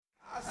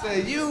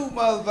said, you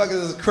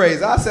motherfuckers is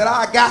crazy. I said,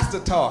 I got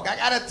to talk. I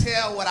got to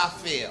tell what I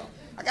feel.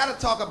 I got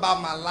to talk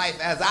about my life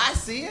as I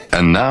see it.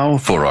 And now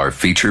for our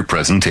feature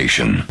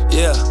presentation.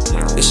 Yeah,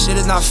 this shit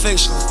is not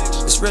fictional.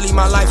 It's really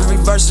my life. Every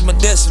verse is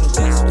medicinal.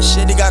 This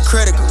shit, it got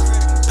critical.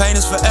 Pain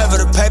is forever,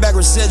 the payback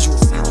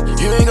residual.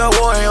 You ain't got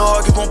war in your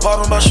heart, keep on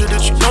popping about shit that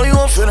you know you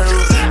won't finna do.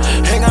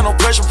 Ain't got no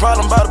pressure,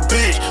 problem by the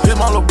bitch.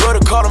 Hit my little brother,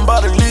 caught him by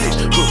the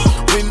lead.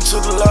 We done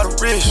took a lot of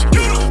risks,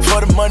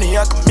 for the money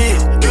I commit.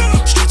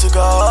 Street took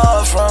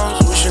all from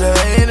us, we should have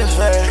ended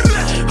fast.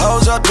 I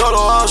was out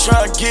total, I was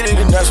trying to get it,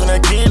 and that's when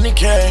that kidney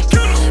came.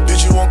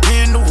 Bitch, you won't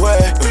get in the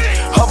way.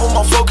 Hop on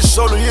my focus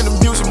solo, hear the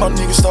music, my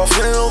niggas start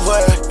feeling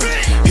away.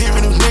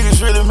 Even if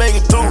niggas really make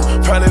it through,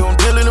 probably gon'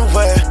 deal in the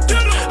way.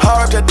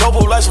 I heard that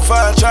double like some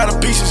fire, trying to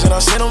pieces, and I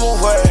sent them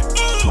away.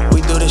 We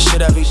do this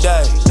shit every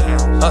day.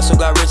 Hustle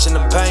got rich in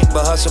the bank,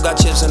 but hustle got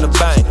chips in the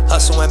bank.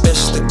 Hustle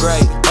ambitious to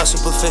great, hustle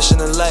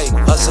proficient and late.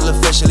 Hustle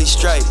officially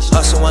straight,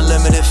 hustle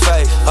unlimited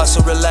faith.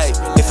 Hustle relate,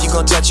 if you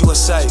gon' touch you a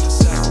safe.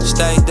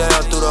 Stay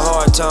down through the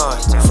hard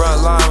times.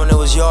 Front line when it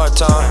was yard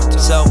time.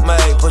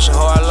 Self-made, pushing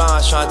hard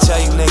lines, trying to tell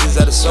you niggas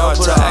that it's hard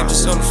time. Put an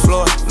actress on the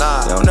floor,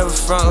 nah. You don't never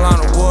front line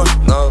of war,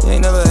 no. You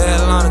ain't never had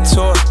a line of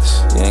tour.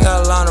 You ain't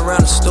got a line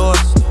around the store.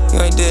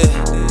 You ain't dead.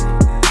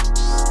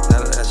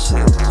 None of that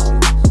shit.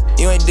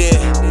 You ain't dead.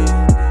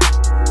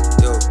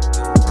 Yo,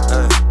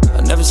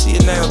 I never see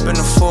your name up in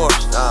the force.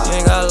 You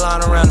ain't got a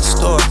line around the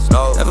store.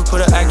 No. Never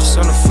put an actress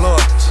on the floor.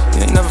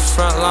 You ain't never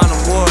front line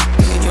of war.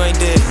 You ain't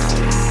dead.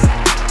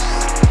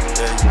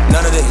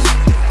 None of this.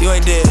 You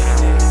ain't dead.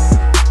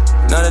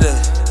 None of this.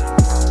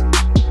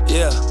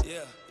 Yeah.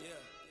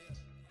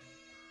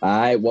 All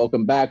right,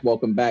 welcome back.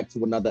 Welcome back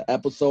to another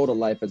episode of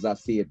Life as I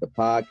See It, the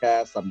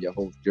podcast. I'm your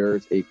host,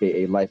 Jers,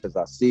 aka Life as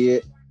I See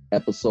It,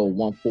 episode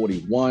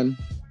 141.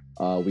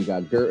 We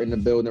got Gert in the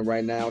building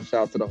right now.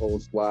 Shouts to the whole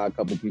squad. A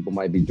couple people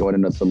might be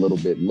joining us a little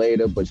bit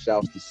later, but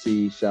shouts to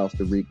C, shouts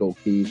to Rico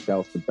Key,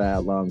 shouts to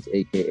Bad Lungs,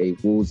 aka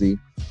Woozy.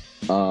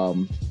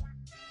 Of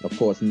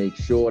course, make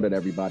sure that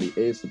everybody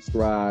is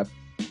subscribed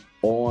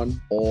on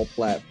all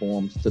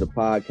platforms to the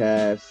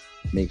podcast.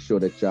 Make sure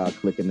that y'all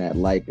clicking that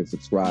like and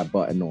subscribe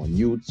button on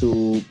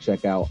YouTube.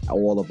 Check out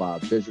all of our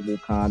visual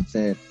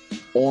content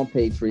on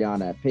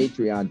Patreon at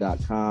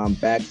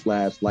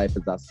patreon.com/Life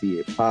as I See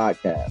It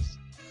podcast.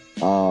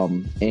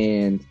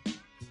 And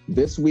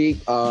this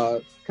week,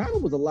 kind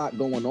of was a lot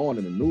going on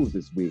in the news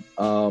this week.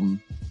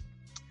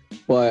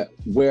 But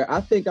where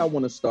I think I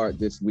want to start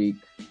this week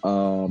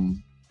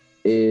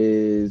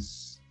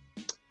is,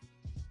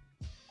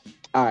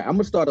 all right, I'm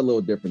gonna start a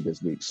little different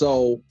this week.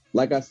 So,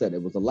 like I said,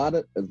 there's a lot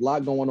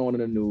going on in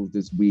the news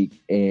this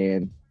week,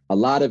 and a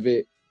lot of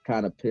it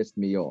kind of pissed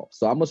me off.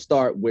 So I'm gonna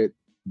start with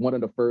one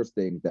of the first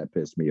things that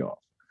pissed me off.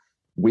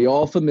 We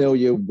all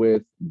familiar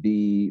with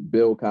the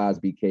Bill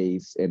Cosby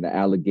case and the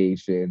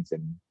allegations,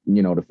 and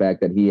the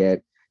fact that he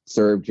had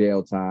served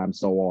jail time,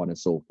 so on and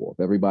so forth.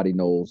 Everybody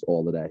knows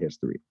all of that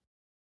history.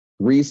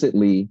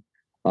 Recently,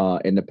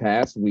 in the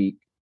past week,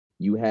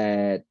 you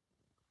had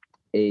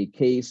a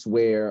case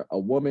where a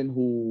woman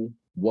who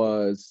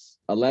was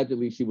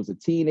allegedly, she was a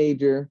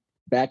teenager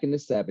back in the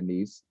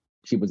 70s.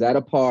 She was at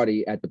a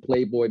party at the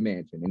Playboy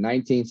Mansion in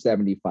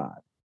 1975.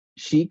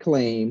 She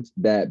claimed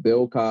that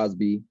Bill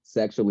Cosby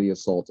sexually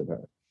assaulted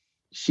her.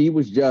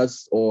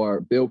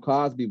 Bill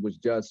Cosby was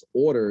just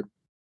ordered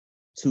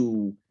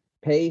to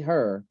pay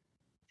her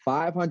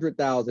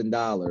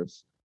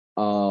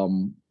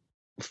 $500,000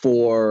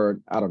 for,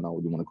 I don't know,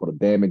 you want to call it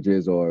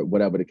damages or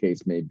whatever the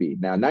case may be.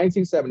 Now,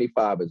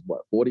 1975 is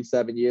what,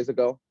 47 years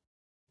ago?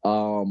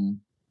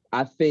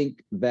 I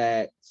think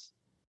that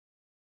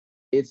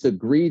it's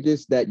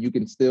egregious that you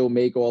can still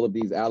make all of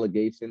these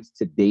allegations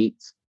to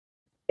date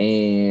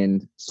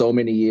and so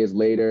many years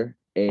later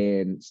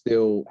and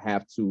still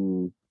have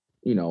to,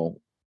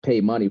 pay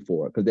money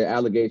for it because they're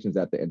allegations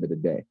at the end of the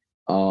day.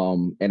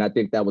 And I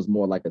think that was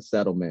more like a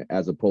settlement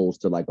as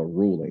opposed to like a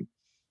ruling.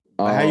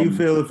 How you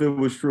feel if it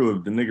was true,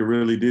 if the nigga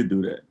really did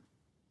do that?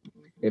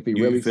 If he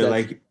do really you feel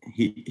like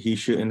he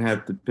shouldn't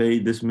have to pay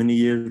this many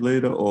years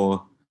later,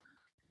 or?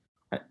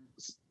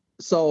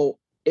 So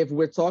if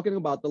we're talking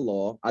about the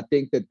law, I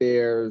think that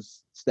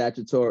there's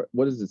statute of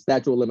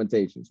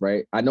limitations,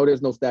 right? I know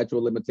there's no statute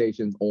of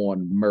limitations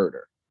on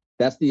murder.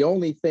 That's the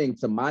only thing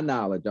to my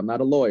knowledge. I'm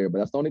not a lawyer, but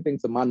that's the only thing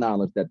to my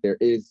knowledge that there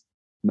is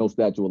no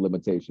statute of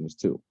limitations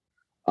to.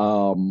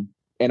 And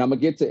I'm gonna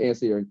get to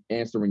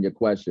answering your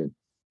question.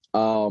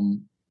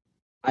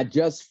 I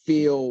just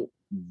feel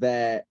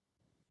that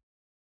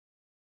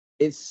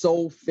it's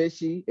so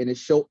fishy and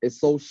it's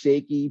so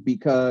shaky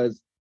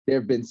because there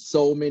have been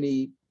so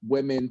many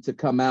women to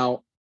come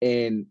out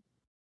and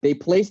they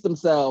place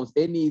themselves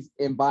in these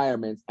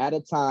environments at a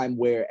time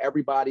where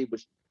everybody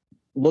was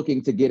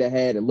looking to get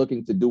ahead and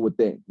looking to do a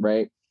thing,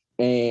 right?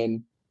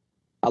 And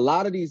a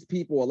lot of these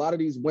people, a lot of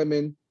these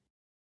women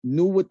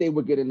knew what they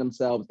were getting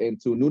themselves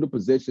into, knew the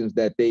positions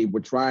that they were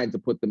trying to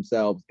put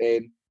themselves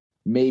in.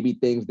 Maybe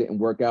things didn't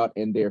work out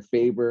in their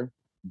favor.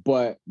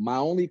 But my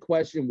only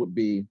question would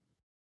be,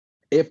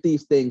 if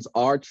these things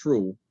are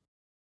true,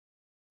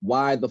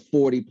 why the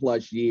 40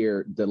 plus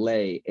year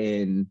delay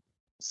in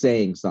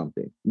saying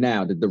something?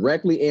 Now, to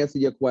directly answer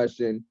your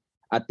question,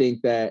 I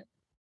think that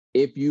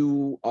if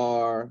you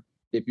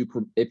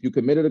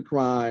committed a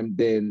crime,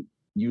 then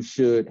you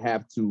should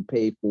have to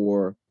pay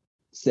for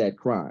said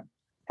crime.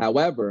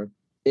 However,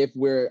 if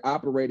we're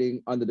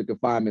operating under the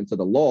confinements of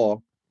the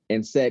law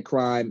and said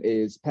crime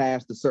is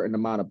past a certain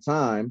amount of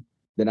time,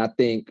 then I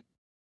think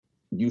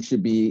you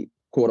should be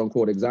quote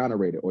unquote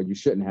exonerated, or you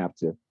shouldn't have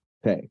to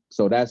pay.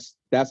 So that's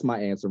my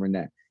answer in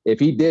that. If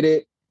he did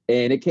it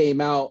and it came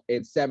out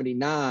in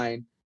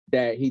 79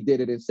 that he did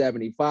it in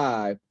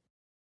 75,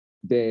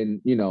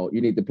 then you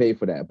need to pay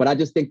for that. But I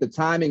just think the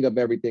timing of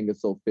everything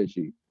is so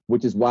fishy,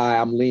 which is why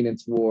I'm leaning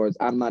towards,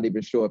 I'm not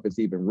even sure if it's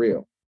even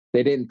real.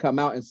 They didn't come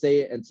out and say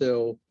it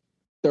until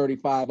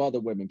 35 other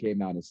women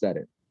came out and said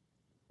it.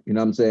 You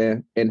know what I'm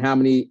saying? And how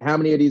many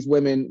of these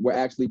women were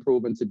actually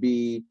proven to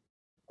be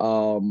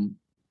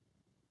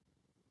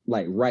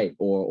right,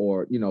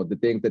 or the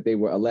things that they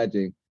were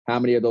alleging, how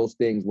many of those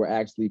things were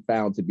actually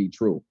found to be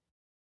true?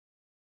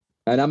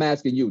 And I'm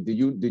asking you, do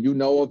you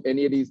know of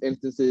any of these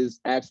instances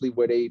actually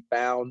where they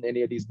found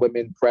any of these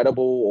women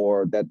credible,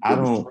 or that it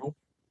was true?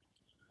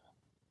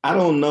 I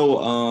don't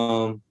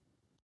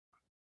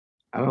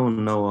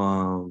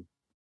know.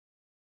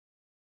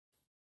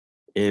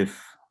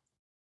 If,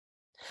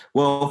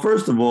 well,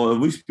 first of all, if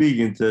we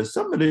speaking to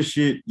some of this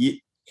shit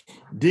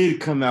did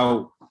come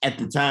out at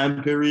the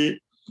time period,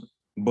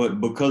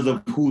 but because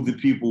of who the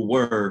people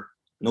were,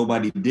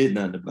 nobody did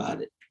nothing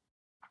about it.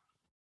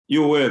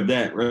 You're aware of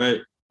that,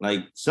 right?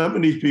 Like, some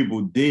of these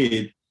people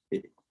did.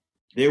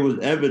 There was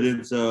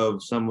evidence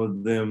of some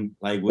of them,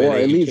 like, where or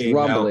they at least came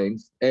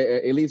rumblings. out.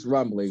 At least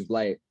rumblings.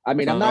 Like, I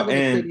mean, I'm not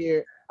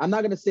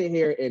gonna sit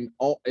here and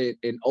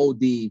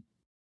OD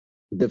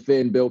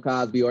defend Bill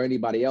Cosby or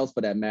anybody else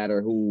for that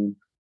matter who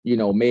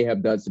may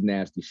have done some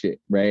nasty shit,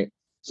 right?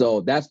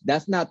 So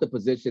that's not the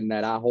position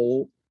that I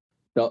hold.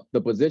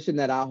 The position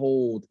that I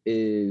hold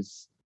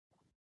is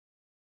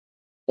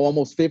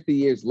almost 50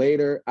 years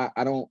later.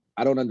 I don't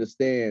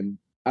understand.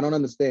 I don't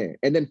understand.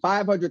 And then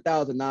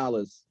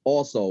 $500,000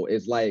 also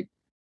is like,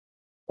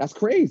 that's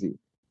crazy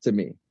to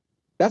me.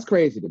 That's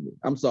crazy to me.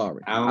 I'm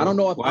sorry. I don't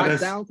know if I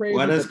sound crazy.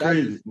 Why that's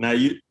crazy? Now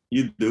you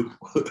do.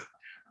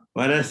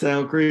 Why that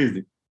sound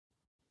crazy?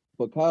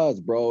 Because,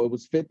 bro, it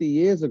was 50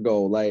 years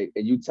ago. Like,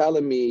 and you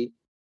telling me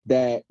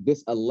that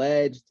this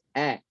alleged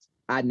act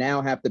I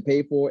now have to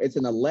pay for? It's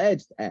an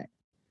alleged act.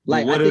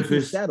 Like, what if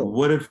it's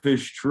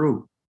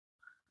true?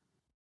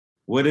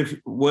 What if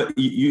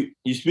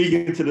you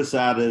speaking to the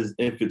side as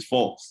if it's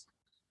false?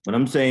 But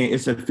I'm saying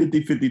it's a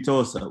 50-50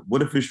 toss-up.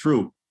 What if it's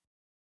true?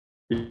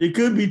 It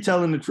could be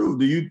telling the truth.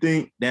 Do you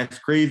think that's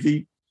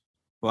crazy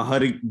for her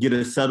to get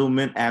a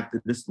settlement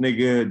after this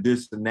nigga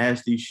did some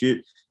nasty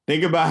shit?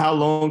 Think about how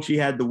long she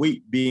had to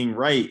wait being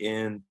right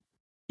and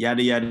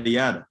yada, yada,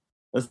 yada.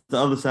 That's the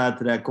other side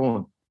to that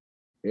coin.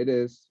 It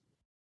is.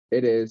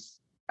 If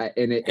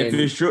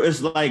it's true,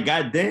 it's like,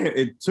 goddamn,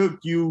 it took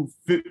you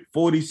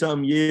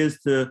 40-something years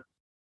to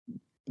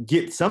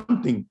get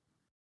something.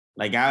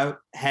 Like, I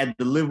had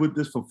to live with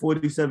this for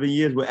 47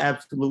 years with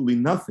absolutely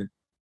nothing.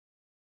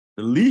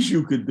 The least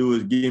you could do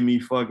is give me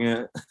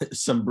fucking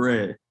some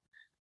bread.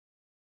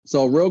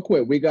 So real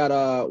quick, we got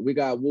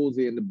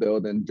Woolsey in the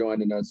building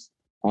joining us.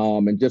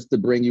 And just to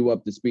bring you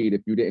up to speed,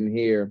 if you didn't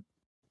hear,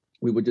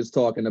 we were just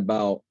talking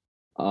about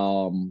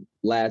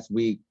last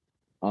week.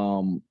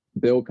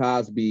 Bill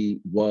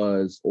Cosby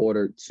was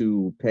ordered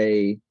to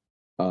pay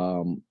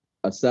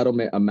a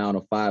settlement amount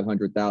of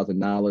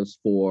 $500,000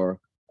 for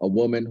a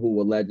woman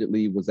who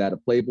allegedly was at a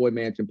Playboy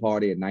Mansion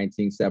party in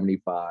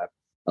 1975.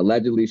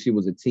 Allegedly, she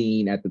was a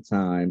teen at the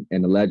time,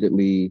 and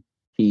allegedly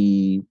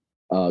he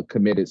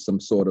committed some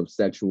sort of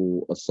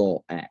sexual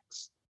assault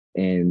acts.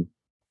 And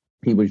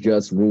he was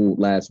just ruled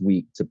last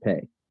week to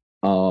pay.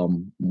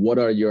 What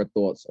are your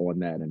thoughts on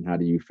that, and how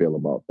do you feel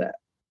about that?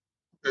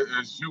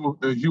 Is Hugh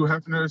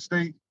Hefner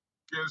estate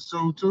getting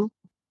sued too?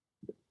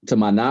 To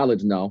my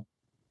knowledge, no.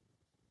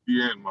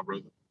 Yeah, my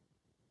brother.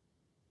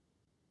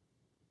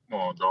 Come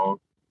on, dog.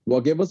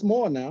 Well, give us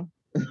more now.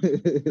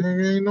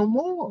 There ain't no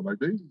more. Like,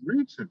 they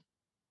reaching.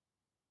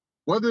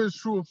 Whether it's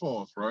true or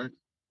false, right?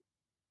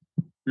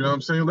 You know what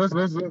I'm saying? Let's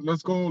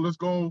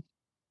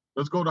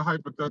go to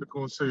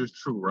hypothetical and say it's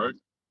true, right?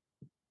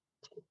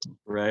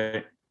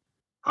 Right.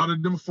 Out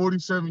of them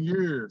 47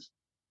 years,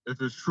 if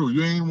it's true,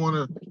 you ain't want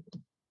to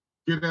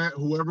get at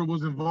whoever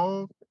was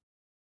involved?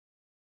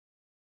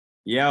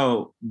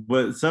 Yo,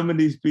 but some of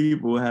these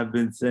people have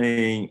been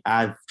saying,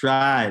 I've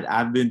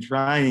been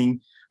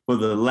trying for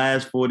the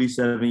last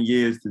 47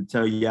 years to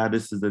tell y'all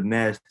this is a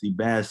nasty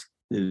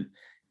bastard,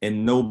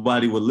 and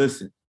nobody would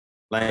listen.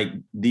 Like,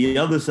 the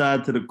other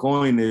side to the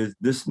coin is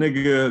this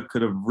nigga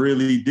could have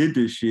really did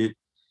this shit,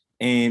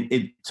 and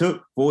it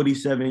took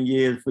 47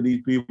 years for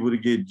these people to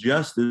get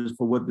justice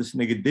for what this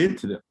nigga did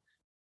to them.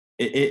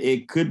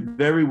 It could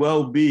very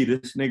well be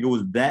this nigga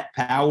was that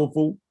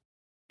powerful,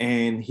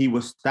 and he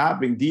was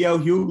stopping. D.L.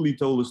 Hughley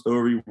told a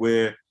story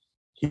where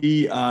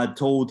he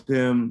told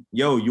him,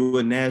 yo, you're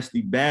a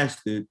nasty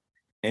bastard,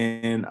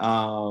 and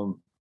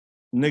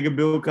nigga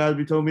Bill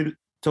Cosby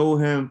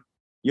told him,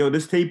 yo,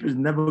 this tape is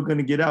never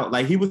gonna get out.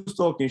 Like he was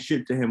talking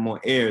shit to him on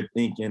air,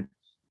 thinking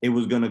it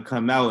was gonna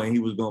come out and he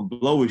was gonna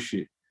blow his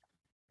shit.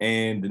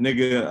 And the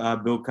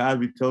nigga Bill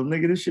Cosby told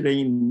nigga, this shit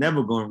ain't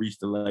never gonna reach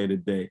the light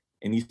of day.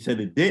 And he said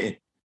it didn't.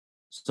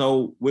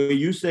 So when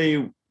you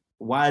say,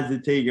 why is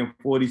it taking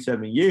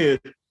 47 years?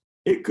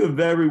 It could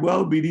very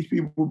well be these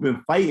people have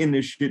been fighting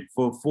this shit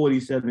for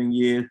 47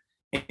 years.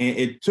 And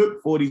it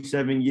took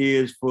 47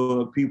 years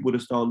for people to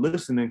start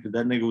listening because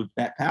that nigga was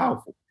that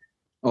powerful.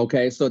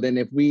 Okay, so then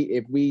if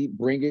we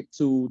bring it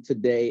to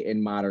today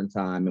in modern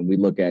time and we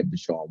look at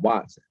Deshaun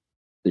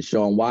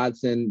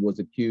Watson was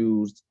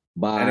accused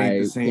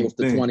by close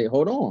to 20.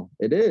 Hold on,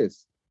 it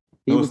is.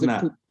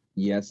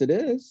 Yes, it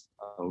is.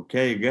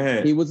 Okay, go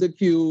ahead. He was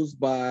accused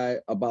by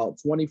about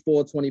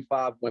 24,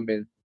 25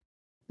 women,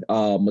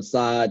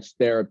 massage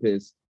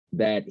therapists,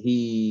 that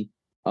he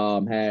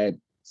had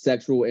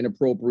sexual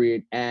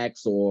inappropriate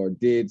acts or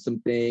did some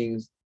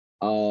things.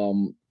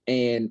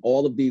 And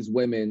all of these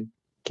women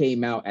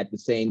came out at the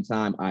same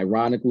time,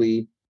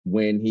 ironically,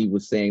 when he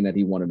was saying that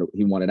he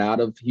wanted out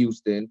of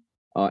Houston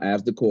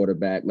as the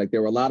quarterback. Like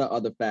there were a lot of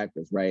other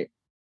factors, right?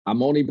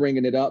 I'm only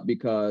bringing it up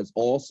because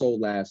also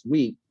last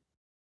week,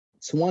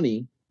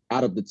 20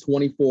 out of the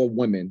 24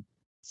 women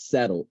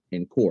settled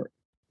in court,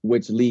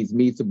 which leads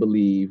me to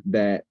believe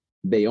that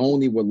they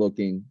only were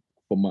looking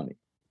for money.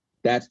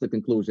 That's the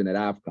conclusion that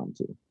I've come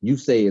to. You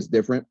say it's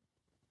different?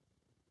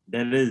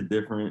 That is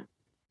different,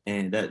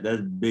 and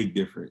that's big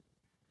different.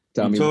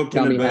 Tell me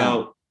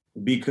how.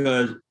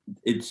 Because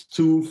it's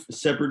two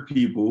separate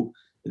people,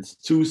 it's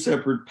two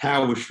separate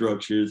power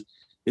structures,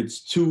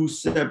 it's two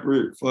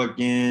separate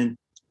fucking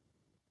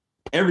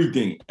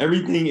everything.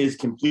 Everything is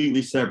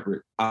completely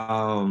separate.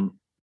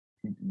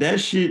 That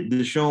shit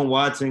Deshaun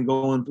Watson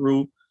going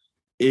through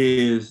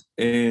is,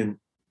 and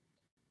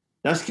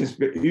that's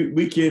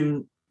we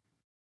can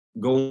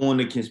go on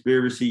the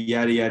conspiracy,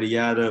 yada, yada,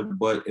 yada.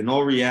 But in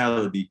all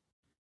reality,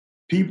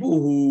 people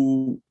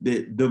who,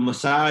 the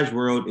massage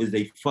world is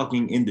a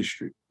fucking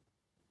industry.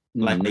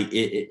 Mm-hmm. Like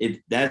it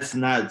that's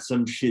not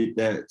some shit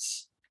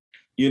that's,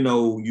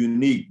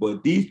 unique.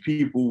 But these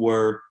people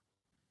were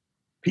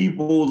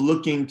people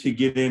looking to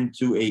get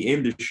into a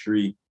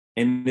industry.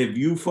 And if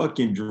you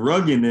fucking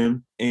drugging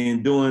them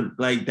and doing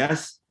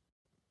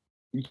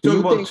you talk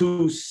about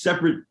two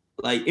separate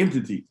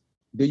entities.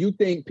 Do you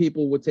think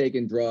people were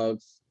taking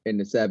drugs in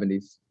the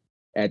 70s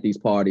at these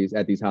parties,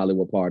 at these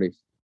Hollywood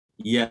parties?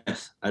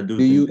 Yes, I do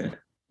think that.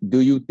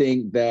 Do you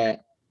think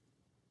that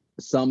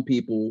some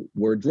people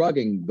were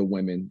drugging the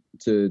women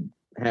to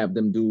have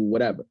them do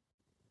whatever?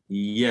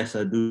 Yes,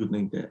 I do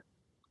think that.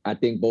 I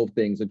think both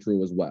things are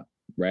true as well,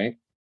 right?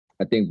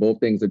 I think both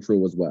things are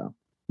true as well.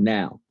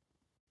 Now,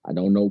 I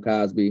don't know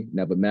Cosby,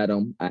 never met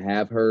him. I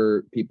have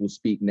heard people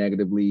speak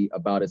negatively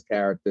about his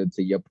character,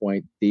 to your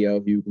point,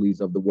 D.L.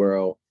 Hughley's of the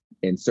world,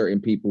 and certain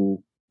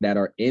people that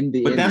are in the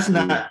industry.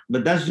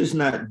 That's just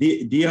not,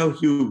 D.L.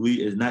 Hughley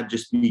is not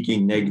just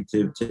speaking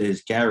negative to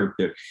his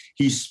character.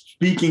 He's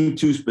speaking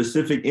to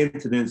specific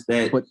incidents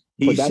that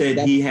he said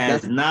he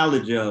has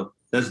knowledge of.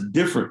 That's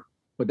different.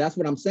 But that's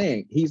what I'm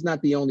saying. He's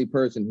not the only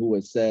person who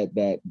has said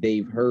that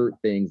they've heard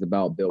things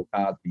about Bill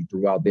Cosby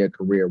throughout their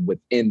career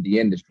within the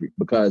industry,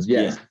 because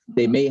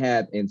they may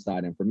have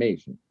inside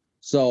information.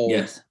 So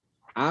yes,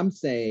 I'm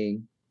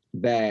saying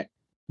that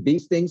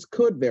these things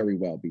could very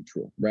well be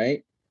true,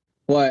 right?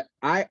 But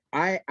I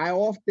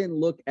often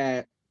look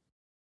at,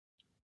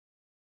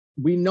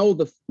 we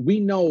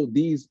know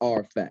these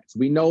are facts.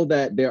 We know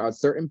that there are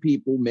certain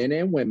people, men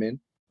and women,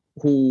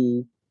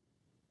 who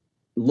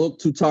look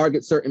to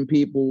target certain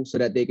people so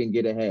that they can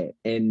get ahead.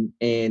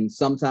 And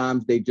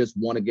sometimes they just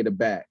want to get a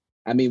bag.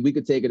 I mean, we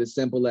could take it as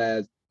simple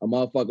as a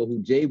motherfucker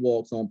who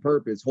jaywalks on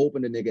purpose,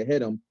 hoping the nigga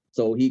hit him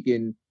so he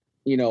can,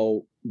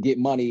 get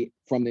money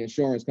from the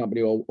insurance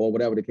company or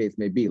whatever the case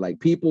may be. Like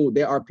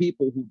there are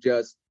people who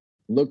just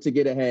look to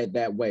get ahead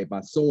that way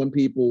by suing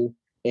people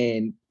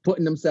and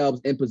putting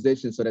themselves in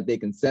position so that they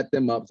can set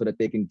them up so that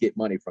they can get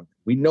money from them.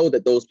 We know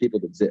that those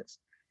people exist.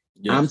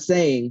 Yes. I'm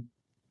saying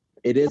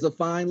it is a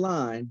fine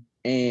line.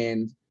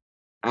 And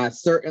I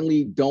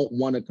certainly don't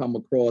want to come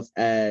across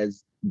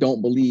as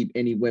don't believe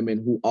any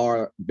women who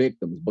are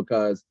victims,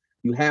 because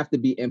you have to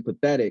be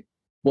empathetic.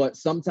 But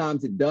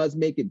sometimes it does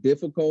make it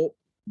difficult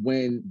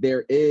when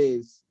there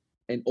is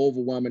an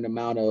overwhelming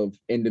amount of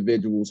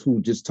individuals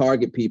who just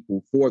target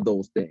people for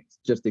those things,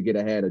 just to get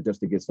ahead or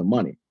just to get some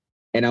money.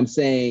 And I'm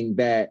saying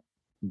that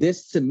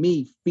this to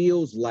me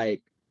feels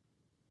like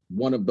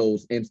one of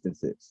those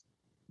instances,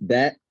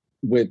 that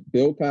with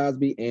Bill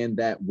Cosby and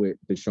that with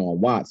Deshaun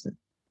Watson.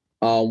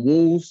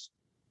 Wolves,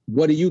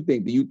 what do you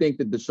think? Do you think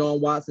that Deshaun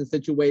Watson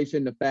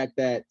situation, the fact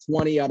that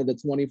 20 out of the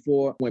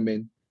 24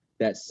 women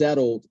that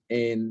settled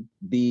in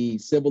the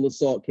civil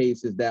assault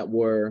cases that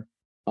were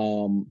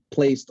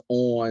placed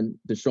on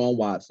Deshaun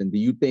Watson, do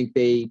you think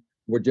they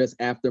were just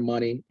after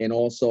money? And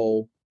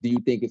also, do you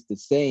think it's the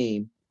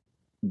same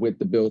with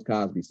the Bill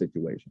Cosby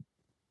situation?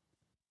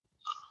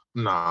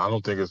 Nah, I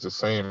don't think it's the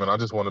same, and I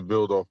just want to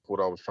build off what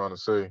I was trying to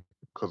say,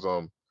 because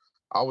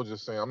I was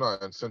just saying I'm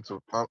not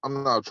insensitive.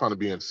 I'm not trying to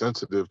be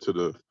insensitive to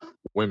the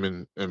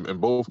women in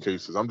both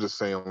cases. I'm just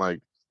saying like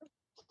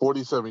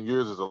 47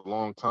 years is a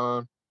long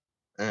time,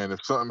 and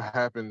if something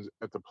happens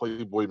at the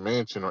Playboy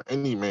Mansion or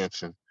any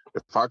mansion,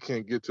 if I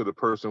can't get to the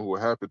person who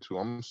it happened to,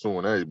 I'm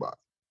suing everybody.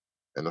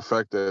 And the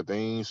fact that they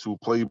ain't sue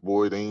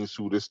Playboy, they ain't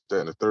sue this,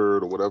 that, and the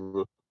third, or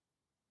whatever,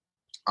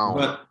 I don't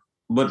know.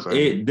 But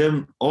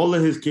all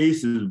of his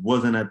cases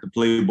wasn't at the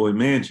Playboy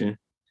Mansion.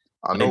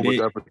 I know, but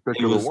that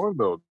particular one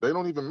though, they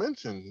don't even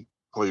mention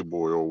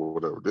Playboy or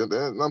whatever.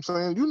 I'm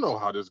saying, you know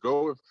how this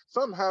goes. If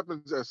something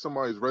happens at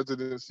somebody's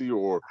residency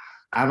or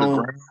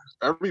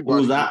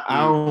everybody.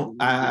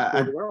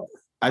 I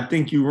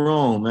think you're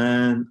wrong,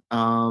 man.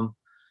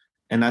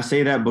 And I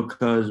say that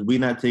because we're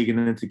not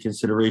taking into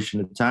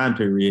consideration the time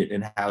period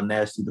and how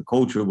nasty the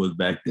culture was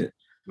back then.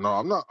 No,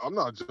 I'm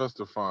not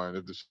justifying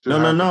if the shit.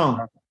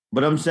 No.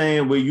 But I'm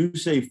saying where you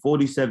say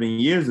 47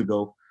 years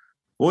ago,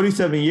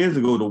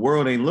 the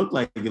world ain't look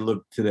like it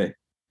looked today.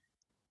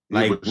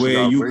 Like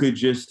where you could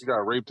just. She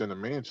got raped in a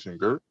mansion,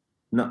 Gert.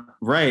 No,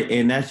 right.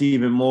 And that's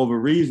even more of a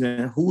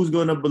reason. Who's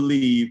gonna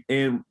believe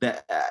in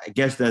that? I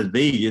guess that's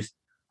Vegas.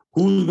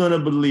 Who's gonna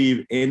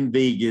believe in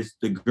Vegas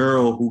the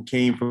girl who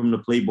came from the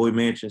Playboy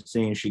Mansion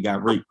saying she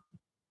got raped?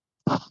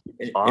 But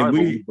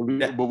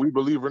we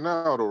believe her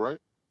now, though, right?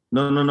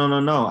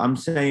 No. I'm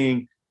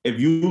saying if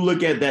you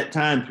look at that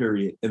time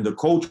period and the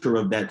culture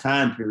of that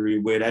time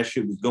period where that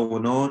shit was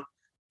going on,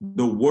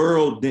 the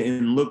world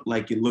didn't look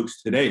like it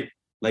looks today.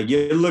 Like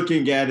you're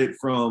looking at it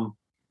from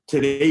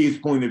today's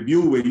point of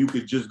view where you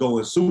could just go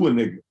and sue a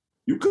nigga.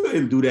 You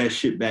couldn't do that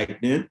shit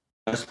back then,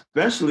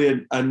 especially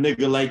a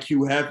nigga like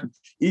Hugh Hefner.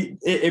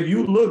 If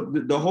you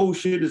look, the whole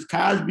shit is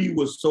Cosby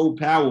was so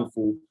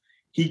powerful,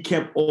 he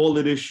kept all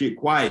of this shit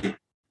quiet.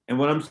 And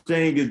what I'm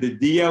saying is the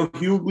D.L.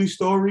 Hughley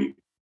story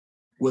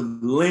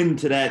would lend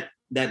to that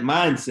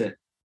mindset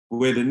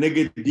where the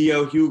nigga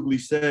D.L. Hughley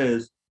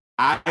says,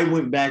 I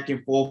went back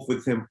and forth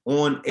with him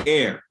on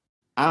air.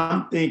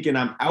 I'm thinking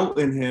I'm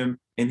outing him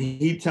and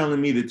he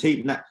telling me to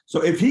tape not.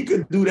 So if he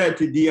could do that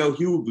to D.L.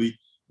 Hughley,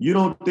 you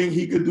don't think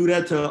he could do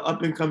that to an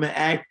up-and-coming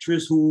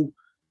actress who,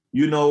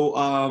 you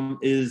know,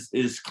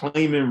 is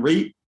claiming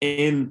rape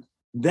in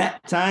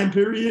that time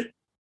period?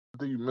 I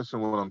think you're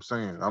missing what I'm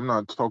saying. I'm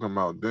not talking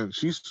about then.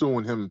 She's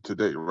suing him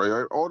today,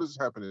 right? All this is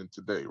happening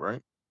today,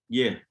 right?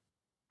 Yeah.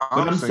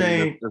 I'm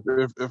saying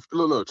if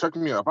look, check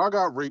me out. If I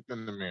got raped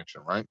in the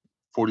mansion, right,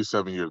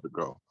 47 years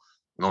ago,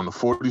 and on the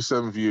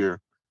 47th year,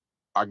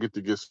 I get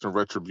to get some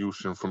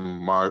retribution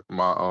from my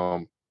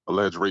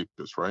alleged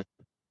rapist, right?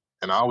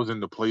 And I was in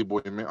the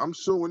Playboy Mansion. I'm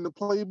suing the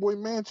Playboy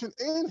Mansion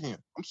and him.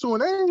 I'm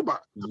suing anybody.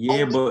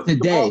 Yeah, but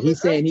today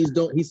he's saying he's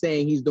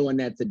doing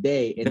that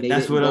today, and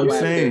that's what I'm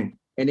saying.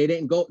 And they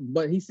didn't go,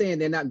 but he's saying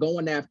they're not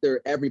going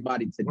after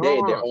everybody today.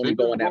 They're only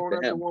going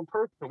after him. One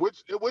person,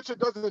 which it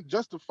doesn't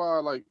justify.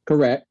 Like,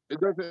 correct.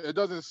 It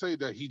doesn't say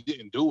that he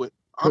didn't do it.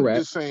 Correct.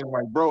 I'm just saying,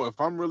 like, bro, if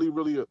I'm really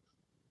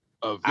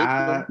a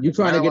victim, you're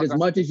trying to get as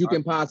much as you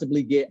can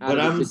possibly get out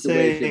of the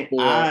situation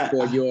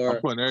for your.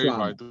 I'm putting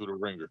everybody through the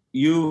ringer.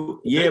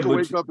 They could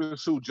wake up and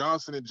sue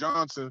Johnson &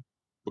 Johnson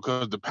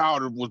because the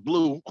powder was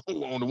blue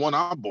on the one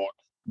I bought.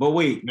 But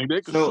wait,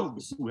 they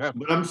could sue.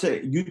 But I'm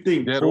saying you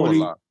think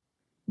 40.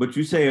 But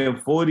you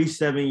saying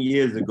 47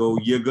 years ago,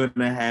 you're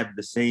gonna have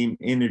the same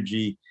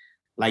energy,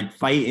 like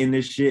fighting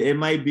this shit. It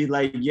might be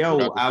like, yo,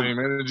 same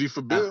energy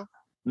for Bill.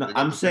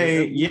 I'm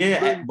saying,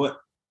 yeah, but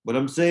what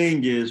I'm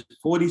saying is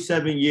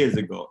 47 years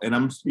ago, and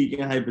I'm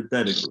speaking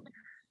hypothetically.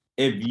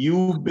 If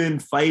you've been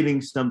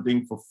fighting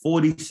something for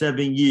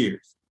 47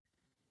 years,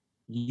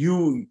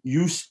 you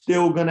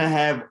still gonna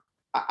have.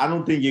 I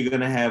don't think you're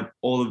gonna have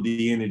all of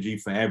the energy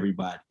for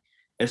everybody.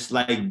 It's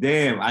like,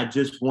 damn, I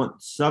just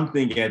want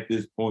something at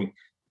this point.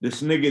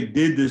 This nigga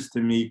did this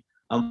to me.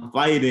 I'm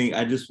fighting.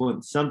 I just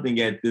want something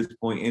at this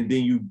point. And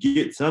then you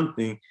get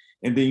something.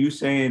 And then you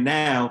saying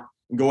now,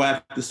 go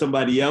after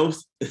somebody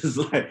else. It's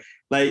like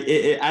I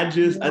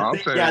think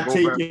y'all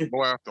taking.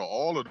 Go after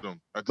all of them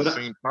at the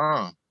same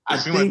time. It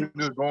seems like you're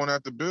just going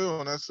after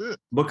Bill and that's it.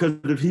 Because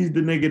if he's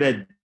the nigga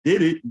that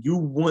did it, you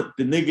want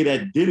the nigga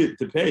that did it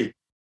to pay.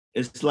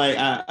 It's like,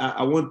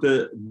 I want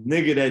the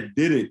nigga that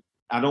did it.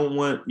 I don't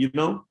want, you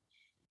know.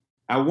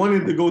 I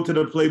wanted to go to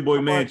the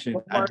Playboy Mansion.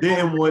 I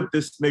didn't want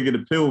this nigga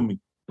to pill me.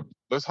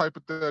 Let's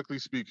hypothetically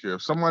speak here.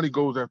 If somebody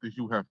goes after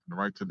Hugh Hefner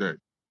right today,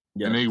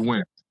 and they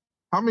win,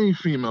 how many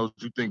females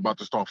do you think about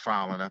to start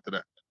filing after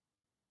that?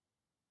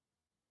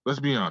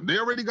 Let's be honest. They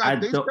already got.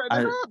 They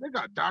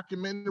got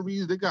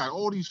documentaries. They got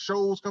all these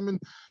shows coming.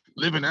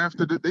 Living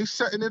after they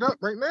setting it up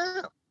right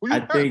now.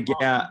 I think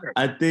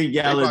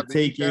y'all are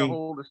taking that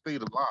whole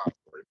estate alive.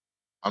 Right?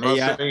 I'm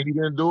not saying he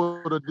didn't do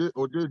it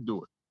or did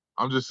do it.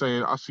 I'm just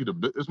saying I see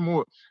it's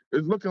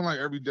looking like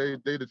every day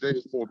to day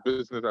is more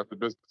business after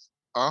business.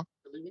 Huh?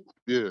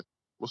 Yeah.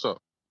 What's up?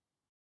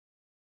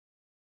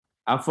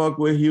 I fuck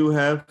with Hugh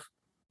Hef.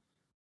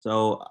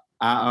 So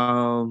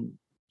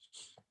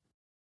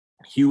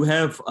Hugh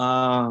Hef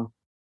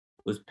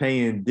was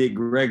paying Dick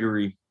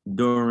Gregory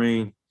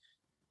during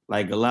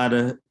like a lot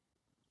of,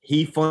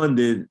 he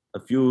funded a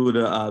few of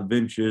the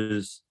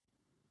ventures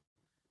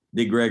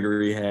Dick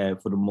Gregory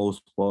had for the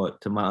most part,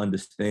 to my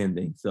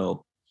understanding.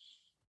 So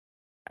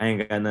I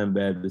ain't got nothing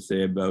bad to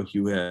say about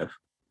Hugh Hef.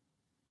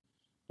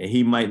 And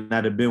he might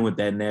not have been with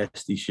that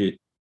nasty shit.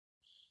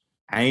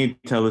 I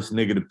ain't tell this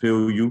nigga to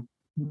pill you.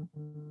 All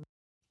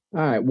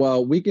right.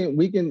 Well, we can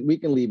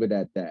leave it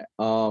at that.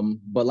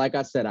 But like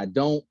I said, I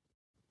don't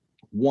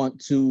want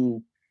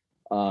to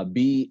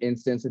be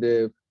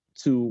insensitive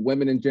to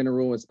women in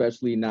general,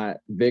 especially not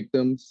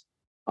victims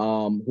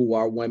who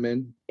are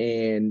women.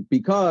 And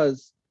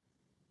because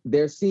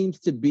there seems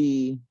to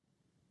be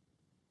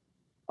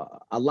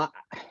a lot,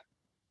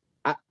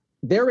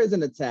 there is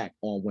an attack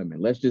on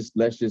women. Let's just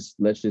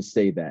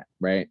say that,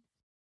 right?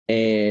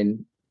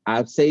 And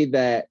I say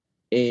that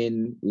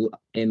in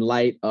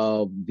light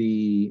of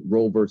the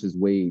Roe versus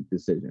Wade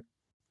decision.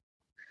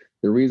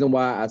 The reason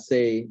why I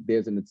say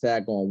there's an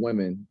attack on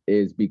women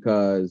is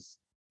because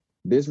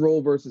this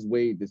Roe versus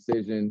Wade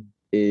decision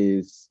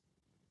is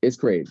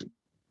crazy.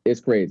 It's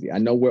crazy. I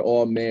know we're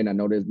all men. I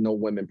know there's no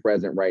women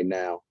present right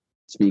now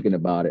speaking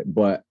about it,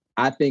 but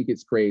I think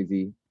it's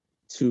crazy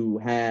to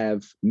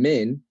have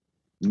men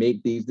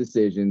make these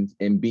decisions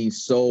and be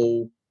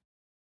so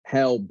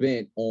hell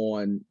bent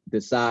on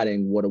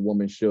deciding what a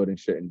woman should and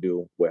shouldn't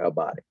do with her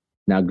body.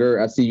 Now,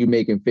 Gert, I see you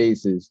making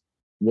faces.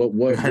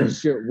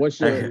 What's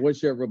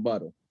your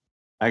rebuttal?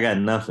 I got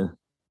nothing.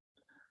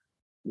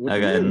 What I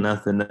you got mean?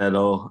 nothing at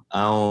all.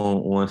 I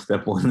don't want to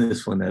step on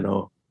this one at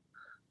all.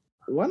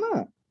 Why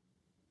not?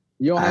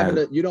 You don't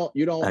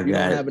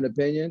have an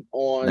opinion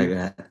on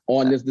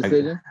this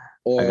decision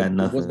or I got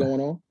nothing. what's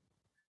going on?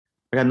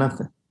 I got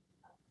nothing.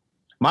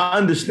 My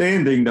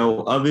understanding,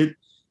 though, of it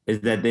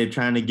is that they're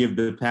trying to give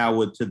the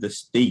power to the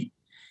state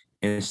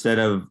instead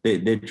of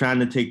they're trying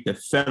to take the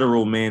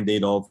federal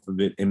mandate off of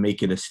it and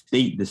make it a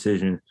state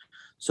decision.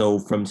 So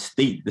from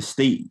state to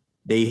state,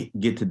 they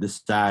get to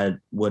decide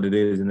what it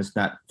is, and it's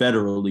not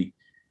federally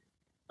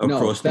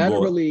across the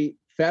board.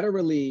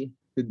 Federally,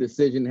 the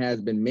decision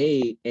has been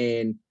made,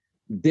 and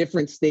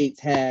different states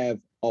have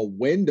a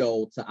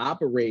window to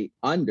operate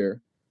under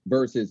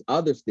versus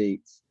other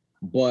states,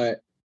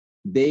 but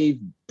they've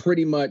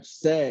pretty much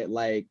said,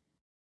 like,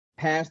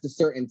 past a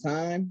certain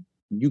time,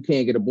 you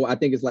can't get abortion. I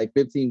think it's like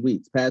 15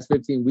 weeks. Past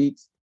 15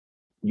 weeks,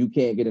 you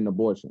can't get an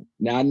abortion.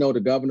 Now, I know the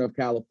governor of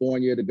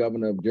California, the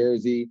governor of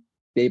Jersey,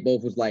 they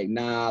both was like,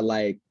 nah,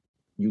 like,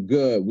 you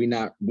good. We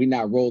not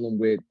rolling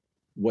with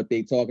what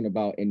they talking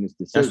about in this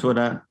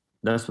decision.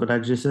 That's what I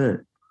just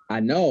said. I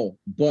know,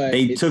 but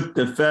they took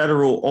the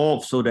federal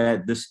off so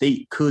that the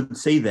state could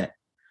say that.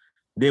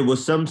 There were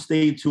some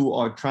states who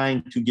are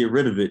trying to get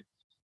rid of it,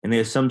 and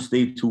there's some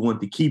states who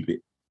want to keep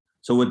it.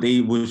 So what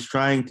they was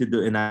trying to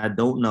do, and I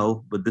don't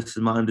know, but this is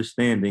my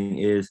understanding,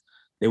 is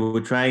they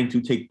were trying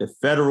to take the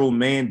federal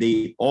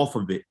mandate off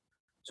of it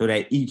so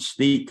that each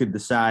state could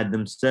decide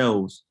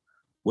themselves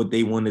what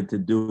they wanted to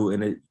do,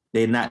 and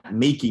they're not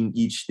making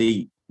each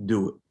state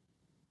do it.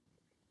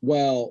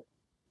 Well,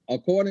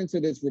 according to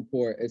this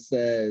report, it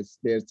says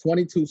there's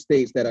 22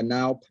 states that are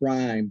now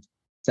primed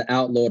to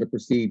outlaw the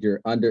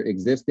procedure under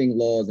existing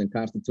laws and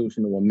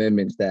constitutional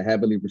amendments that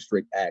heavily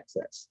restrict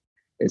access.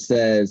 It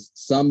says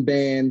some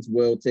bans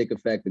will take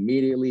effect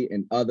immediately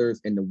and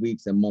others in the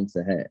weeks and months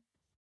ahead.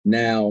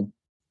 Now,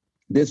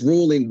 this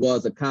ruling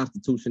was a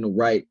constitutional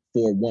right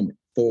for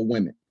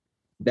women.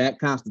 That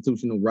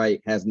constitutional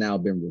right has now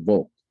been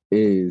revoked,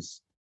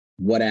 is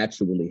what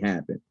actually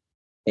happened.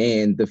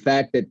 And the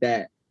fact that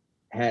that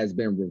has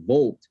been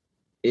revoked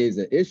is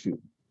an issue.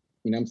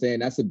 You know what I'm saying?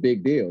 That's a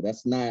big deal.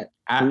 That's not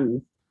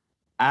cool.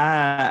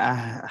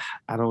 I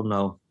don't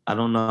know. I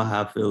don't know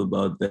how I feel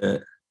about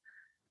that.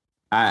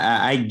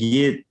 I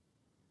get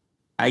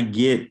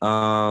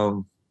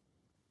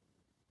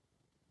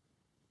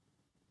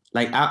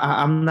like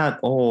I'm not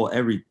all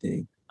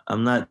everything.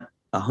 I'm not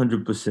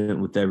 100%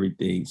 with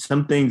everything.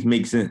 Some things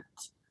make sense.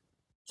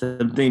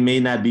 Something may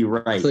not be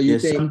right. So you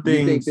think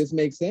this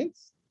makes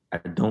sense? I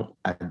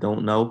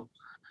don't know.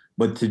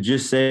 But to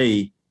just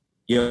say,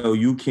 yo,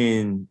 you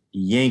can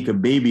yank a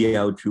baby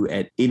out you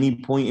at any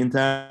point in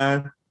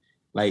time,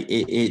 like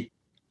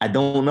I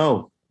don't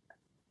know.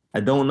 I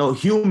don't know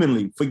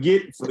humanly.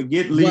 Forget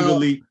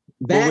legally.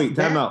 Wait,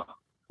 time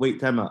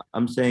out.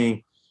 I'm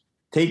saying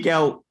take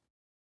out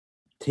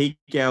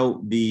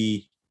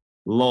the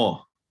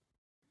law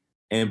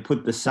and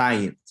put the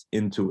science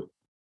into it.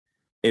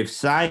 If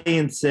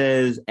science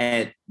says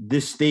at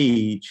this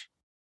stage,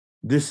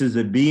 this is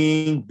a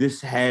being,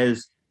 this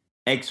has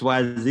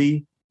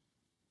XYZ,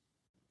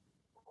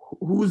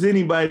 who's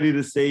anybody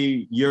to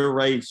say your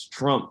rights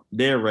trump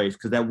their rights?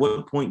 Because at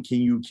what point can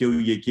you kill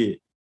your kid?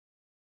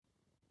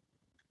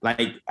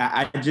 Like,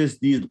 I just,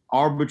 these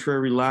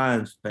arbitrary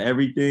lines for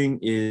everything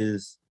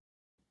is...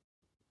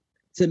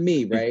 To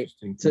me, right?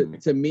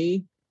 To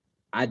me,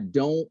 I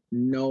don't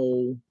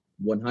know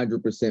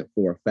 100%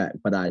 for a fact,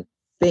 but I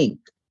think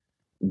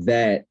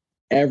that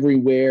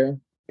everywhere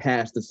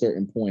past a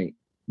certain point,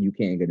 you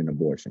can't get an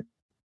abortion.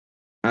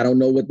 I don't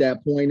know what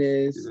that point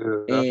is.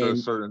 Yeah, after a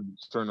And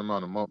certain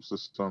amount of months or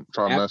some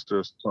trimester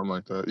or something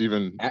like that.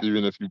 Even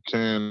if you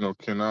can or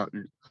cannot,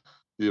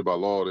 by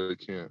law they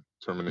can't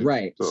terminate.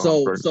 right.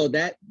 So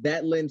that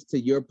lends to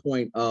your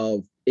point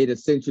of it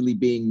essentially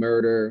being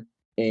murder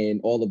and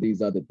all of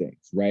these other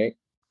things, right?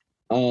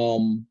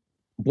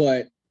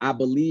 But I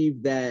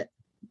believe that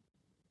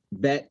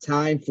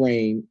time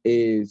frame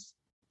is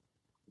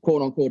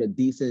quote unquote a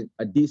decent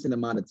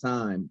amount of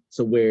time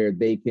to where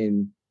they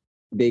can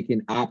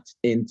opt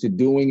into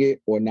doing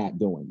it or not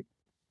doing it.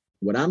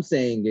 What I'm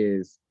saying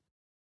is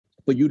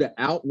for you to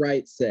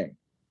outright say,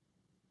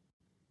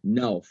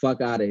 no,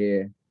 fuck out of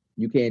here,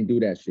 you can't do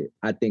that shit.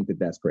 I think that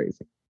that's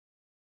crazy.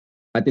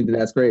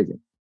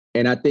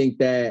 And I think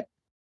that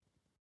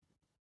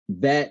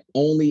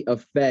only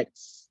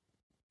affects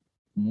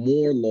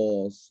more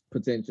laws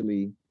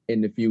potentially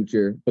in the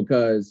future,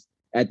 because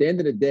at the end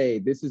of the day,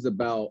 this is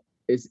about,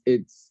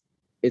 it's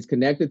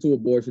connected to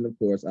abortion, of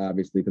course,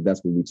 obviously, because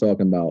that's what we're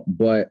talking about,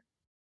 but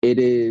it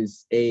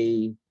is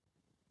a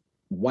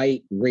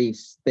white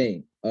race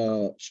thing,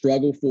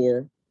 struggle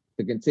to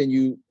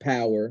continue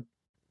power,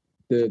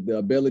 the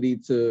ability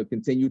to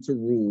continue to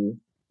rule,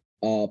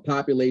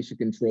 population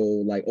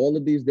control, like all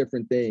of these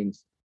different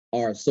things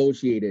are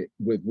associated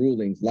with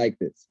rulings like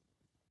this.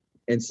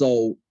 And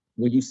so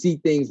when you see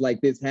things like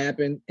this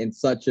happen in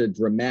such a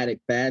dramatic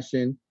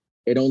fashion,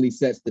 it only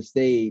sets the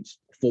stage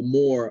for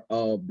more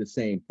of the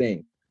same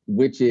thing,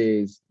 which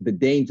is the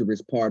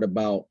dangerous part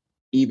about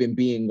even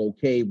being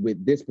okay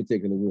with this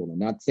particular rule. I'm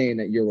not saying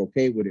that you're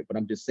okay with it, but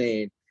I'm just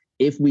saying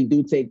if we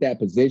do take that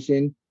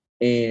position,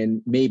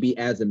 and maybe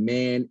as a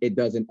man, it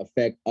doesn't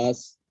affect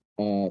us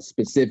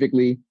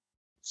specifically,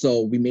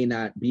 so we may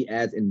not be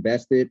as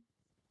invested.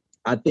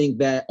 I think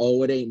that,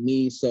 oh, it ain't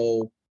me,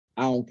 so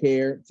I don't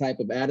care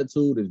type of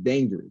attitude is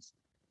dangerous,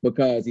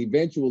 because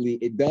eventually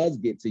it does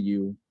get to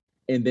you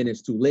and then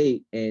it's too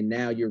late. And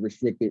now you're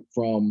restricted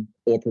from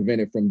or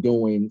prevented from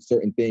doing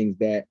certain things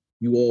that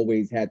you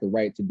always had the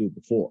right to do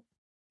before.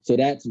 So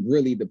that's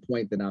really the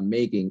point that I'm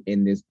making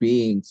in this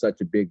being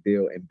such a big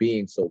deal and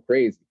being so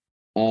crazy.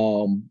 I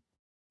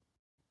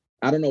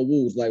don't know,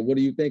 Woos, like, what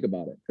do you think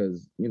about it?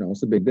 Because,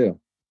 it's a big deal.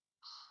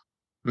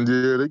 Yeah,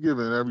 they're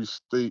giving every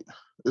state,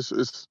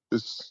 it's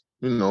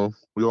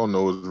we all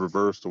know it's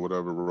reversed or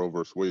whatever, Roe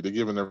versus Wade. They're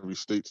giving every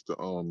state the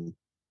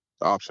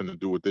option to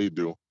do what they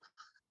do.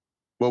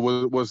 But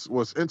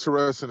what's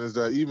interesting is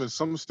that even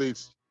some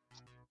states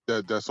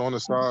that's on the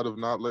side of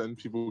not letting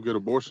people get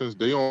abortions,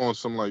 they on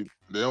some, like,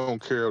 they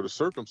don't care of the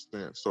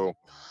circumstance. So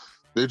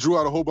they drew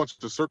out a whole bunch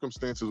of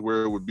circumstances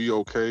where it would be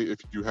okay if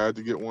you had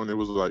to get one. It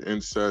was like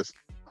incest,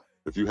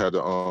 if you had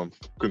to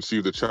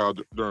conceive the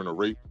child during a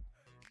rape,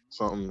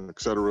 something,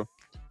 etc.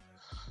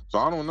 So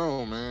I don't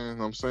know, man.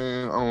 I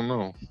don't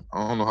know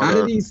how. Out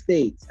of these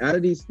states,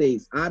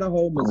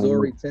 Idaho,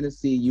 Missouri,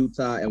 Tennessee,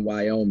 Utah, and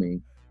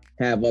Wyoming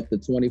have up to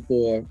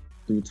 24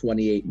 through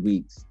 28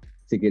 weeks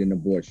to get an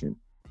abortion.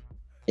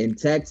 In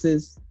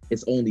Texas,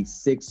 it's only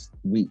 6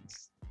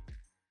 weeks.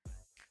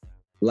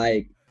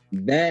 Like,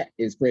 that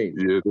is crazy.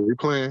 Yeah,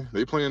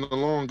 they playing the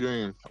long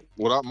game.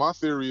 My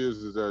theory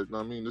is that,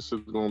 this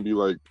is gonna be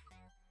like,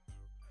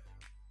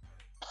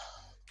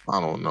 I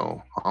don't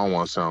know. I don't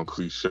want to sound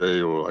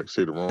cliche or like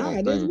say the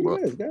wrong thing, but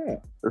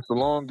it's a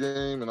long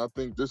game, and I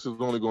think this is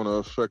only going to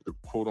affect the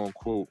quote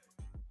unquote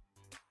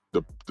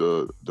the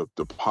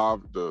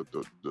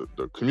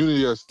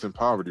community that's in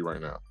poverty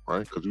right now,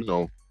 right? Because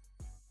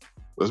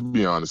let's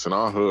be honest, in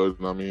our hood,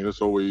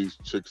 it's always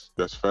chicks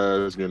that's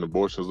fast getting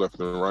abortions left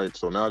and right.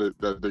 So now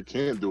that they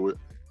can't do it,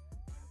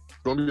 there's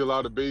going to be a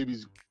lot of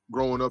babies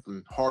growing up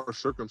in harsh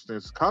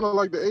circumstances, kind of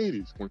like the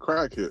 80s when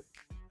crack hit.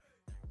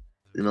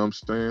 You know what I'm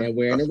saying? And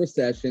we're in a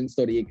recession,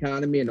 so the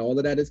economy and all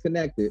of that is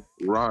connected.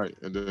 Right.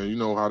 And then you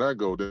know how that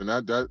goes. Then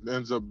that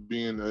ends up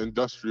being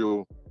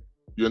industrial.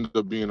 You end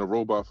up being a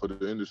robot for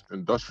the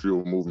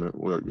industrial movement,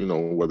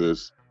 whether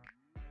it's,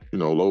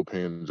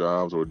 low-paying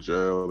jobs or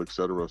jail,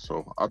 etc.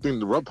 So I think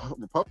the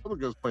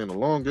Republicans playing a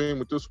long game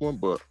with this one,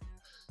 but...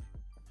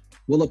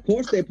 Well, of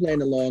course they're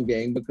playing a long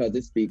game because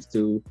it speaks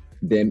to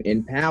them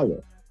in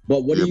power.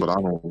 But but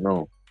I don't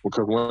know.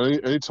 Because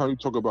anytime you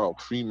talk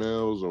about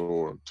females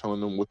or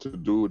telling them what to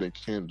do, they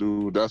can't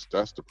do. That's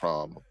the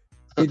problem.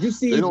 Did you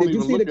see the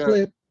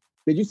clip?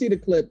 Did you see the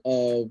clip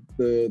of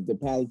the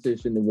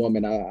politician, the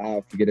woman?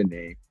 I forget her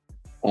name.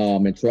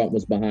 And Trump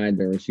was behind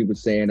her, and she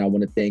was saying, "I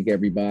want to thank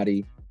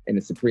everybody in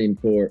the Supreme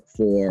Court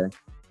for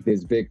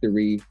this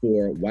victory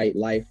for white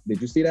life."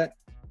 Did you see that?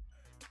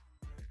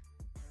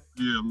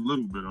 Yeah, a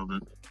little bit of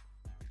it.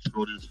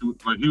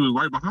 Like, he was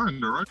right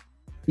behind her, right?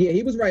 Yeah,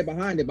 he was right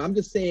behind him. I'm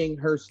just saying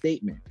her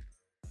statement.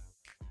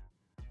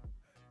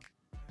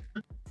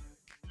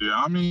 Yeah,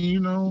 I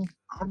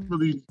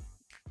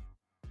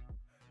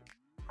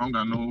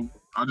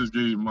just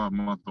gave my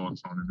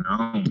thoughts on it. I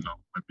don't know.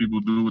 Like, people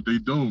do what they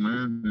do,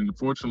 man. And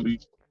unfortunately,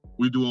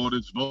 we do all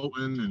this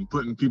voting and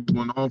putting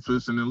people in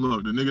office, and then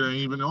look, the nigga that ain't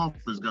even in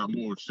office got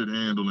more shit to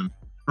handle and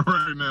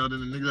right now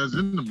than the nigga that's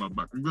in the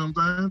motherfucker. You know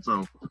what I'm saying?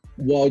 So,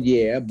 well,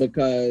 yeah,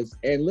 because,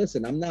 and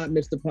listen, I'm not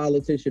Mr.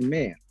 Politician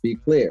Man, be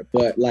clear,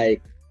 but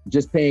like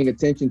just paying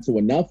attention to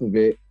enough of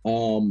it,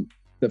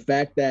 the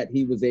fact that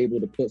he was able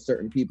to put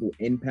certain people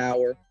in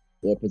power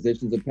or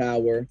positions of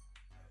power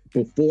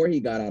before he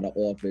got out of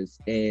office,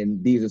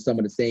 and these are some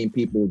of the same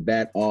people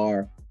that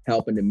are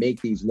helping to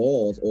make these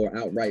laws or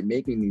outright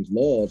making these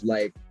laws,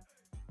 like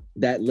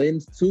that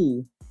lends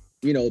to,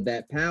 you know,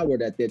 that power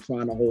that they're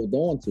trying to hold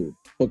on to.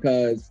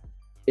 Because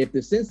if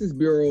the Census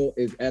Bureau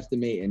is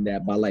estimating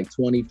that by like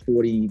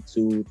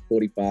 2042,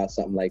 45,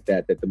 something like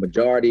that, that the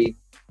majority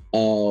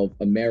of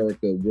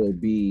America will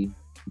be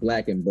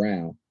Black and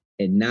brown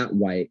and not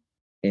white,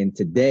 and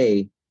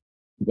today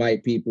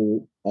white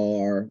people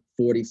are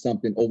 40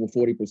 something, over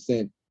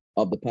 40%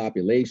 of the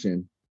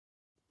population.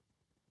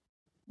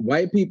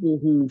 White people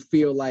who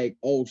feel like,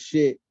 oh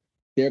shit,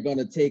 they're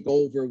gonna take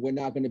over, we're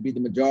not gonna be the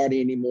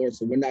majority anymore,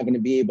 so we're not gonna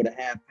be able to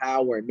have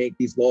power and make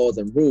these laws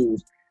and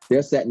rules,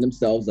 they're setting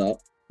themselves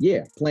up,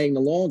 playing the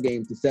long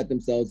game to set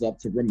themselves up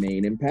to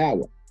remain in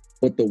power.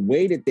 But the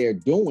way that they're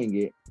doing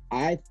it,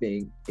 I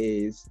think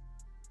is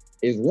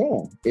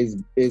wrong,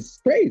 is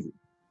crazy.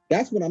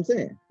 That's what I'm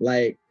saying.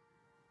 Like,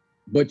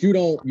 but you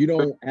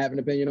don't have an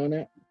opinion on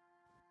that?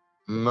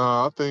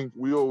 nah, I think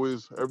we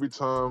always, every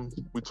time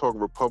we talk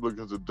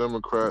Republicans or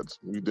Democrats,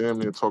 we damn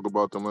near talk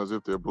about them as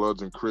if they're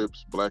Bloods and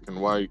Crips, black and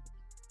white,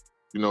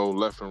 you know,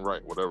 left and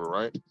right, whatever,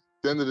 right? At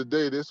the end of the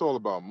day, it's all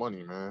about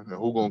money, man. And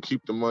who gonna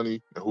keep the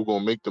money and who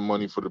gonna make the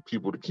money for the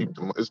people to keep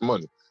the money. It's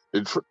money.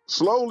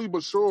 Slowly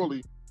but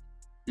surely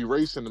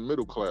erasing the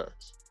middle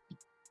class.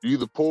 You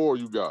either poor or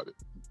you got it.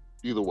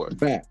 Either way.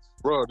 Facts.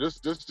 Bro,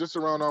 just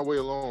around our way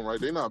alone, right?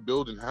 They're not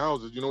building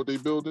houses. You know what they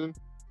building?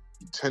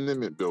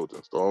 Tenement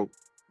buildings, dog.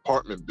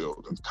 Apartment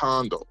buildings,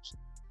 condos.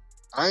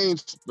 I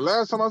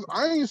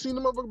ain't seen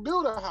them ever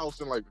build a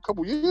house in like a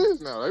couple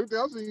years now. Everything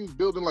I see is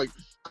building like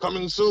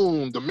coming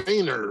soon, the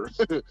Manor.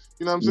 You know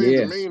what I'm saying? Yeah.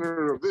 The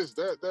Manor of this,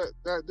 that,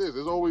 this.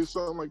 There's always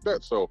something like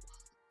that. So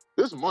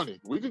this money,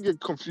 we could get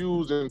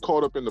confused and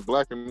caught up in the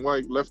black and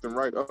white, left and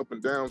right, up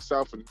and down,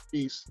 south and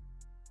east.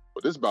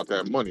 But it's about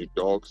that money,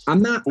 dogs.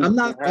 I'm not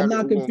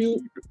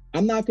confused.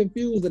 I'm not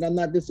confused, and I'm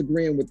not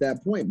disagreeing with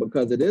that point,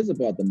 because it is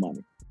about the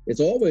money. It's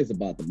always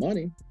about the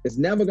money. It's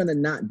never gonna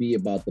not be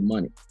about the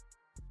money.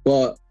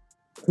 But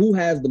who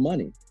has the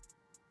money?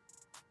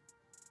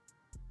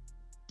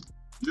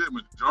 Yeah,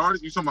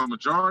 majority. You talking about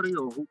majority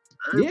or who?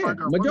 Yeah,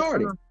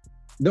 majority.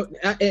 No,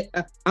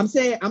 I'm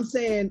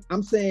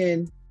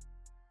saying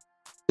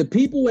the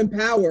people in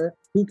power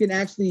who can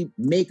actually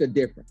make a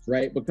difference,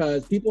 right?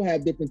 Because people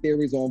have different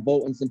theories on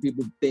voting. Some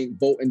people think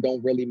voting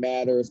don't really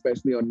matter,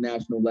 especially on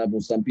national level.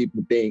 Some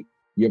people think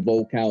your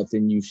vote counts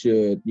and you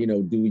should, you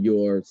know, do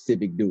your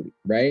civic duty,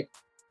 right?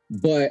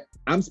 But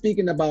I'm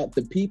speaking about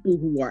the people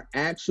who are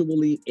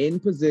actually in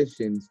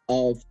positions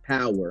of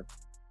power.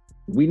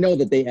 We know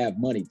that they have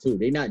money too.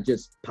 They're not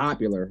just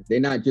popular.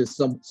 They're not just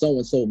some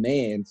so-and-so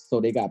man,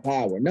 so they got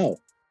power. No,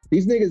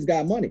 these niggas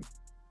got money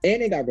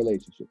and they got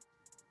relationships.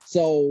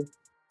 So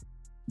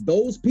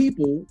those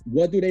people,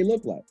 what do they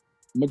look like?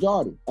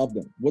 Majority of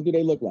them, what do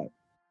they look like?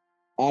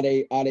 Are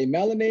they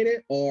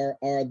melanated or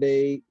are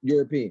they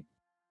European?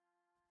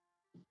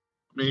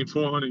 I mean,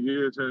 400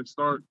 years head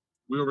start.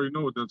 We already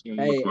know what that's going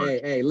to look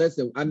like. Hey,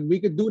 listen, I mean, we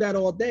could do that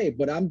all day,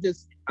 but I'm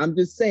just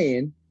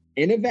saying,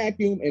 in a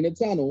vacuum, in a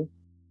tunnel,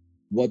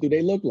 what do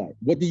they look like?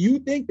 What do you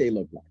think they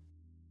look like?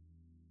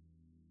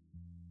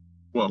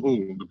 Well,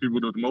 who? The people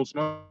with the most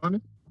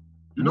money?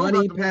 You know,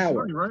 money, got the power. most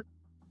money, right?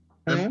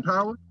 And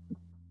power.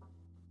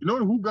 You know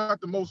who got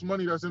the most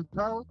money that's in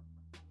power?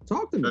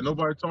 Talk to me. That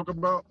nobody talk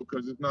about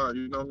because it's not,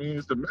 you know what I mean?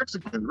 It's the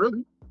Mexicans,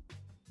 really.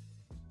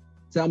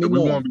 Tell me we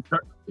more. Want to be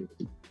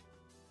technical.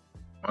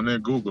 And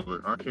then Google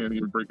it. I can't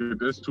even break it.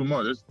 There's too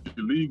much. It's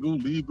illegal,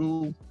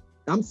 legal.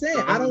 I'm saying,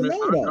 I don't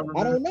know though.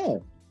 I don't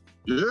know.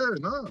 Yeah,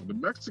 nah. The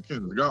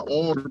Mexicans got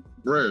all the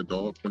bread,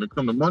 dog. When it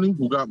comes to money,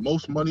 who got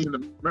most money in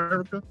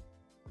America?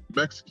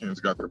 Mexicans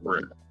got the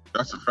bread.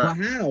 That's a fact.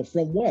 But how?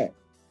 From what?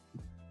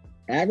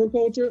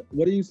 Agriculture?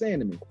 What are you saying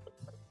to me?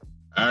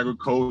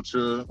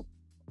 Agriculture,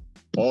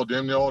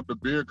 damn near all the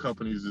beer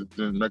companies is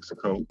in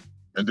Mexico.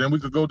 And then we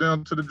could go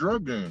down to the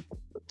drug game.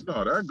 You know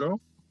how that go.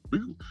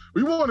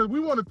 We want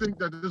to think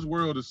that this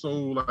world is so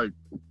like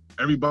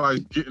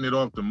everybody's getting it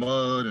off the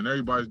mud and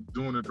everybody's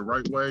doing it the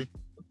right way.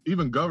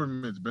 Even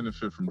governments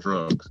benefit from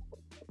drugs.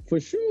 For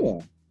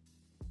sure.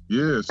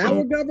 Yeah. So,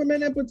 our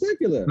government in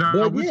particular. Now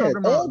but we're yeah, talking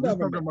about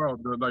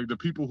the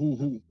people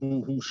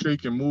who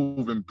shake and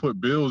move and put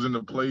bills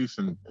into place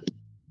and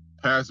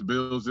pass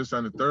bills, this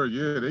and the third.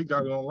 Yeah, they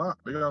got it on lock.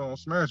 They got it on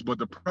smash. But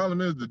the problem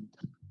is the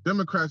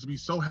Democrats be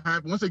so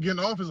happy once they get in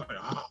office, like,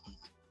 oh,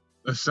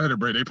 let's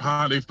celebrate. They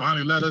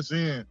finally let us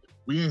in.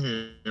 We in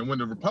here. And when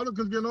the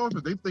Republicans get in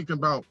office, they thinking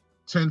about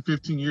 10,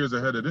 15 years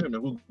ahead of them and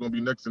who's going to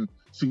be next in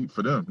seat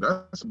for them.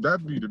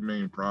 That'd be the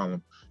main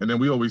problem. And then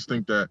we always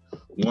think that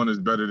one is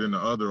better than the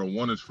other or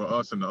one is for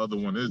us and the other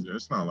one isn't.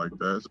 It's not like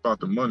that. It's about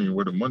the money and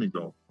where the money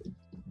goes. And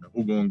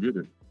who going to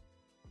get it?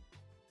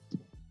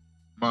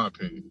 My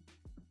opinion.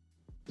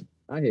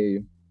 I hear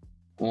you.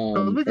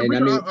 Can we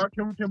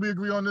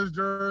agree on this,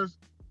 Jers?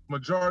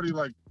 Majority,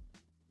 like,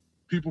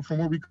 people from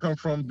where we come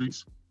from be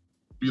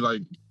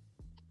like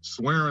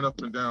swearing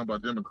up and down by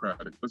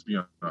Democratic. Let's be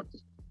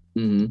honest.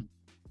 Mm-hmm.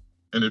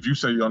 And if you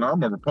say, yo, no,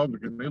 I'm a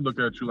Republican, they look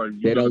at you like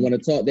they don't want to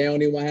talk. They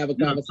don't even want to have a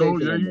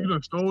conversation. You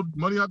done stole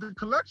money out the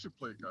collection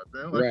plate,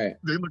 goddamn. Like, right.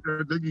 They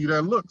give you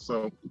that look.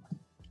 So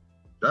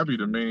that'd be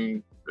the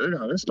main.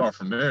 They start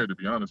from there. To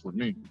be honest with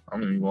me,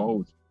 I'm gonna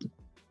hold you.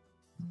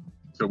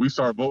 So we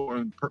start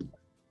voting.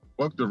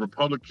 Fuck the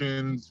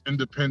Republicans,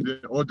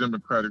 Independent or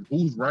Democratic.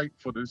 Who's right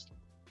for this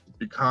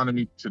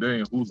economy today,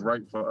 and who's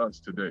right for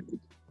us today?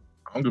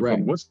 I don't give a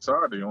fuck what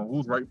side they on.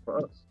 Who's right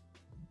for us?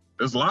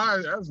 There's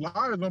lies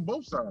on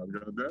both sides,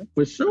 goddamn.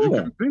 For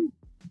sure.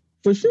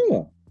 For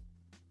sure.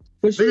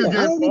 For sure.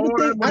 I don't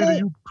even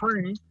think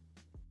Ukraine.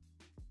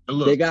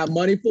 Look, they got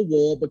money for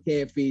war but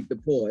can't feed the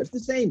poor. It's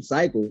the same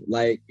cycle.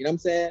 Like, you know what I'm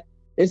saying?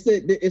 It's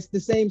the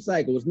same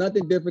cycle. It's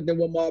nothing different than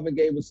what Marvin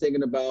Gaye was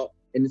singing about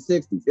in the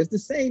 60s. It's the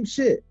same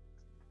shit.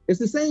 It's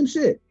the same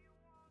shit.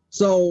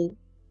 So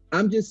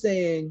I'm just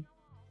saying,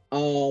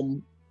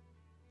 to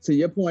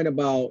your point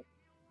about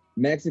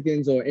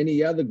Mexicans or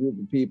any other group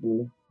of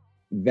people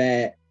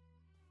that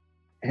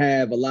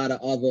have a lot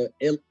of other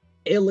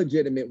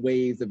illegitimate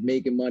ways of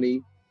making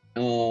money,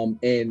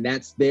 and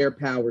that's their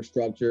power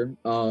structure.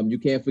 You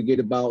can't forget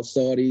about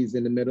Saudis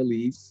in the Middle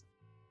East,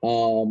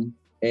 and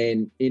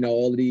you know,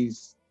 all of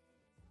these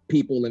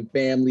people and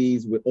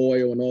families with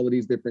oil and all of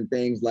these different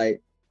things.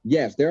 Like,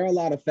 yes, there are a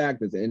lot of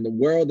factors, and the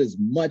world is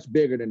much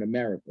bigger than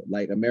America.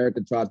 Like,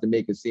 America tries to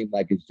make it seem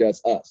like it's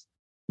just us.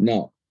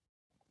 No,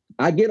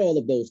 I get all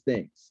of those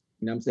things.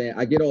 You know what I'm saying?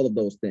 I get all of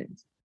those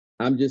things.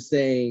 I'm just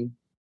saying,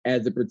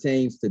 as it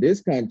pertains to this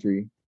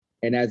country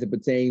and as it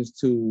pertains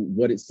to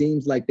what it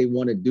seems like they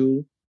want to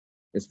do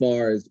as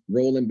far as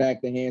rolling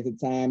back the hands of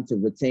time to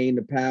retain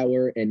the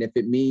power, and if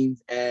it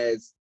means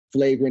as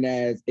flagrant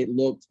as it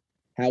looked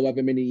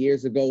however many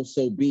years ago,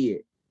 so be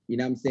it. You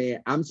know what I'm saying?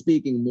 I'm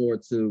speaking more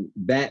to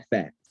that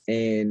fact.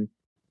 And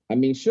I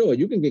mean, sure,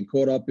 you can get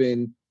caught up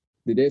in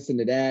the this and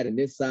the that and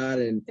this side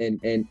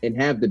and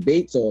have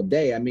debates all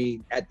day. I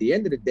mean, at the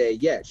end of the day,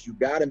 yes, you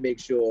got to make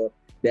sure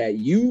that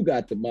you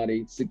got the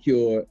money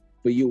secure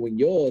for you and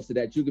yours so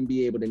that you can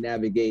be able to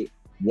navigate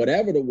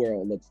whatever the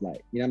world looks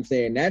like. You know what I'm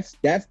saying? That's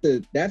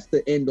the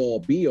end all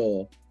be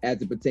all as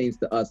it pertains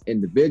to us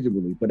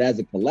individually. But as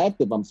a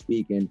collective, I'm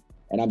speaking,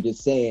 and I'm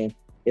just saying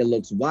it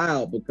looks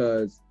wild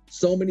because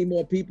so many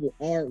more people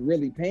aren't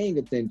really paying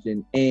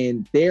attention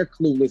and they're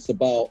clueless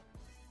about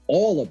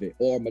all of it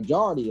or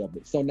majority of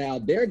it. So now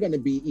they're going to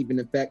be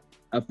even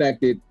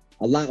affected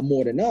a lot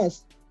more than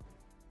us,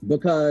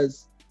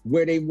 because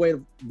where they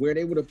would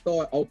have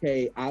thought,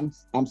 okay, I'm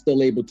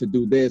still able to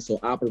do this or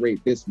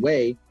operate this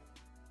way.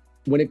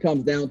 When it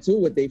comes down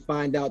to it, they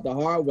find out the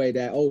hard way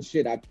that, oh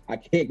shit, I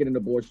can't get an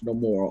abortion no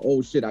more. Or,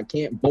 oh shit, I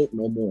can't vote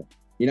no more.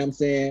 You know what I'm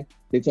saying?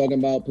 They're talking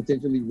about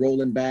potentially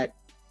rolling back,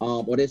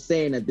 or they're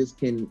saying that this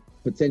can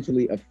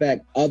potentially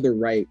affect other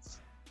rights,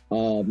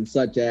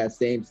 such as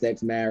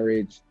same-sex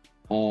marriage,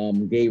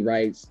 gay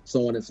rights,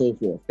 so on and so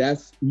forth.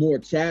 That's more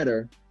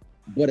chatter.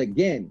 But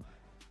again,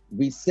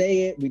 we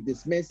say it, we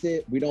dismiss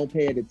it, we don't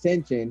pay it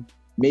attention,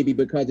 maybe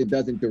because it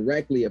doesn't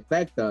directly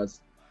affect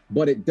us,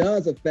 but it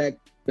does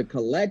affect the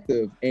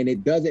collective, and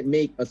it doesn't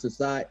make for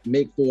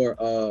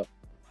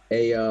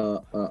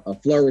a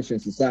flourishing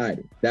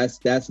society.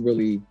 That's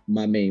really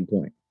my main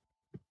point.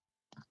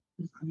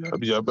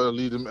 Yeah, I better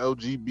leave them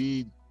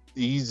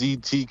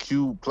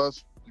LGBTQ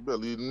plus. You better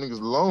leave them niggas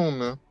alone,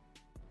 man.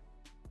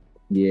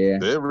 Yeah,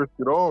 they risk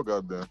it all,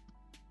 goddamn.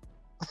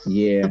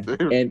 Yeah,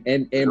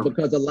 and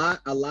because a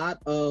lot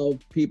of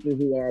people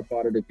who are a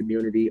part of the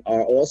community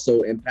are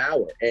also in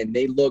power, and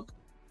they look,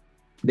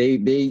 they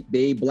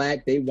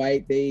black, they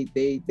white, they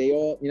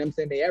all, you know what I'm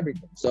saying, they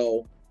everything.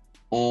 So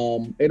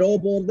it all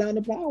boils down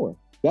to power.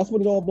 That's what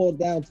it all boils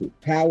down to: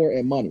 power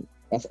and money.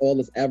 That's all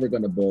it's ever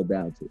going to boil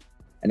down to.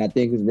 And I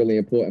think it's really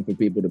important for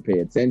people to pay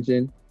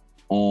attention.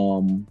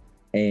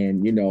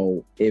 And you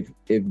know, if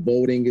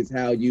voting is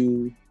how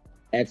you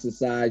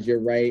exercise your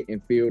right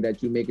and feel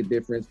that you make a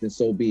difference, then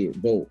so be it,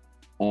 vote.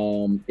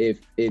 If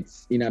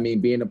it's, you know what I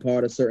mean, being a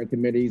part of certain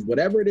committees,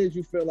 whatever it is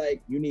you feel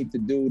like you need to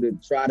do to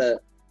try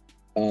to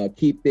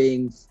keep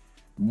things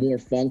more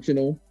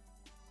functional,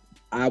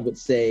 I would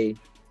say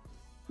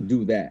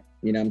do that.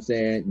 You know what I'm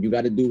saying? You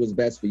got to do what's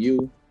best for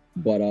you,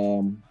 but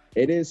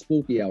it is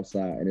spooky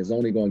outside and it's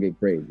only going to get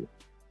crazy.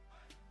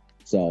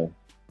 So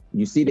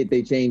you see that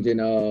they changing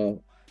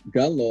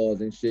gun laws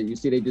and shit. You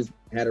see they just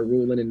had a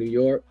ruling in New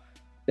York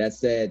that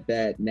said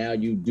that now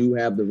you do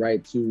have the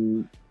right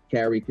to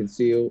carry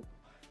concealed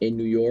in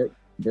New York,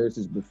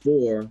 versus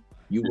before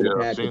you would have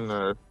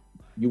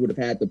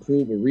had to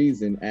prove a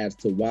reason as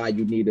to why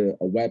you need a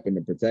weapon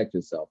to protect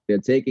yourself. They're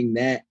taking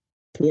that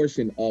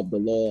portion of the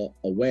law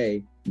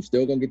away. You're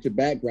still gonna get your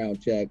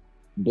background check,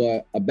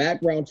 but a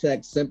background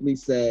check simply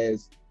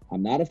says,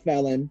 I'm not a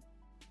felon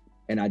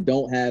and I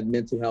don't have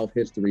mental health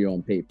history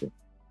on paper.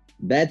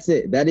 That's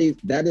it. That is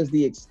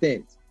the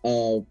extent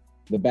of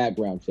the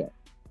background check.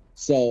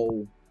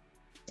 So,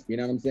 you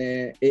know what I'm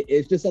saying?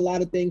 It's just a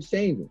lot of things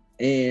changing.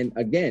 And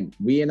again,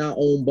 we in our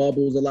own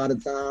bubbles a lot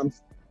of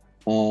times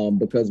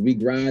because we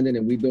grinding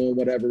and we doing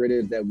whatever it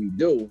is that we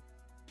do.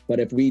 But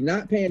if we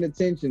not paying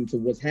attention to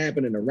what's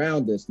happening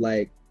around us,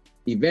 like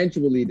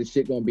eventually the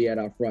shit gonna be at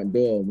our front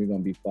door and we're gonna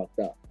be fucked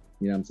up.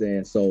 You know what I'm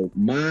saying? So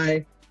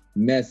my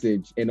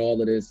message in all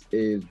of this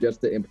is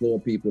just to implore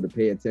people to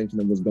pay attention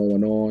to what's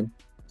going on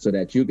so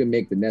that you can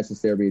make the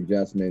necessary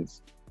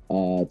adjustments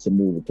to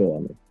move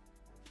accordingly.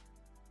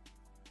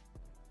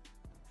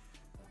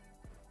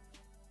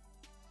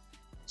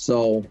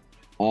 So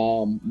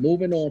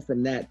moving on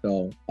from that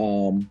though,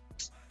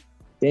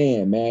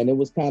 damn man, it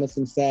was kind of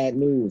some sad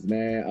news,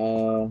 man.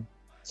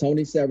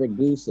 Tony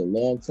Siragusa,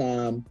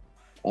 longtime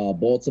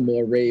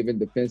Baltimore Raven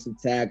defensive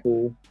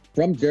tackle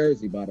from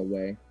Jersey, by the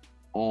way.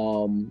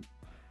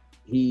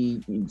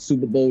 He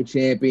Super Bowl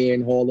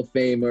champion, Hall of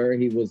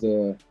Famer. He was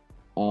a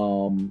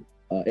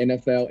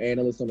NFL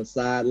analyst on the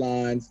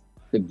sidelines.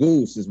 The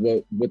Goose is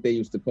what they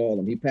used to call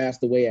him. He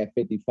passed away at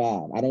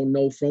 55. I don't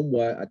know from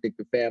what. I think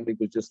the family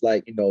was just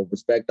like,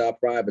 respect our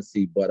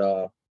privacy.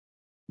 But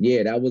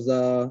yeah, that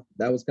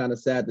was kind of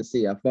sad to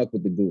see. I fuck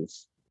with the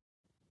Goose.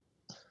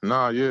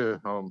 Nah, yeah.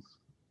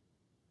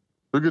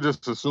 We could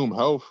just assume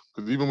health,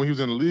 because even when he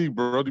was in the league,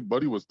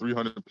 Buddy was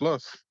 300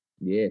 plus.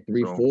 Yeah,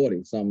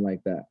 340, something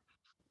like that.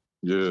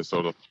 Yeah,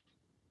 so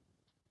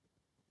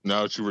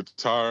now that you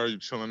retire, you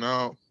chilling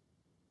out,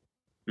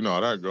 you know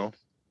how that go.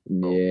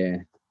 Yeah.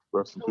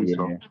 Rest in peace,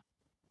 though.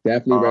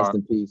 Definitely rest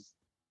in peace.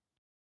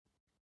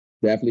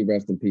 Definitely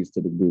rest in peace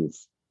to the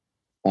Goose.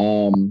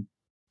 And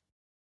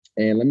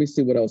let me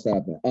see what else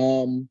happened.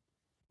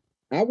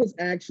 I was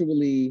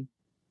actually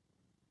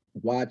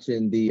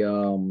watching the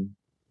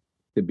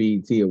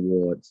BET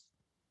Awards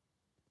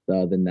the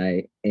other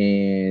night,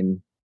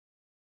 and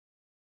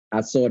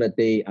I saw that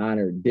they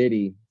honored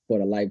Diddy for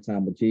the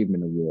Lifetime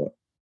Achievement Award.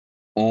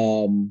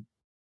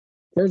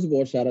 First of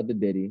all, shout out to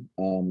Diddy.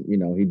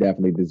 He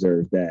definitely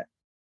deserves that.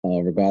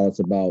 Regardless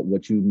about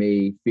what you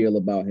may feel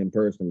about him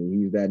personally,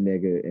 he's that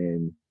nigga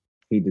and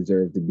he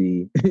deserves to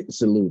be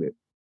saluted.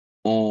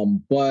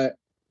 But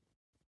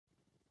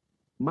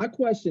my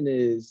question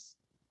is,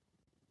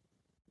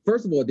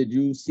 first of all, did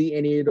you see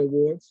any of the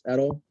awards at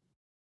all?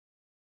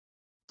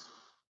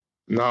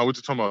 Nah, what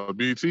you talking about,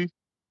 BET?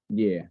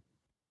 Yeah.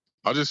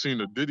 I just seen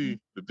the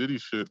Diddy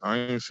shit. I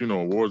ain't seen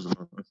no awards or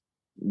nothing.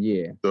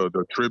 Yeah.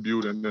 The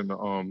tribute and then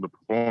the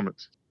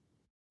performance.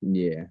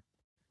 Yeah.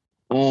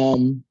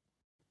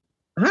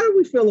 How do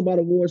we feel about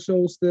award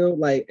shows still?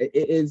 Like,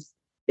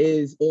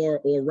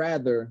 or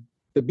rather,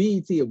 the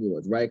BET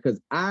Awards, right?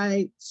 Because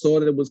I saw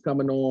that it was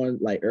coming on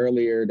like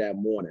earlier that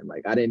morning.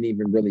 Like, I didn't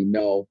even really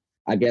know.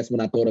 I guess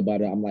when I thought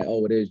about it, I'm like,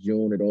 oh, it is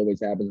June. It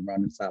always happens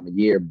around this time of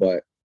year.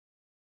 But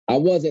I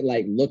wasn't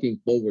like looking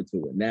forward to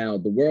it. Now,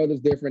 the world is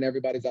different.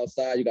 Everybody's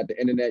outside. You got the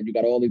internet. You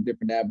got all these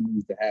different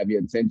avenues to have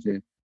your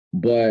attention.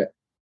 But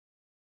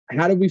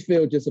how do we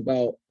feel just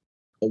about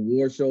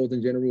award shows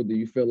in general? Do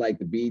you feel like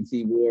the BET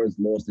Awards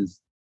lost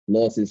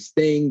its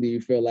sting? Do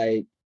you feel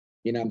like,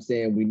 you know what I'm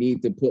saying, we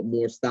need to put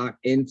more stock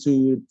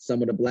into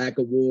some of the Black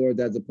awards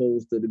as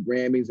opposed to the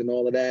Grammys and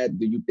all of that?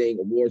 Do you think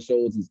award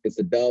shows it's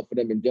a dub for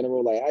them in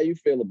general? Like, how you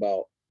feel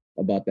about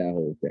that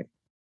whole thing?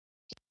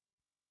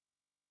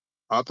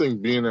 I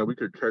think being that we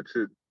could catch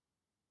it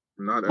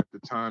not at the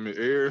time it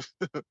airs,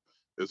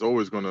 it's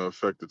always going to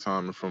affect the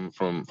timing from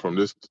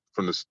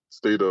the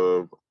state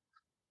of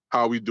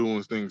how we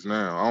doing things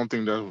now. I don't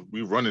think that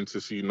we running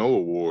to see no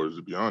awards,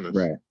 to be honest.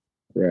 Right.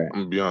 I'm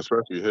gonna be honest,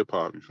 especially hip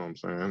hop. You know what I'm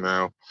saying?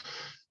 Now,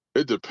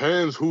 it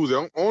depends who's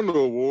on the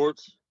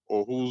awards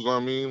or who's. I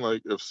mean,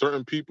 like if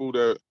certain people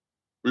that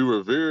we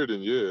revere,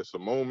 then yeah, it's a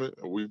moment,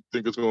 and we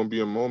think it's gonna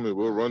be a moment,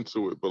 we'll run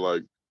to it. But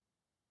like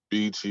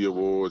BET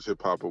Awards,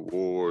 Hip Hop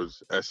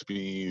Awards,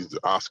 ESPYs, the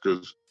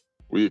Oscars,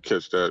 we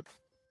catch that.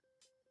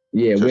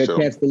 Yeah, we'll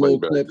catch the little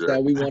clips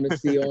that we want to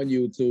see on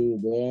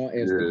YouTube or on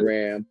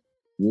Instagram. Yeah.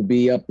 We'll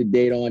be up to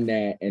date on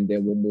that, and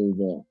then we'll move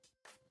on.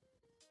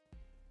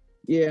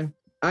 Yeah,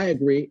 I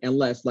agree.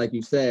 Unless, like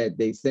you said,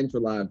 they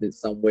centralized it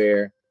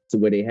somewhere to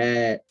where they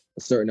had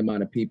a certain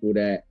amount of people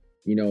that,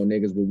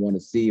 niggas would want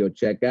to see or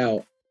check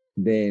out,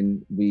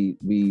 then we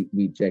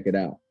check it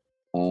out.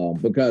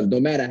 Because no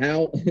matter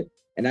how,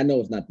 and I know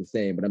it's not the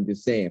same, but I'm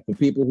just saying, for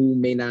people who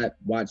may not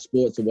watch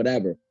sports or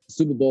whatever,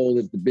 Super Bowl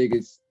is the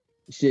biggest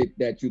shit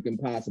that you can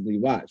possibly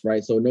watch,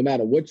 right? So no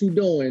matter what you're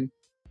doing,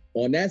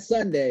 on that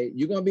Sunday,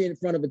 you're going to be in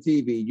front of a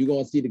TV, you're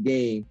going to see the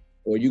game,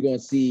 or you're going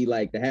to see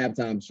like the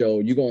halftime show,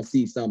 you're going to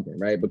see something,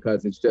 right?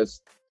 Because it's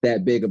just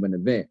that big of an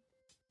event.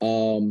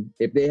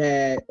 If they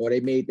had, or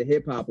they made the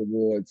hip hop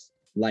awards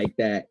like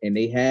that, and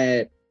they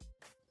had,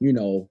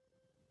 your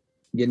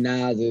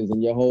Nas's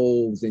and your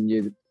Hoves and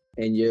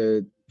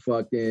your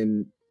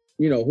fucking,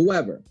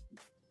 whoever,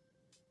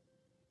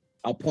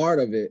 a part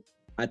of it,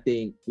 I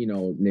think,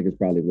 niggas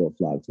probably will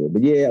flock to it.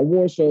 But yeah,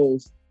 award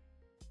shows,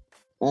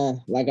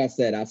 like I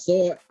said, I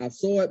saw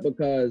it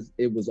because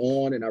it was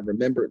on and I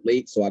remember it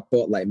late. So I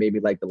caught maybe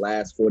the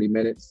last 40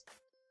 minutes.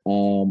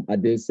 I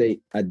did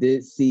see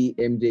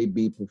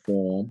MJB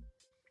perform.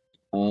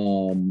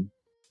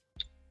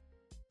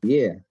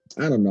 Yeah,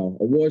 I don't know.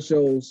 Award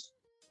shows.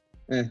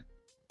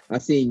 I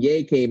seen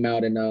Ye came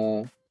out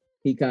and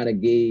he kind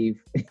of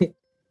gave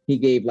he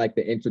gave like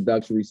the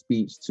introductory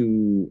speech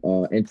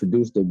to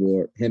introduce the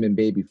award, him and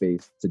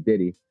Babyface to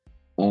Diddy.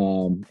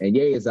 And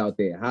Ye is out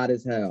there hot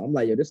as hell. I'm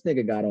like, yo, this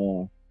nigga got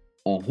on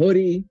a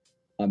hoodie,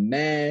 a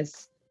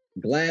mask,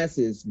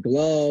 glasses,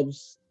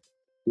 gloves,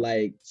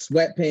 like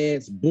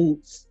sweatpants,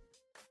 boots.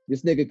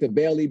 This nigga could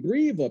barely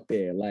breathe up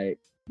there. Like,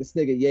 this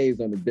nigga Ye is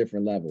on a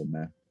different level,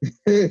 man.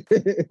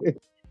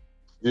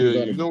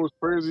 Yeah, you know what's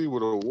crazy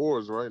with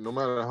awards, right? No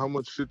matter how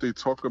much shit they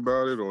talk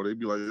about it, or they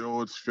be like,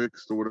 yo, it's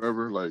fixed or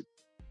whatever, like,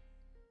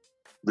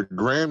 the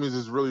Grammys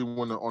is really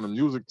on the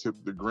music tip,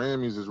 the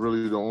Grammys is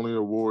really the only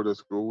award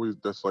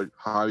that's like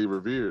highly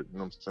revered. You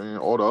know what I'm saying?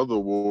 All the other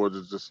awards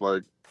is just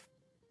like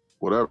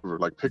whatever,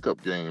 like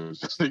pickup games.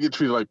 They get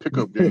treated like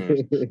pickup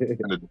games.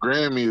 And the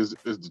Grammy is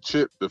the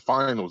chip, the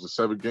finals, the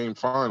 7-game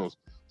finals.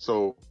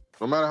 So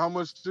no matter how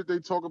much shit they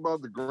talk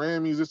about the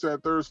Grammys, this,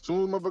 that, third,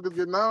 soon motherfuckers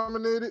get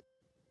nominated,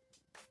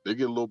 they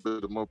get a little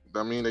bit of,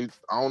 I mean, I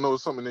don't know,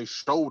 something in their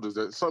shoulders,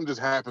 that something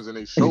just happens in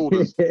their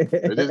shoulders. They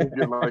didn't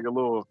get like a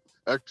little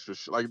extra,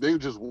 like they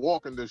just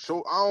walk in the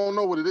show. I don't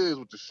know what it is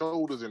with the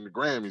shoulders and the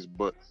Grammys,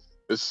 but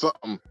it's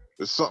something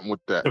with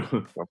that. You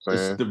know what I'm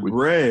saying? It's the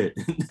bread.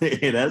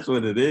 That's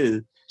what it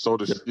is. So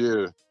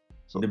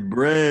the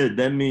bread,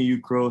 that means you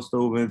crossed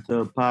over into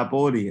a pop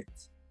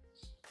audience.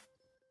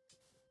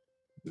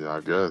 Yeah,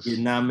 I guess. Get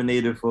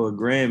nominated for a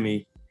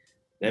Grammy,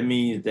 that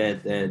means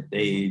that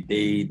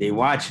they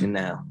watching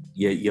now.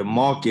 Your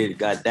market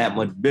got that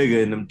much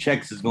bigger, and them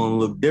checks is gonna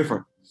look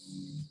different.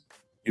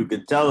 You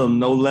could tell them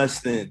no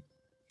less than.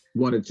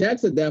 Well, the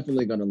checks are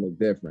definitely gonna look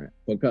different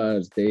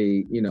because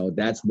they,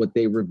 that's what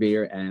they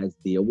revere as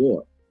the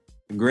award.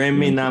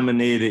 Grammy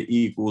nominated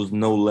equals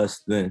no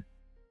less than.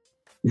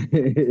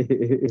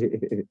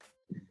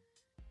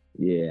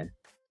 Yeah,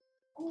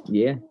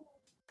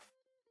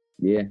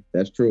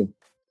 that's true.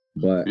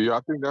 But yeah,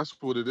 I think that's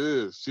what it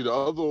is. See, the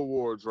other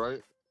awards,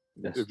 right?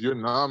 If you're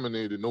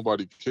nominated,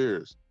 nobody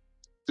cares.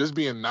 Just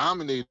being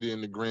nominated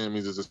in the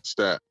Grammys is a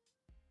stat.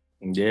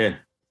 Yeah.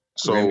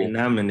 So Grammy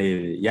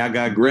nominated. Y'all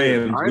got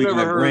Grams. We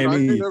got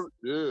Grammys.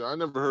 I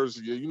never heard.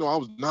 Yeah, I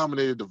was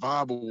nominated to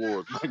Vibe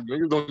Awards. Like,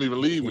 niggas don't even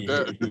lead with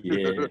that.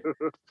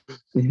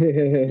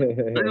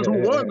 Niggas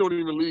who won don't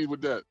even lead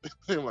with that.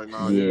 I'm like,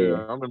 nah,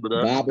 yeah, I remember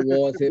that. Vibe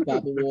Awards, Hip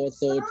Hop Awards,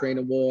 Soul Train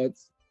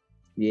Awards.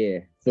 Yeah,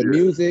 for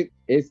music,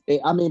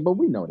 but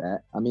we know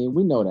that.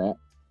 We know that.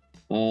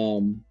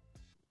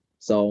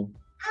 So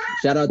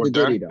shout out to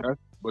Diddy though.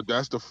 But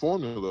that's the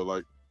formula.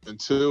 Like,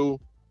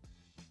 until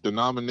the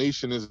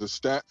nomination is the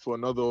stat for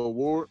another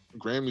award,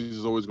 Grammys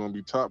is always going to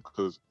be top,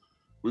 because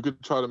we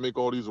could try to make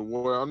all these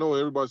awards. I know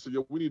everybody said,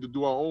 we need to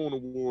do our own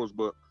awards,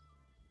 but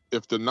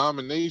if the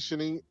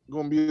nomination ain't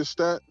going to be a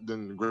stat,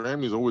 then the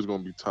Grammy is always going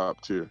to be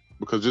top tier,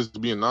 because just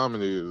being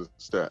nominated is a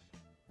stat.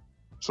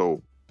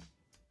 So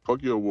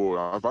fuck your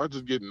award. If I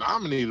just get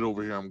nominated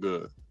over here, I'm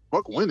good.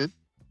 Fuck winning.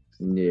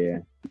 Yeah.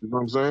 You know what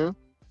I'm saying?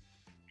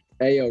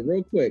 Hey, yo,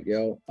 real quick,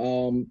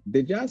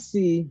 did y'all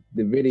see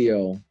the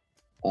video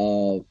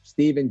of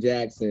Steven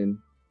Jackson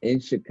in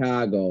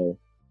Chicago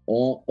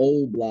on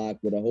Old Block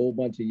with a whole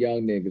bunch of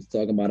young niggas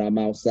talking about, I'm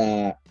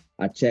outside,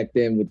 I checked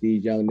in with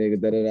these young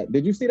niggas, da-da-da.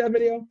 Did you see that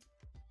video?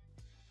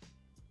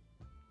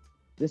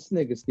 This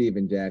nigga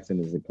Steven Jackson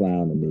is a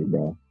clown to me,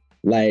 bro.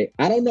 Like,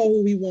 I don't know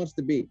who he wants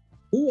to be.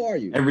 Who are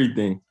you?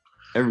 Everything.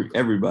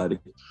 Everybody.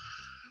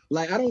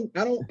 Like, I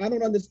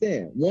don't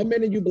understand. 1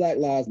 minute you Black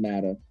Lives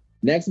Matter.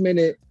 Next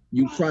minute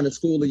you trying to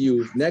school the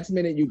youth. Next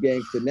minute you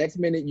gangster. Next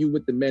minute you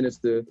with the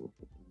minister.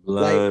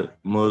 Blood, like,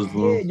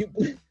 Muslim. Yeah,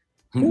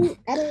 who is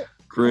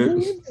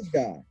this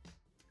guy?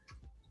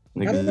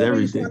 Niggas, I don't know everything. what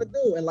he's trying to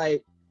do. And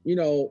like,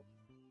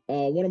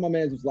 one of my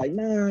mans was like,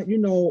 nah,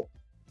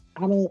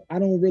 I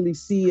don't really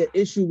see an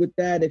issue with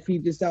that if he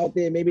just out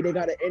there. Maybe they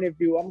got an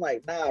interview. I'm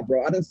like, nah,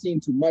 bro, I done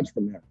seen too much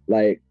from him.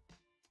 Like,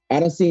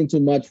 I done seen too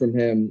much from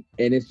him,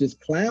 and it's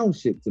just clown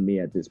shit to me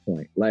at this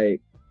point.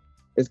 Like,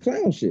 it's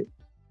clown shit.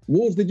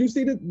 Wolves, did you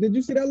see that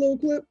little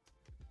clip?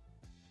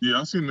 Yeah,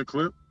 I seen the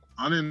clip.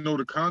 I didn't know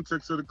the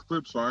context of the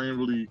clip, so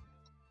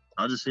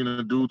I just seen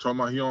a dude talking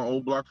about he on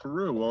Old Block for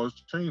real while his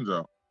chains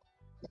out.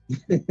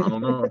 I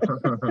don't know.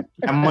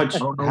 How much? I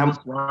don't know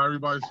why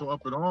everybody's so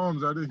up in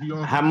arms at it.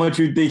 How much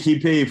you think he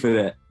paid for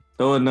that?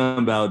 Throw a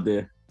number out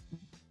there.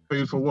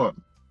 Paid for what?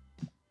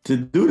 To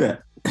do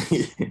that.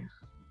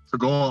 To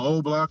go on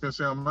Old Block and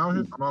say I'm out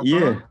here? I'm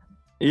outside?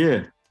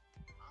 Yeah.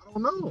 I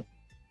don't know.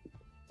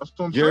 That's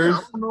what I'm saying.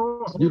 I don't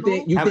know. You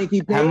think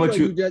he paid, how much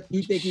you think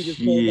he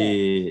just pulled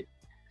up?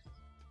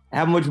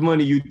 How much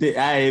money you think?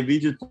 If he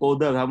just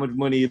pulled up, how much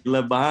money he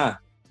left behind?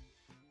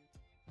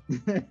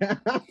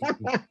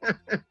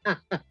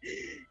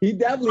 He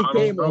definitely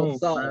came on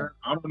something. Man.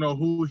 I don't know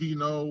who he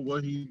know,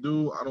 what he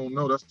do. I don't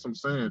know. That's what I'm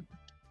saying.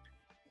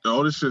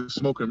 All this shit is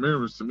smoke and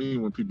mirrors to me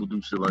when people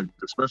do shit like,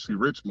 especially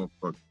rich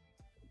motherfuckers.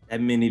 That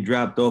mean he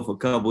dropped off a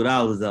couple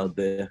dollars out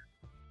there.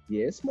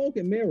 Yeah, smoke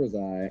and mirrors,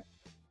 all right.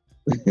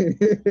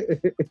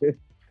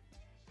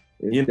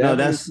 You know,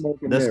 that's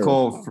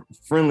called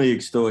friendly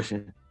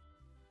extortion,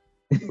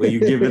 where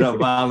you give it up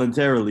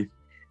voluntarily.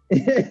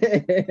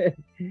 yeah,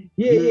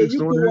 you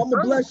cool. I'm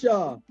gonna bless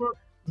y'all.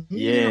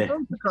 Yeah.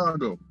 From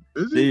Chicago.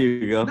 Is he? There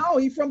you go. No,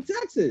 he's from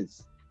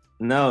Texas.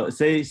 No,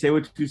 say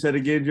what you said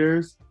again,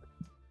 Jers.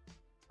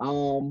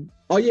 Oh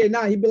yeah,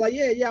 nah, he'd be like,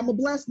 yeah, I'm a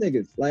bless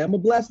niggas. Like, I'm a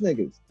bless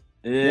niggas.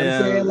 Yeah. You know what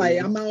I'm saying? Like,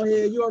 I'm out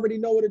here, you already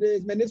know what it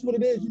is, man. This is what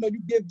it is. You know,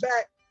 you give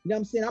back. You know what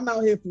I'm saying? I'm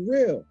out here for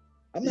real.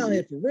 I'm out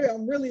here for real.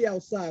 I'm really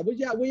outside. Where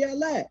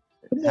y'all at?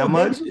 Come on, how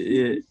much?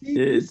 Baby.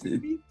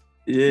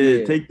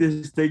 Yeah. Take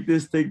this.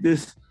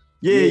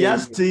 Yeah, y'all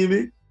see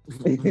me.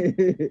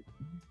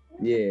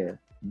 Yeah,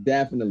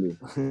 definitely.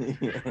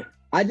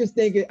 I just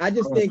think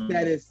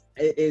that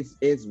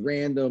it's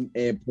random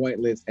and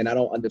pointless, and I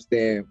don't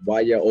understand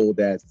why your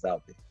old ass is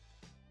out there.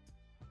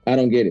 I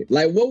don't get it.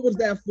 Like, what was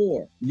that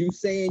for? You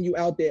saying you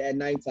out there at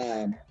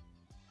nighttime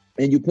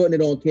and you putting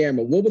it on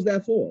camera. What was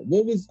that for?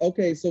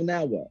 Okay, so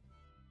now what?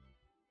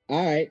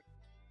 All right.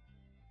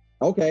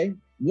 Okay,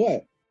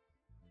 what?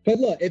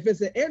 Because look, if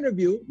it's an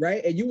interview,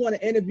 right, and you want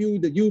to interview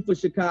the youth of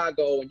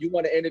Chicago and you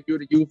want to interview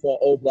the youth on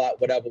O-Block,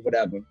 whatever,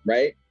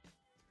 right?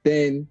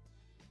 Then,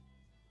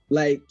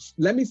 like,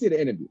 let me see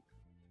the interview.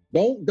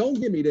 Don't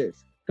give me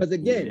this. Because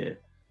again,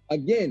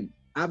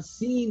 I've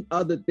seen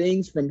other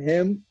things from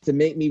him to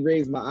make me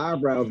raise my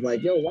eyebrows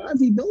like, yo, why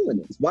is he doing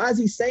this? Why is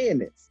he saying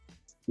this?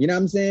 You know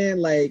what I'm saying?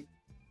 Like,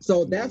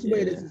 so that's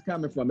where this is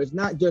coming from. It's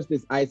not just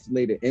this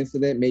isolated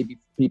incident. Maybe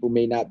people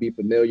may not be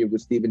familiar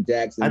with Stephen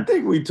Jackson. I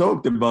think we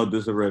talked about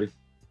this already.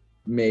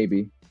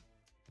 Maybe.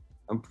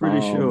 I'm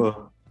pretty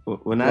sure.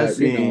 When I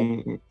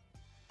seen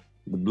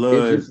the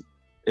blood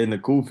and the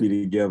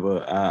Kofi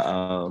together,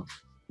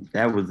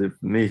 that was it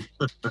for me.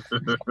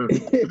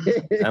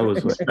 That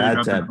was what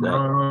I tapped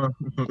out.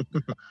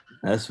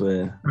 That's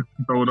where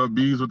throwing up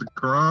bees with the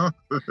Quran.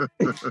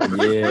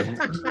 Yeah,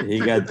 he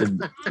got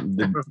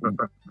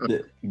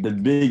the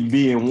big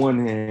B in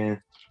one hand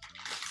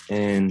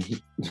and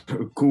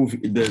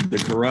Kofi, the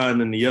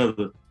Quran in the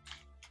other.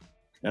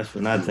 That's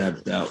when I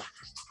tapped out.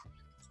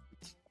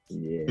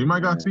 Yeah, he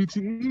might got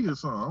CTE or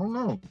something. I don't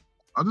know.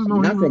 I just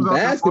know not from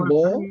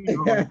basketball.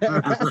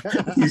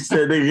 He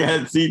said they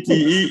got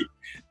CTE.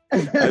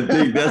 I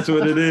think that's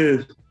what it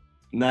is.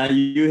 Nah,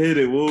 you hit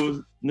it. What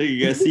was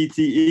nigga got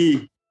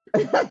CTE?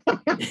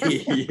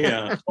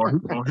 Yeah. Or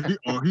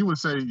he would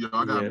say, yo,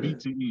 I got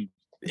BTE.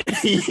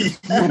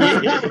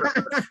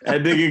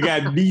 That nigga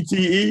got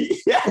BTE.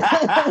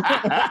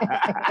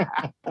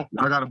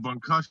 I got a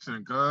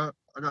concussion, cuz.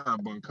 I got a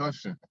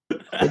concussion.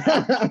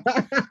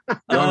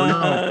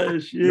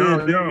 Shit.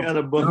 Yo, got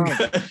a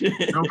concussion.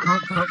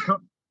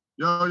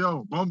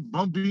 Yo,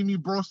 bum beat me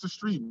across the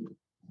street.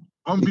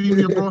 Beat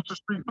me across the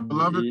street,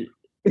 beloved.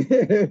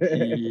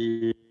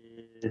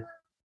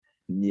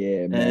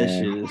 Yeah, man. That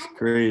shit is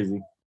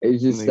crazy.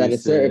 It's just at a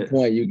certain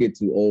point you get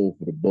too old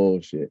for the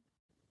bullshit.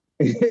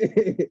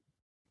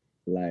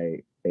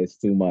 Like, it's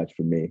too much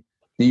for me.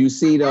 Do you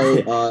see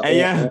though? Hey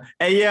yo,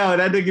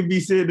 that nigga be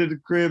sitting in the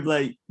crib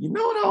like, you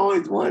know what I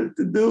always wanted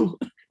to do?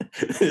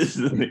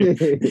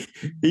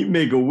 He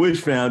make a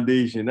wish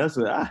foundation. That's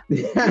what I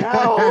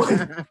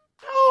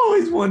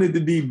always wanted to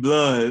be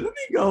blood. Let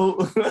me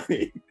go.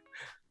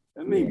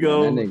 Let me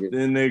go.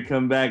 Then they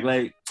come back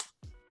like,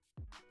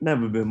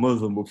 never been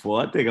Muslim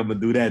before. I think I'm gonna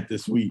do that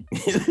this week.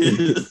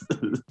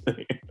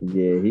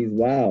 Yeah, he's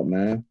wild,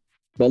 man.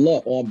 But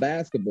look, on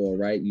basketball,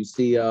 right? You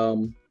see, I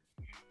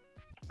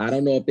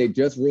don't know if they're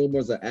just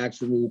rumors or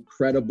actual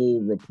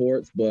credible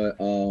reports, but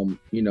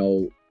you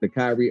know, the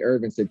Kyrie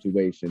Irving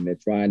situation, they're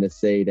trying to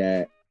say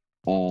that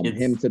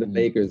him to the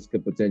Lakers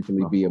could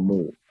potentially be a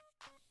move.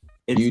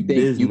 Do you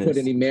think you put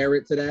any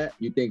merit to that?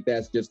 You think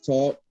that's just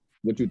talk?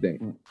 What you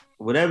think?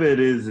 Whatever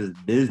it is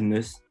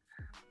business.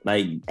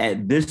 Like,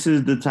 this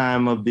is the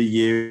time of the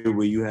year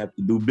where you have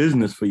to do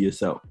business for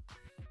yourself.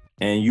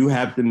 And you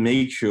have to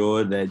make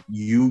sure that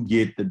you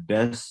get the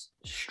best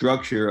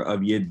structure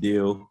of your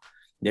deal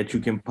that you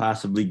can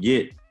possibly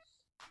get.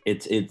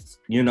 It's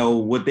you know,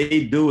 what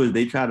they do is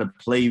they try to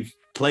play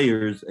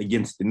players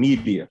against the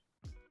media.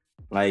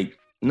 Like,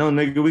 no,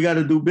 nigga, we got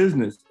to do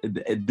business.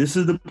 This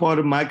is the part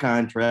of my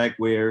contract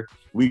where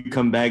we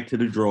come back to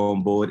the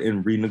drawing board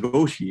and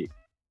renegotiate.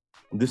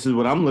 This is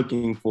what I'm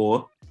looking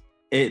for.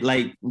 It,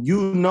 like,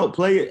 you know,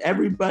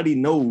 everybody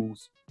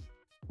knows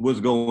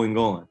what's going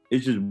on.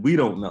 It's just we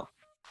don't know.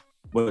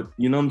 But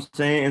you know what I'm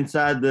saying?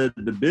 Inside the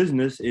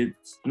business,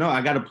 it's no,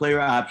 I got a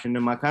player option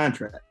in my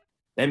contract.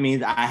 That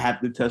means I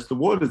have to test the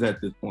waters at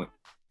this point.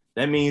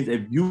 That means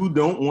if you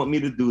don't want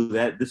me to do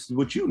that, this is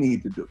what you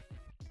need to do.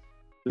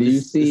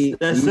 That's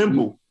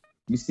simple.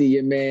 You see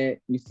your man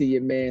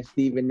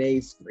Stephen A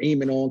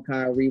screaming on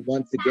Kyrie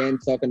once again,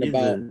 talking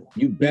about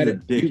you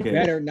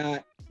better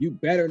not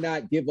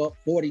give up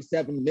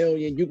 47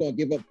 million. You're gonna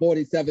give up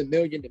 47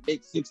 million to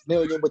make 6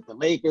 million with the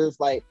Lakers.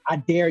 Like, I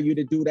dare you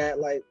to do that.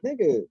 Like,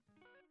 nigga,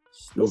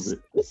 what's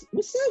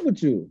up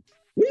with you?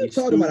 What are you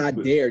talking about? I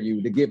dare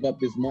you to give up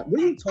this money.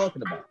 What are you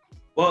talking about?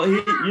 Well,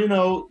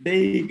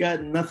 they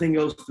got nothing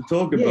else to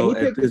talk Yeah, about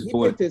at this he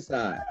point. picked his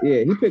side.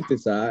 Yeah, he picked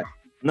his side.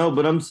 No,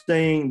 but I'm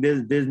saying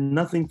there's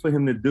nothing for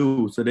him to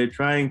do. So they're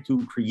trying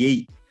to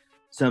create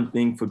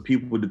something for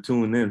people to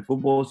tune in.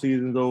 Football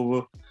season's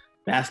over.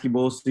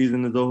 Basketball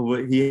season is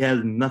over. He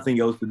has nothing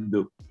else to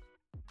do.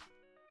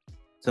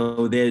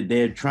 So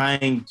they're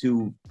trying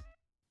to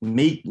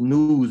make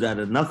news out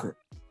of nothing.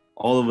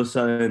 All of a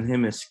sudden,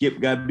 him and Skip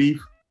got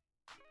beef.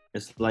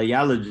 It's like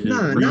y'all are just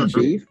not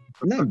beef.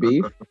 Not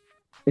beef.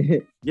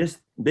 Yes,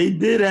 they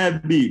did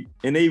have beef,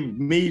 and they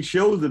made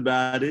shows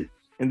about it,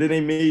 and then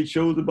they made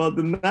shows about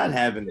them not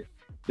having it.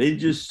 They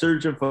just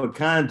searching for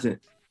content.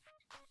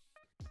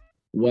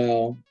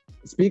 Well,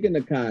 speaking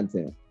of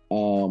content,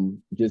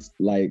 just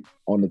like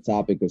on the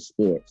topic of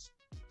sports.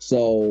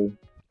 So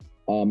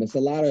it's a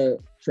lot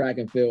of track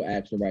and field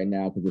action right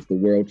now because it's the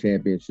World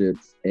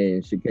Championships,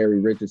 and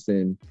Sha'Carri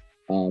Richardson,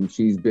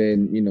 she's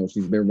been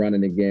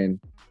running again,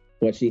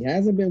 but she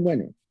hasn't been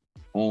winning.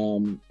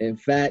 In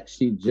fact,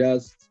 she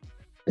just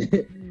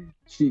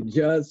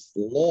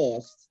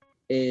lost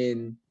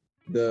in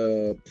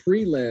the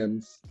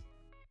prelims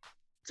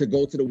to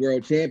go to the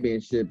World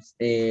Championships,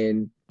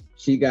 and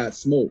she got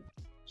smoked.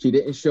 She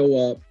didn't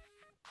show up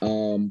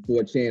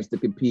for a chance to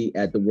compete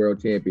at the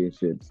World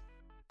Championships,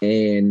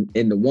 and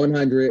in the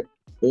 100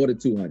 or the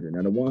 200.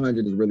 Now the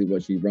 100 is really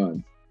what she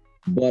runs,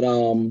 but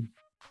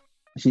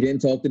she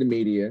didn't talk to the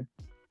media.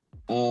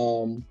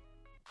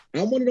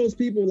 I'm one of those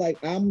people,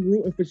 like, I'm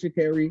rooting for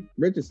Sha'Carri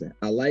Richardson.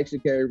 I like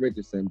Sha'Carri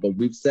Richardson, but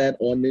we've said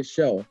on this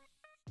show,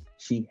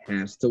 she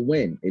has to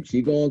win. If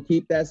she gonna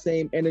keep that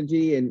same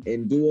energy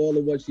and do all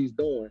of what she's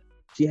doing,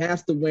 she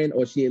has to win,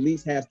 or she at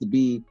least has to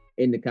be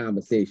in the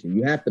conversation.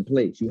 You have to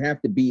place. You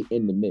have to be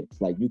in the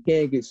mix. Like, you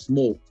can't get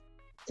smoked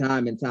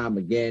time and time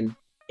again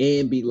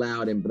and be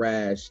loud and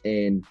brash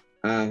and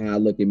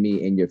look at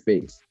me in your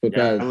face.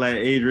 Because I let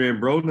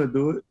Adrian Broner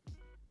do it.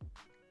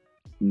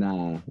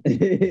 Nah.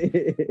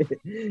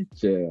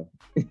 Chill.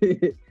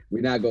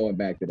 We're not going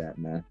back to that,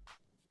 man.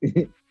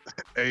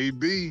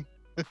 AB.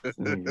 This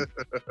nigga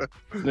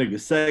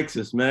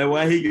sexist, man.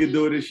 Why he can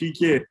do it and she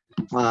can't?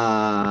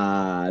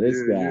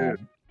 This guy.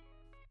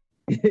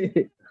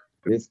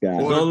 This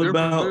guy. Well,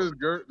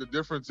 the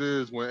difference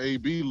is when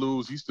AB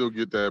lose, he still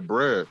get that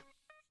bread.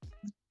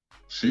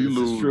 She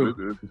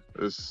lose.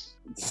 It's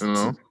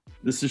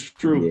This is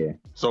true. Yeah.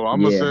 So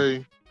I'm gonna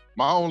say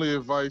my only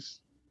advice,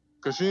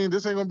 because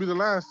this ain't gonna be the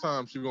last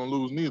time she's gonna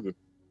lose neither.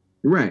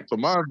 Right. So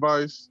my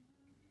advice,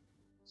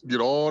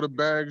 get all the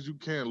bags you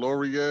can,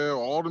 L'Oreal,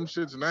 all them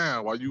shits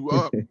now while you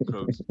up.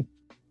 Because as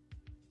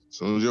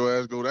soon as your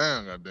ass go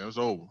down, goddamn, it's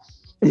over.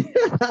 I'm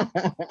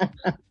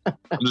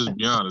just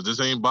be honest.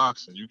 This ain't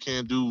boxing. You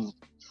can't do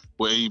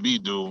what AB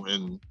do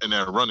in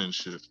that running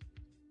shit.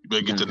 You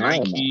better get to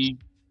Nike.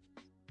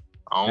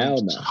 I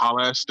don't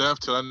holler at Steph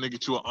till that nigga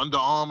get you an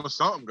underarm or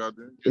something,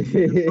 goddamn. This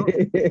ain't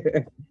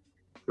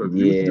gonna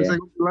be the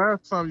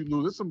last time you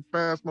lose. There's some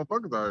fast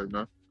motherfuckers out here,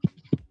 man.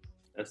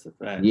 That's a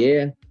fact.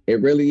 Yeah, it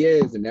really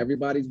is. And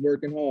everybody's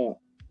working hard.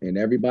 And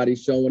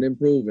everybody's showing and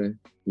proving.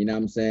 You know what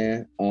I'm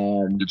saying?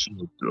 Get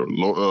you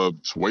a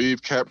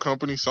wave cap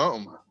company,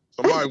 something.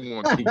 Somebody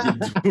want to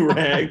get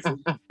do-rags.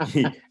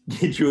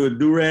 Get you a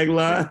do-rag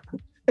line.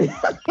 You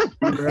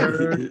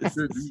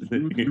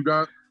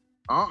got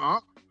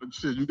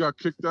shit, you got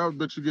kicked out,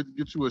 bet you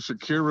get you a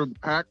Shakira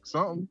pack,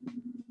 something.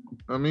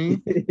 I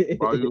mean,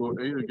 while you're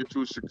able to get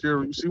you a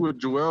Shakira, you see what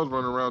Joel's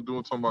running around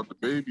doing, talking about the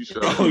baby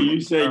shower. Oh, you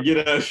say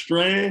get a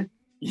strand?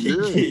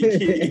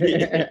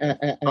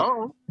 Yeah.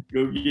 Oh.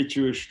 Go get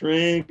you a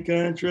strand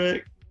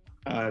contract.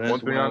 One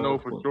thing I know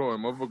for sure,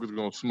 motherfuckers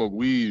gonna smoke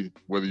weed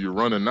whether you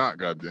run or not,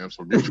 goddamn.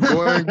 So get you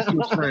go ahead and get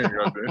you a strand,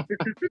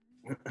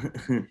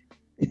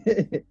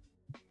 goddamn.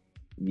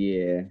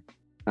 Yeah.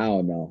 I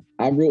don't know.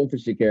 I'm rooting for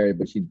Sha'Carri,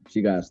 but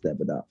she gotta step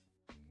it up.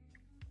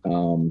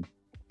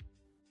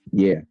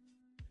 Yeah.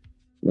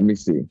 Let me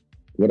see.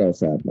 What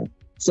else happened?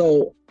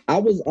 So I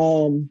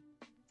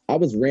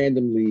was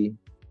randomly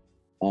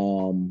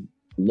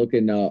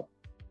looking up.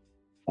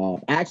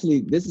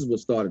 Actually, this is what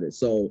started it.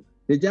 So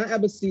did y'all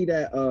ever see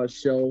that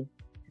show?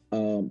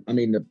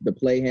 The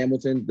play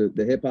Hamilton,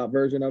 the hip hop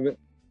version of it.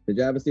 Did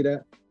y'all ever see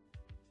that?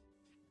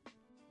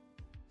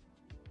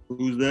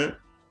 Who's that?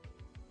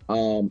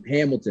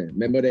 Hamilton.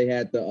 Remember they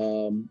had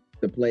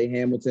the play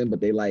Hamilton, but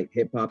they like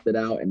hip hopped it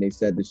out and they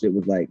said the shit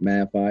was like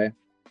mad fire.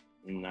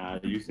 Nah,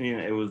 you seen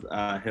it? It was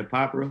hip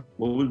opera.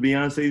 What was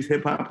Beyonce's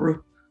hip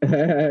opera?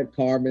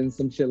 Carmen,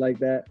 some shit like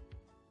that.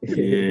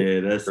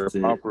 Yeah, that's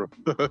it. Opera.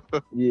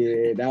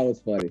 Yeah, that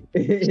was funny.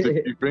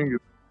 Stick your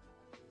fingers.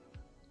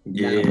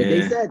 Yeah,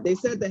 but they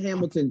said the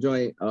Hamilton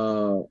joint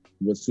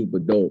was super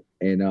dope,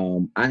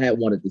 and I had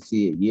wanted to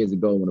see it years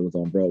ago when it was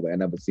on Broadway. I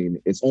never seen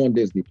it. It's on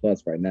Disney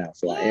Plus right now,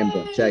 so I am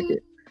gonna check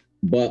it.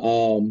 But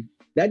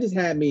that just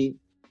had me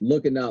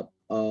looking up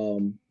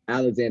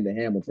Alexander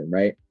Hamilton,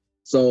 right?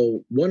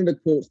 So one of the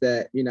quotes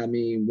that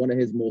one of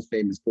his most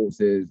famous quotes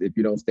is, "If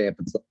you don't stand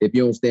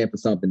for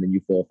something, then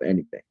you fall for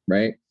anything,"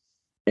 right?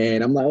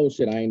 And I'm like, oh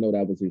shit, I didn't know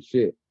that was his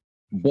shit.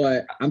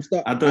 But I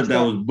thought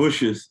that was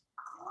Bush's.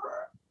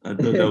 I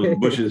thought that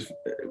was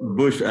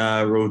Bush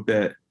wrote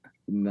that.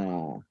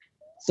 Nah.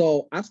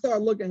 So I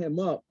started looking him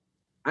up.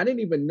 I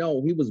didn't even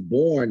know he was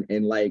born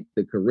in like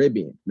the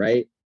Caribbean,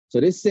 right? So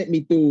this sent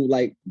me through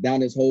like down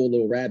this whole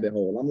little rabbit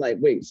hole. I'm like,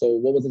 wait, so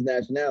what was his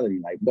nationality?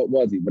 Like, what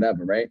was he?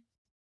 Whatever, right?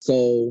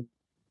 So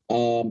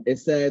it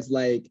says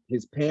like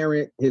his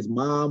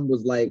mom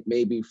was like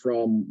maybe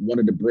from one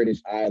of the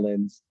British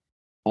islands.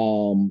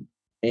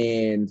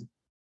 And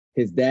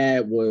his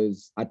dad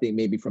was, I think,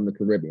 maybe from the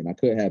Caribbean. I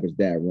could have his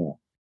dad wrong.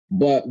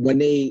 But when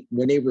they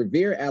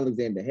revere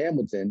Alexander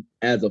Hamilton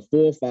as a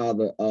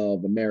forefather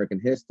of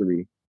American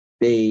history,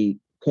 they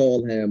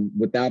call him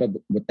without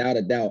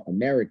a doubt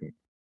American.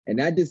 And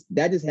that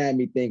just had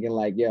me thinking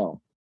like, yo,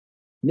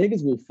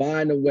 niggas will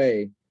find a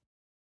way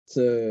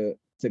to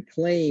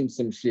claim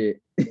some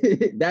shit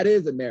that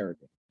is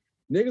American.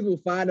 Niggas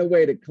will find a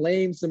way to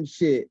claim some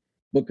shit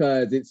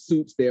because it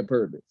suits their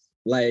purpose.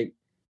 Like,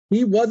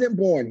 he wasn't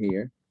born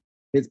here.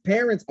 His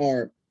parents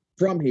aren't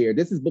from here.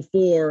 This is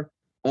before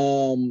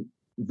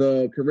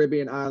the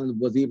Caribbean island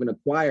was even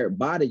acquired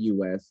by the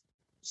US.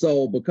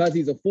 So because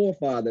he's a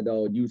forefather,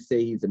 though, you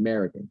say he's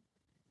American.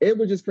 It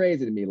was just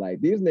crazy to me.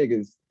 Like, these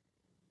niggas,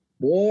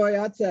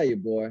 boy, I tell you,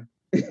 boy,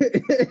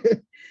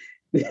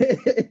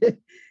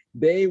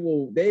 they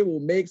will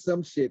make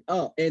some shit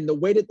up. And the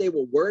way that they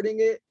were wording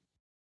it,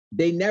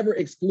 they never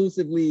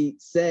exclusively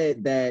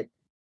said that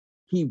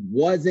he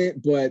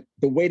wasn't, but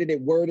the way that they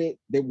worded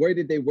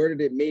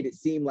it made it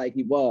seem like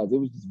he was. It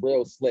was just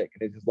real slick.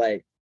 And it's just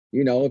like,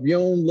 you know, if you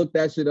don't look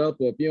that shit up,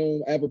 or if you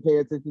don't ever pay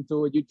attention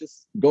to it, you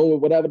just go with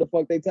whatever the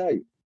fuck they tell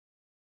you.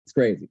 It's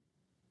crazy.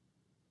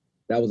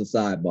 That was a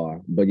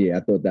sidebar, but yeah,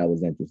 I thought that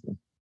was interesting.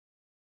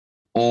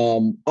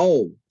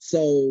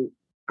 So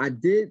I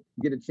did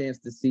get a chance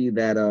to see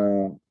that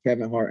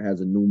Kevin Hart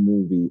has a new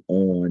movie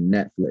on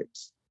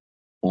Netflix.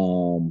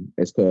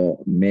 It's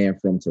called Man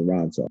from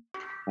Toronto.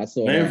 I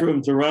saw Man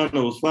from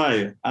Toronto was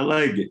fire. I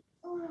like it.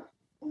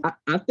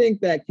 I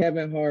think that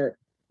Kevin Hart,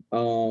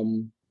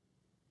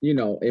 you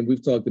know, and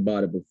we've talked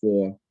about it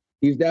before,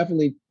 he's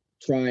definitely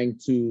trying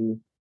to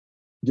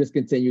just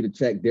continue to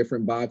check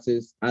different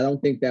boxes. I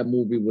don't think that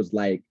movie was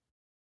like,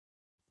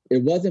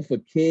 it wasn't for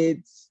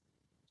kids,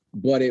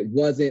 but it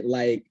wasn't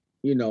like,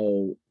 you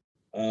know,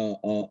 a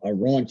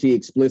raunchy,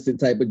 explicit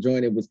type of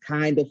joint. It was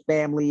kind of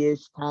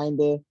family-ish, kind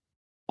of.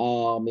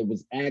 It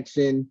was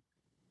action.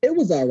 It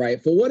was all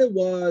right. For what it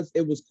was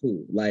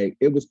cool. Like,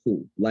 it was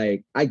cool.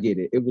 Like, I get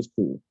it. It was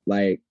cool.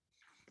 Like,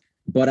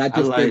 but I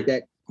just think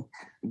that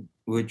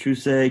what you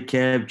said,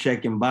 Kev,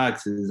 checking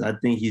boxes, I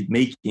think he's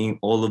making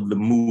all of the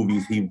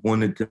movies he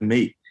wanted to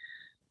make.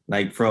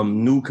 Like,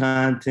 from new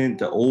content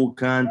to old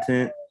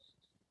content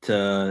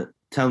to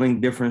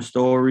telling different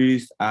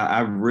stories.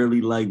 I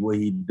really like what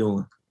he's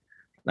doing.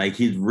 Like,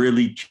 he's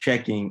really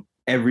checking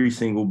every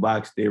single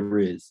box there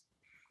is.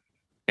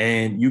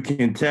 And you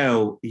can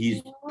tell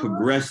he's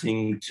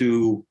progressing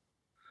to,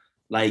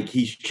 like,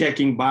 he's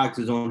checking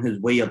boxes on his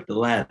way up the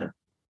ladder.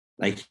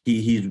 Like,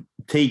 he's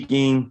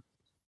taking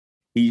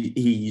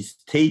the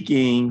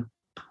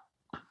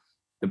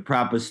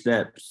proper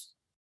steps,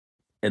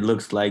 it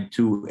looks like,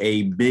 to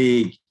a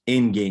big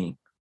end game.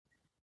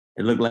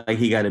 It looked like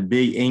he got a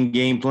big end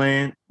game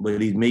plan, but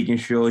he's making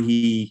sure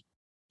he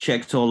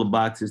checks all the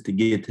boxes to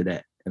get to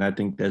that. And I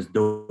think that's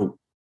dope.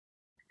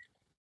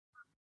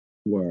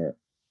 Word.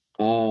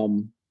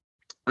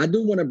 I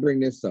do want to bring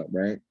this up,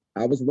 right?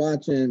 I was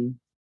watching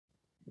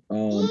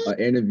an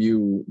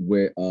interview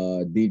with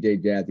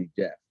DJ Jazzy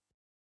Jeff,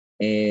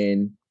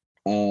 and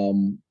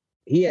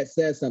he had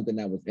said something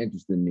that was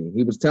interesting to me.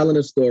 He was telling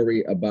a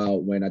story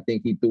about when I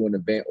think he threw an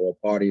event or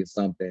a party or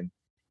something,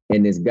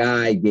 and this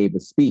guy gave a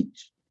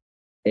speech.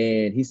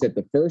 And he said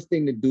the first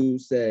thing the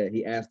dude said,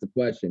 he asked the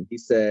question. He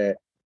said,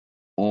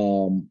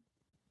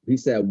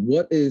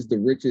 what is the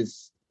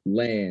richest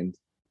land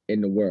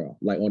in the world,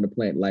 like on the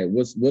planet? Like,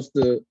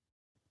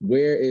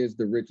 where is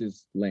the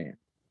richest land?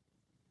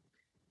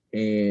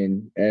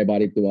 And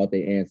everybody threw out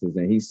their answers.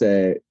 And he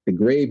said the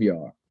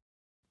graveyard,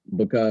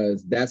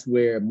 because that's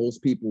where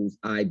most people's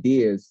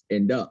ideas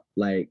end up.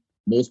 Like,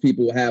 most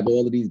people have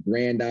all of these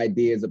grand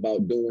ideas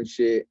about doing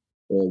shit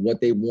or what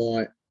they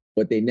want,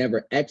 but they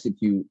never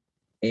execute.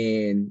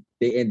 And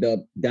they end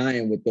up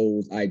dying with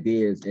those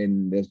ideas,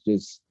 and that's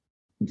just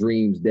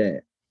dreams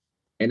dead.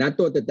 And I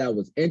thought that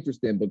was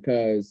interesting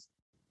because,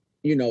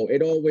 you know,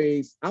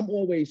 I'm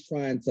always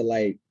trying to,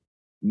 like,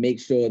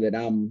 make sure that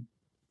I'm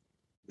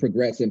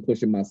progressing,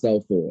 pushing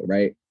myself forward,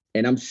 right?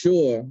 And I'm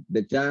sure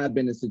that y'all have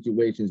been in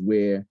situations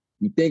where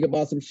you think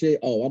about some shit,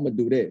 oh, I'm gonna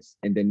do this,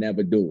 and then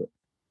never do it.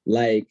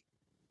 Like,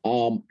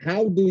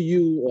 how do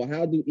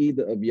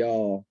either of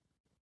y'all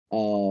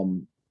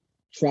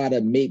try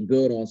to make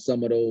good on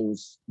some of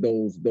those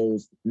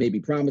maybe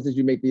promises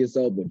you make to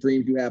yourself, or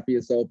dreams you have for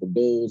yourself, or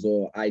goals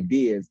or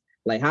ideas?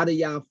 Like, how do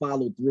y'all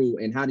follow through,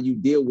 and how do you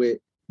deal with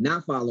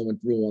not following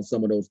through on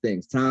some of those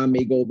things? Time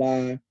may go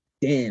by.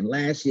 Damn,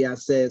 last year I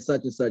said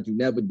such and such, you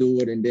never do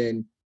it, and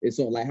then it's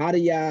on. Like, how do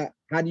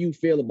you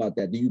feel about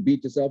that? Do you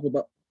beat yourself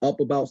up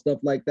about stuff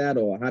like that,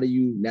 or how do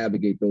you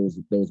navigate those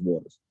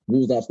waters?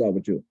 Wolves, I'll start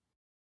with you.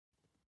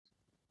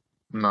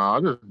 Nah,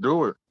 I just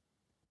do it.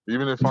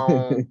 Even if I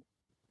don't,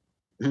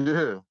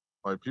 yeah.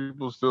 Like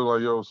people still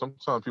like, yo,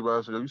 sometimes people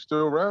ask me, are you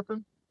still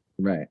rapping?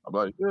 Right. I'm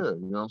like, yeah, you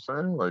know what I'm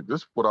saying? Like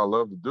this is what I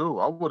love to do.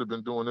 I would have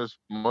been doing this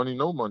money,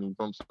 no money, you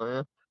know what I'm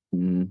saying?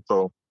 Mm-hmm.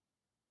 So,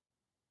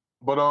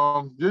 but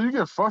yeah, you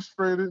get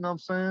frustrated, you know what I'm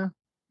saying?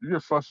 You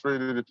get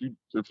frustrated if you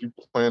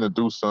plan to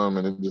do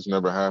something and it just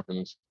never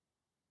happens,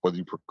 whether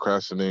you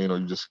procrastinate or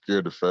you just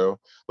scared to fail.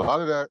 A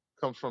lot of that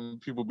comes from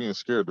people being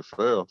scared to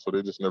fail, so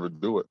they just never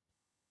do it.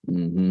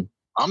 Mm-hmm.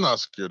 I'm not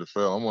scared to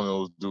fail. I'm one of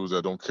those dudes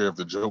that don't care if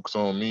the joke's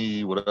on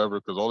me, whatever,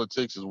 because all it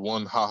takes is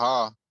one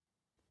ha-ha,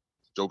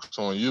 joke's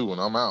on you, and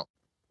I'm out.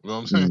 You know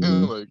what I'm saying?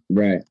 Mm-hmm. Like,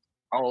 right.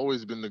 I've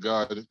always been the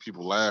guy that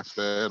people laughed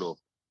at or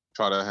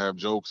try to have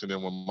jokes, and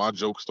then when my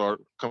jokes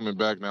start coming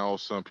back, now all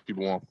of a sudden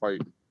people want to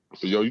fight.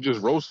 So, yo, you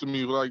just roasted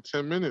me for like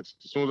 10 minutes.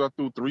 As soon as I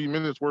threw 3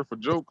 minutes worth of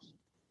jokes,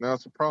 now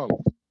it's a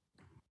problem.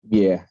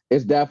 Yeah,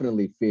 it's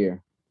definitely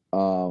fear.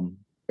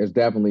 It's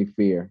definitely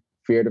fear.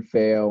 Fear to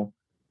fail,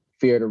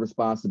 fear the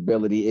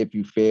responsibility if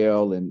you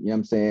fail, and you know what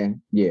I'm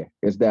saying? Yeah,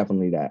 it's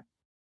definitely that.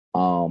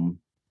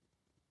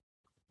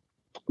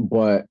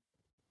 But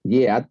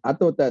yeah, I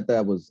thought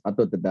that was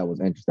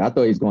interesting. I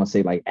thought he was gonna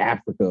say like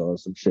Africa or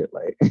some shit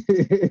like. No,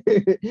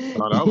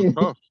 that was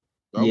tough.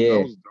 Yeah.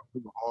 That was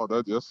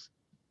hard.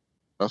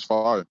 That's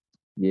fire.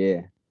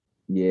 Yeah,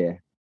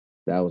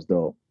 that was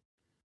dope.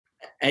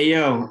 Hey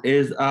yo,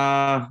 is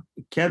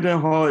Kevin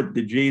Hart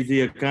the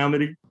Jay-Z of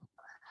comedy?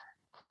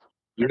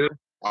 Yeah,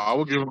 I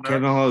will give him that.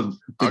 Kevin Hart,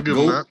 I'll give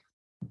him that.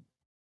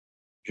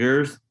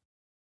 Yours?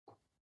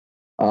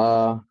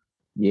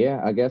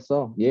 Yeah, I guess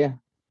so. Yeah.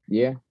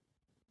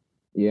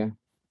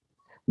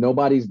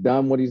 Nobody's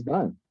done what he's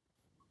done.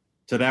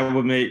 So that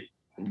would make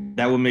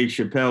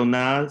Chappelle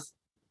Nas.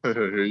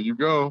 Here you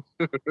go.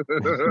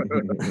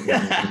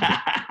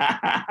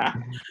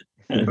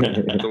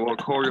 The one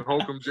Corey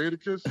Holcomb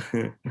Jadakiss.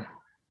 Yeah.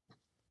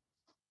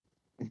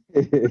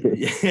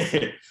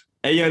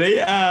 Hey yo,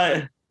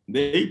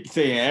 they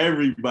saying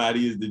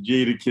everybody is the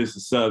Jadakiss or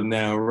something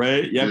now,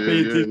 right? Y'all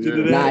pay attention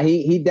to that? Nah,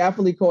 he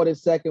definitely caught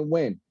his second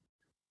win.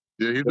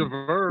 Yeah, he's a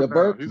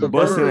verb. The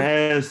busting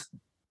ass.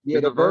 Yeah,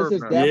 the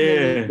verses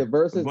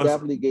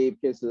definitely gave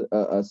Kiss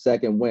a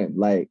second win.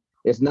 Like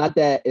it's not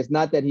that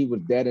he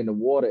was dead in the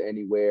water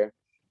anywhere,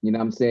 you know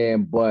what I'm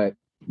saying? But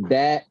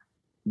that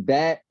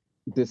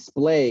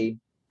display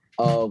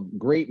of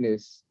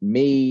greatness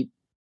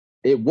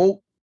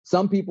woke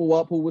some people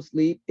up who were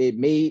asleep. It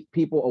made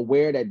people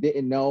aware that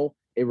didn't know.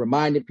 It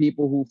reminded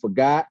people who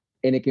forgot,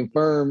 and it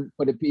confirmed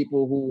for the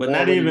people who. But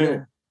not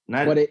even.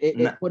 Not, but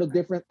it put a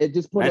different. It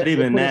just put, a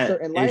certain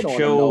light on him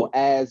though,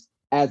 as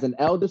an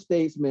elder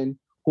statesman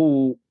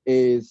who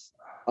is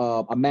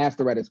a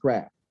master at his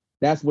craft.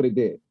 That's what it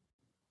did.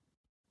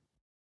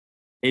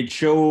 It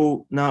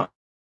showed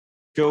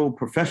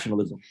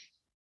professionalism.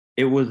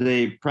 It was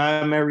a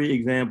primary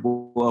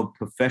example of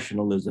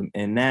professionalism,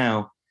 and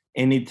now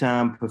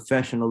anytime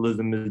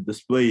professionalism is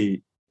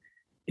displayed,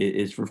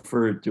 it's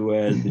referred to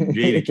as the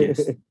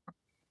Jadakiss.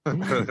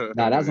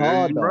 Nah, that's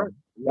hard though.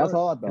 That's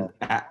hard though.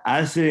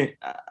 I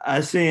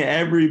seen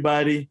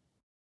everybody.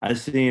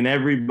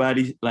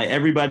 Like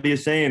everybody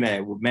is saying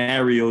that what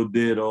Mario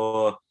did,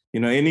 or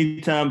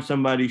anytime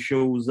somebody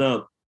shows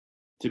up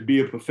to be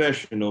a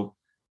professional,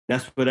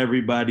 that's what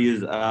everybody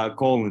is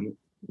calling it.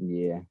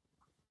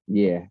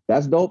 Yeah,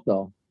 that's dope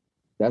though.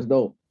 That's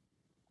dope.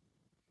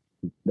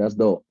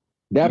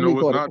 Definitely. You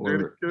know what's not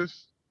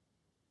Jadakiss?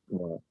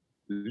 What?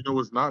 You know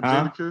what's not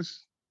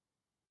Jadakiss?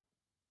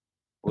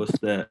 What's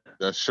that?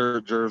 That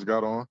shirt Jers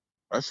got on.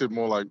 That shit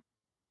more like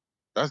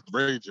that's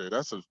Ray J.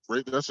 That's a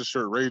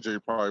shirt Ray J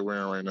probably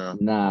wearing right now.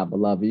 Nah,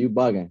 beloved, you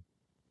bugging.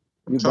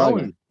 You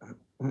bugging.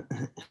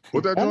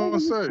 What that John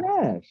say?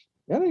 Trash.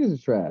 That niggas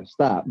is trash.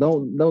 Stop.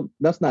 Don't.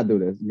 Let's not do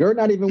this. You're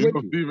not even with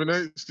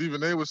you.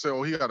 Stephen A. would say,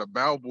 "Oh, he had a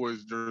Bow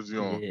Boys jersey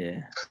on."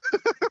 Yeah.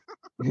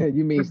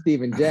 You mean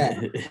Steven Jack?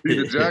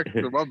 Steven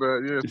Jackson. My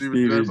bad. Yeah,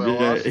 Steven Jackson.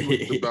 I see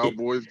with the Bow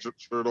Boys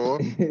shirt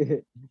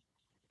on.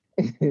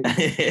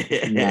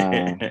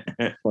 Nah,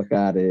 fuck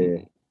out of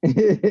here.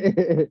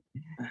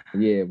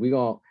 Yeah, I'm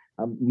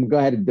gonna go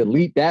ahead and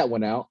delete that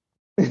one out.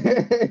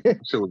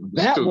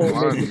 That won't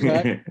make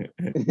the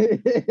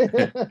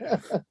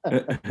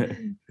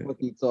cut.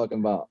 What you talking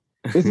about?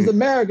 This is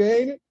America,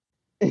 ain't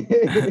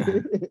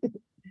it?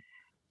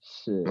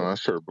 Shit. No, that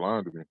shirt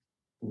blinded me.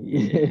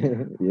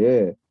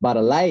 Yeah. By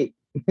the light.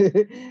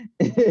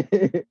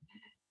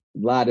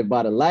 Blinded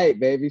by the light,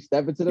 baby.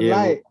 Step into the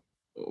light.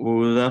 What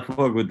was I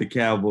fuck with the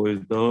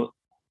Cowboys, dog?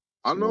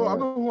 I know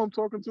who I'm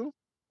talking to.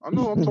 I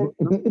know I'm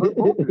talking to.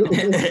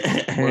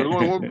 There's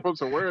only one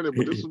person wearing it,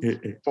 but this is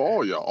for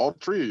all y'all, all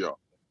three of y'all.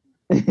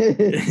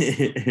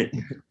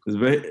 It's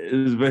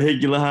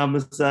vehicular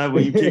homicide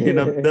when you kicking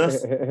up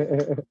dust.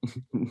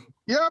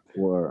 Yep.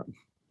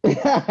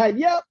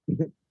 Yep.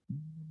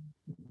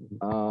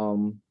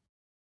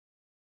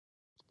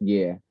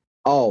 Yeah.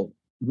 Oh,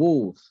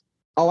 Wolves.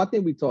 Oh, I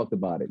think we talked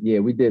about it. Yeah,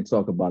 we did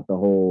talk about the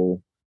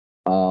whole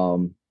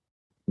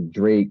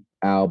Drake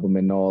album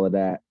and all of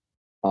that.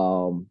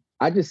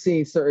 I just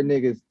seen certain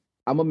niggas.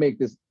 I'm gonna make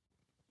this.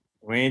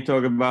 We ain't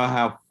talking about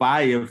how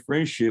fire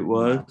French shit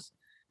was.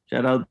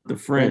 Shout out to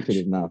French. French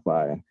shit is not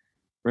fire.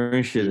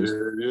 French shit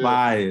is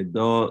fire,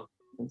 dog.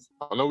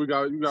 I know we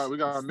got mixed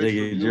Nigga,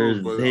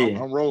 reviews, but Jersey.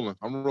 I'm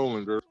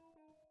rolling, girl.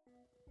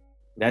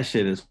 That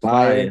shit is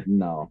fire.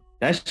 No.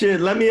 That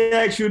shit, let me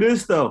ask you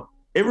this though.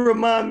 It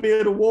remind me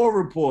of the War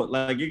Report.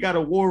 Like it got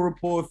a War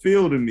Report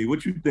feel to me.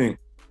 What you think?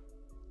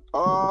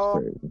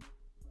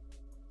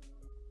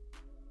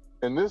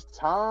 In this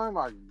time,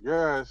 I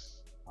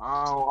guess.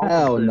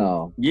 Hell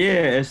no.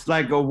 Yeah, it's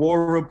like a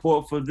War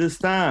Report for this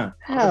time.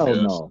 Hell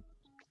no.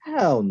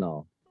 Hell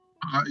no.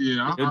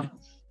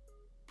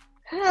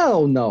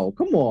 Hell no.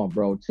 Come on,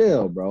 bro.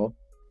 Chill, bro.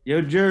 Yo,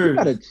 You Jerv,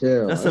 gotta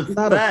chill. that's It's a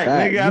not fact,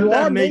 nigga. I'm You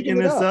not are making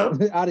this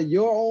up. out of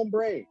your own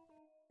brain.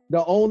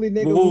 The only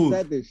nigga Move. who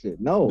said this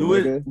shit. No,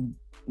 nigga.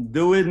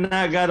 Do it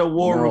not got a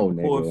War No,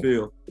 Report nigga.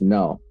 feel.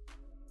 No.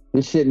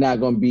 This shit not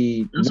gonna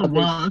be It's nothing.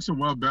 a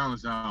well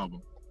balanced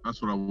album.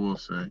 That's what I will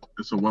say.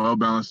 It's a well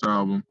balanced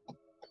album.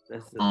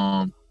 That's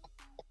it.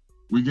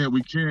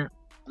 We can't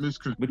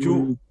misconstrue. But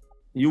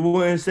you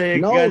wouldn't say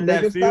it No, got nigga,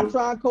 that feel? stop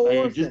trying to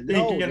coerce just it.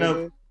 No, thinking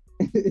of-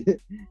 nigga.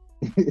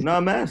 No,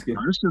 I'm asking.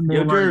 This shit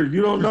Yo, more Jerv, like,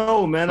 you don't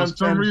know, man. for I'm some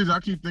trying to... reason, I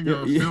keep thinking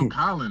of Yeah. Phil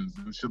Collins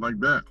and shit like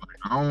that. Like,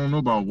 I don't know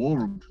about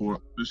War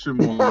Report. This shit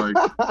more like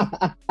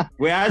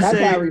Where I That's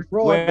say, Harry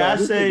Fraud, where though. I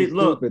This say, nigga's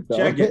look, stupid, though.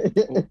 check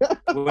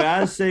it. Where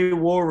I say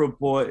War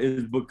Report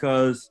is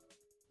because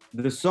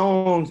the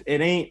songs,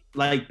 it ain't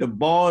like the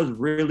bars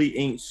really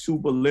ain't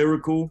super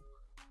lyrical,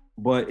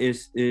 but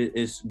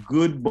it's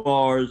good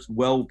bars,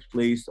 well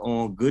placed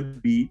on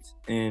good beats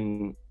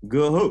and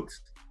good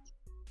hooks.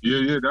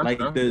 that's Like,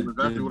 exactly the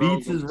what I was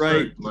beats gonna is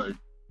say. right.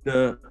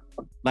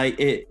 Like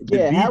The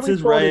Yeah, beats Harry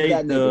is Fraud is right.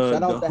 that nigga.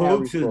 Shout The out to Harry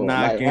hooks is Fraud.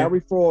 Like, knocking. Harry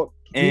Fraud,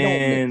 he don't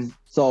And mix.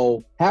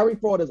 So Harry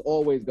Fraud is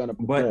always gonna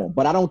perform.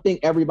 But I don't think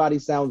everybody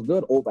sounds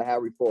good over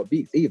Harry Fraud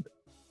beats either.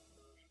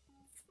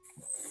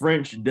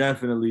 French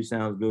definitely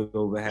sounds good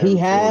over Harry He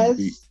Fraud has,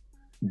 beats.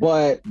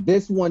 but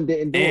this one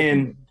didn't do it.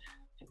 And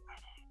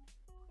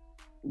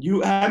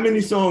you, how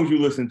many songs you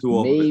listen to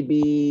off of it?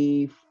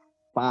 Maybe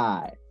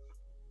 5.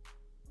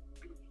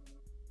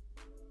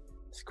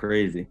 It's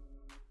crazy.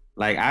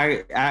 Like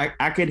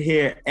I could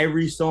hear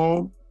every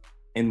song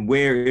and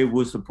where it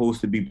was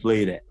supposed to be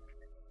played at.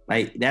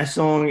 Like that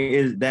song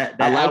is that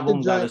I like the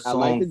album got a joint- I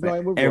like song the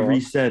joint for with every Raw.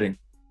 setting.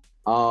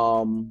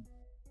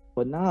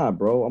 But nah,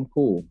 bro, I'm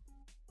cool.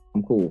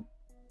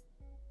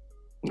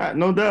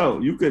 No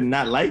doubt. You could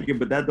not like it,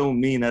 but that don't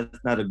mean that's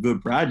not a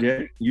good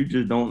project. You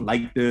just don't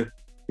like you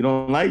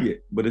don't like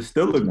it, but it's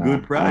still a Nah,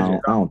 good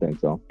project. I don't think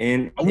so.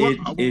 And I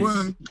it's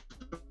wouldn't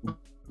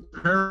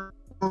compare,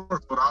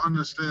 but I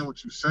understand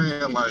what you're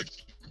saying. Like,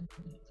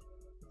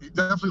 he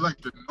definitely like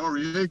the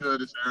Noriega of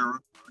this era.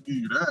 I'll give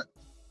you that.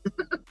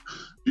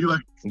 He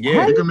like,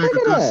 yeah, he can make a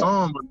think of good that?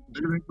 song, but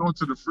they didn't go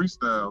to the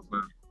freestyle.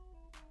 Man.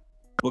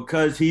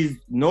 because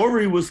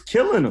Nori was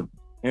killing him.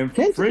 And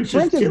French French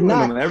is is killing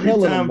not him. Every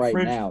killing time him right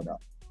French now, though.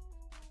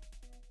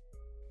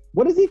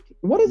 What is he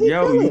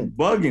yo, you killing?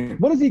 bugging.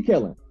 What is he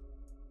killing?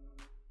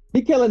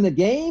 He killing the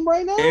game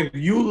right now? If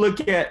you look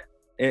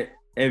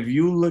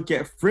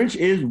at French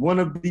is one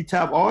of the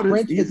top artists.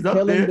 French He's is up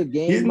killing there. the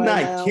game He's right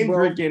not now,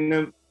 Kendrick bro. and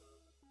them.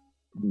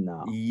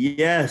 No,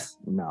 Yes,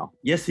 no.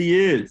 he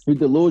is. He's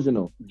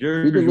delusional.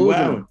 Jersey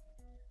delusional. Wow.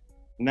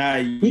 Nah,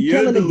 He you're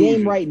killing the game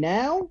delusional. right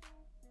now?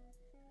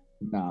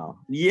 No.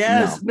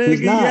 Yes, no. nigga.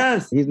 He's not.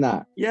 Yes, He's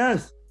not.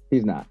 yes.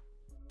 He's not.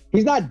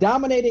 He's not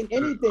dominating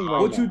anything right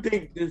What now. you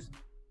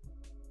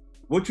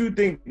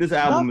think this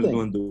album Nothing. is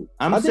going to do?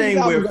 I'm I think saying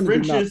this where album's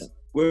gonna do French is, nothing.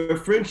 where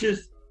French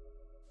is.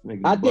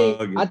 Nigga, I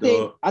bugging,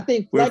 dog.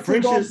 think Where Flex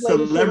is gonna French's play this shit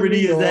in celebrity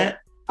New is York. at.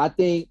 I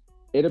think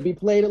it'll be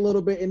played a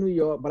little bit in New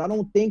York, but I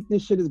don't think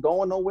this shit is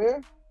going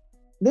nowhere.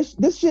 This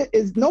shit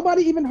is,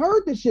 nobody even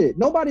heard this shit.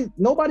 Nobody's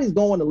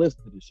going to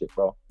listen to this shit,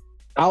 bro.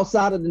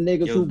 Outside of the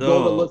niggas Yo, who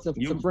go to dog, listen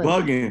you to French.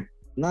 bugging.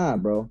 Nah,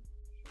 bro.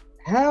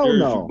 Hell Jersey,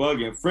 no.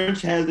 bugging.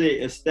 French has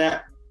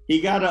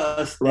he got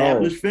a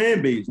established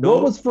fan base. What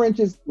dog. was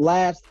French's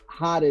last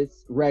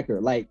hottest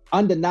record? Like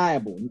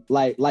undeniable,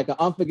 like an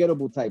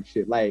unforgettable type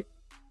shit. Like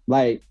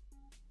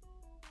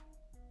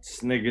This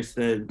nigga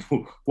said,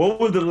 what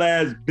was the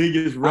last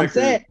biggest record? I'm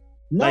saying,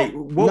 no, Like,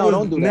 what no, was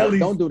don't do Nelly's- that.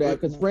 Don't do that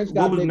because French what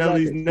got was big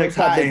Nelly's records. next French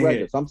got high big in here?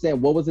 records. I'm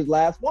saying, what was his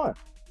last one?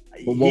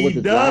 But what He was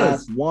his does.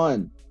 last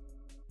one?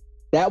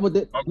 That was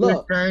the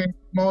look.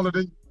 Smaller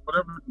than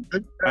whatever.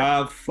 Big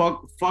Bang.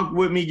 Fuck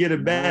with me, get a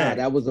Nah, bag.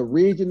 that was a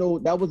regional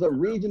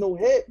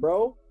hit,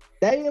 bro.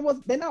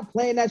 They're not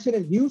playing that shit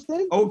in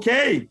Houston.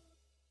 Okay.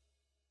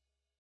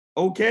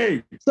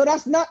 So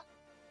that's not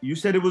You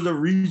said it was a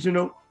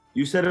regional.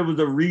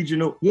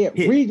 yeah,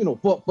 hit. regional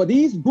for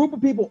these group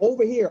of people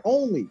over here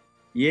only.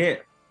 Yeah.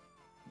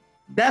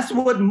 That's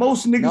what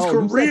most niggas' No,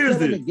 you said careers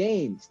killing the is.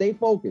 game. Stay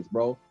focused,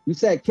 bro. You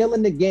said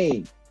killing the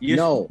game. You're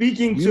no,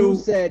 speaking you to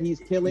said he's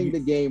killing the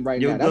game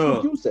right Yo, now. That's dog.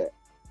 what you said.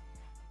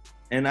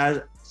 And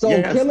I So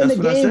yes, killing the that's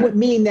what I game said. would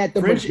mean that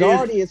the French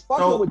majority is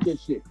fucking so- with your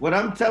shit. What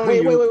I'm telling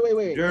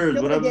Wait. Jers,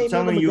 Killing what the I'm game mean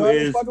telling the you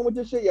majority is fucking with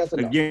your shit. Yes or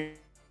no? again.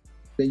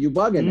 Then you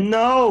bugging it.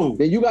 No.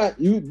 Then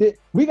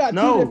we got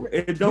No, two different,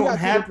 it we don't got two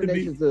have to different be.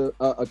 nations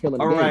of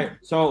killing All the game. right.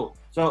 So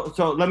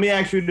let me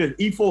ask you this: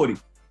 E40.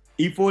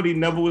 E40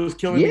 never was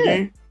killing the Yeah.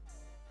 game.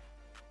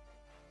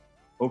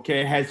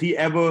 Okay. Has he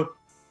ever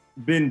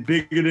been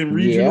bigger than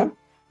regional?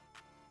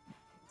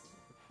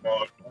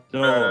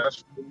 So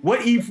what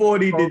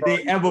E40 did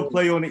they ever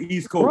play on the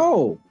East Coast?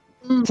 Bro,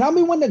 tell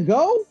me when to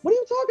go. What are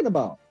you talking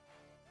about?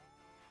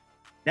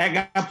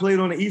 That guy played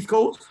on the East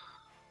Coast?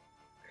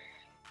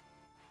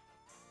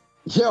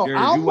 Yo, Jers,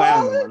 I'm you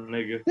wildin'. wildin', my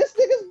nigga. This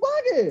nigga's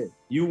bugging.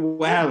 You I'm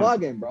wildin'.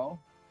 bugging, bro.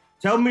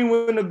 Tell me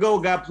when the GOAT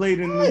got played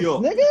in New Yes,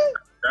 York. nigga.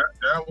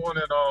 That one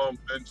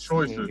in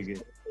choices.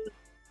 Nigga.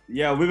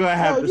 Yeah, we're gonna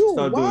have Yo, to you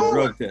start doing wild,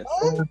 drug tests.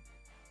 Hold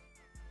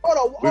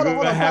We're on,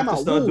 gonna have time to out.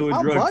 start Woo, doing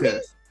I'm drug bugging?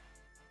 tests.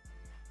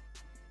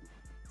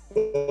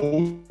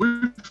 We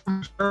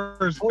from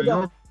Jersey, Hold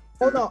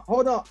you're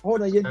on.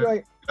 Hold on. Your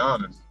joint,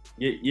 honest.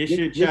 Your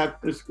shit your-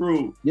 chopped the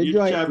screw.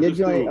 your chopped the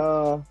joint,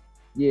 screw.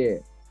 yeah.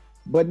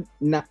 But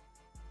not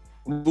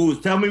Booze,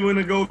 tell me when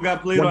the GOAT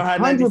got played on High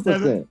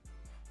 97. 100%.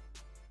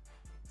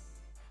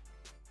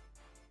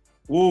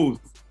 Woos.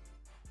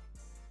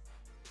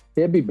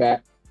 He'll be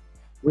back.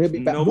 He'll be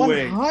back. No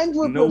way.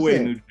 100%. No way,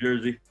 New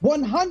Jersey.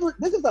 100.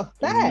 This is a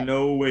fact.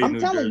 No way, I'm New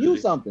telling Jersey. you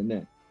something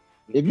then.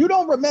 If you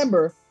don't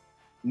remember,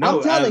 No,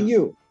 I'm telling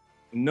you.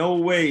 No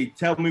way.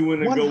 Tell me when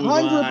the GOAT was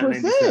on High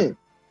 97. 100%.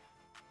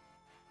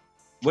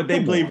 What they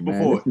Come played on, man.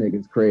 before? This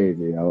nigga's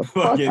crazy, yo.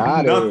 Fuck Fucking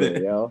outta nothing.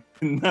 here, yo.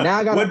 No. Now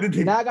I gotta, What did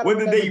they, now I gotta what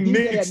did they remember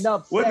DJ mix?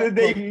 Enough What set did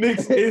they from-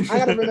 mix in? I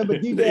gotta remember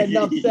DJ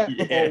Enough set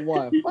from Yeah.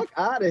 01. Fuck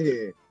out of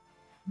here.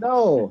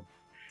 No.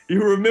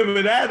 You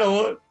remember that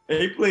on?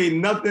 They played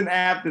nothing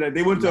after that.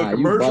 They went to Nah, a you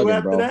commercial bugging,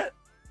 after bro. that.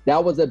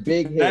 That was a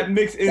big hit. That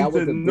mixed That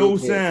was into a big no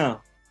hit. sound.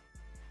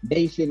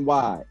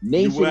 Nationwide.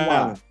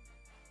 wild.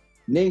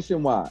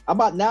 Nationwide. I'm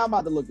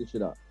about to look this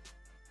shit up.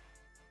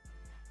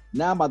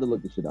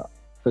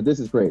 Because this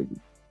is crazy.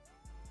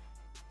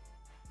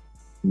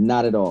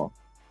 Not at all.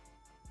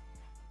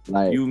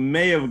 Like, You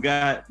may have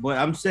got, but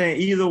I'm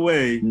saying either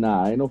way,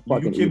 nah, ain't no you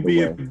fucking can be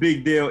either a way.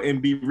 big deal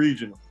and be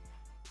regional.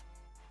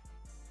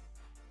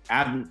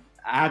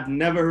 I've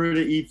never heard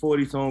an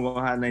E40 song on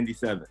Hot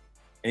 97,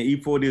 and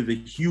E40 is a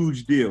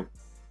huge deal.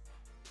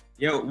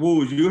 Yo,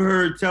 Woos, you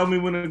heard "Tell Me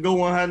When to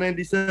Go" on Hot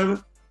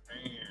 97?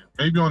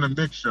 Maybe on the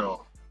mix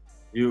show.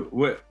 You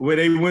where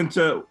they went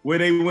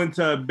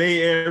to a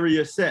Bay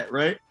Area set,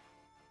 right?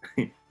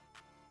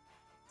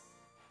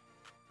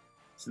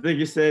 So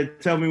nigga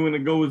said, "Tell me when to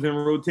go" was in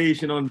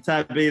rotation on the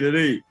top 8 of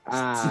 8.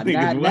 Ah, This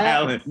nigga's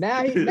wildin'.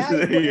 now he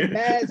putting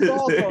mad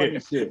sauce on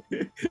this shit.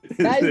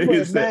 Now he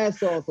putting mad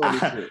sauce on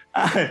this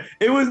shit.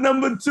 It was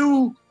number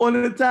 2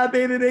 on the top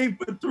 8 of 8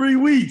 for 3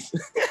 weeks.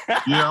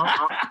 Yeah,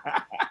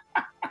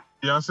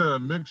 I said a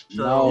mix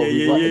show. No,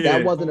 Yeah.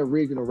 that wasn't a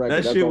regional record.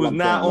 That That's shit all was I'm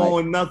not saying. Like,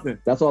 on nothing.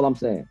 that's all I'm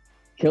saying.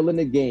 Killing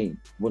the game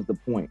was the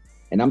point.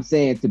 And I'm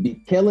saying to be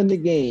killing the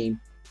game,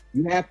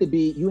 you have to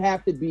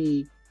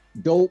be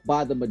dope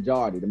by the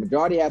majority. The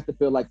majority has to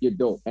feel like you're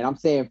dope. And I'm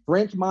saying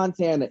French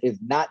Montana is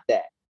not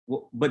that.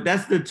 Well, but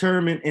that's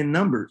determined in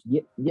numbers.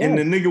 Yes. And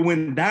the nigga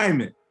went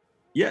diamond.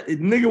 Yeah, the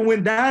nigga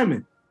went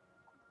diamond.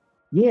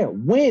 Yeah,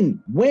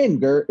 win,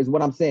 Gert, is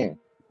what I'm saying.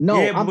 No,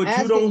 yeah, I'm but you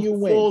asking don't you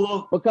win. fall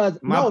off. Because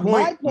My my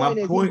point point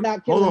is he's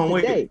not killing hold on,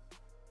 wait. today.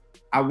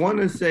 I want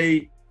to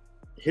say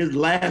his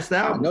last I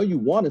album. know you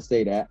want to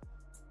say that,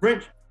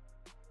 French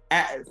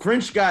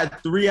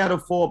got 3 out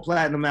of 4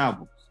 platinum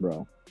albums.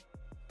 bro.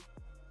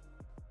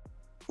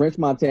 French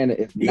Montana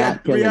is He not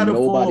got 3 killing out of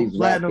 4 nobody's rap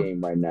platinum.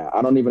 game right now.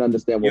 I don't even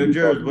understand what Yo, we're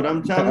Jers, talking what I'm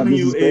about. telling This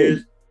you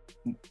crazy.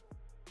 is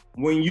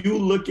when you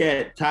look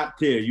at top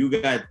tier, you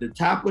got the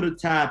top of the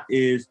top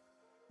is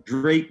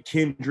Drake,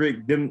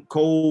 Kendrick, them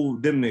Cole,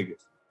 them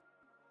niggas.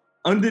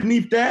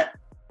 Underneath that,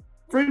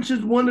 French is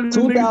one of the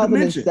niggas to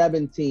mention.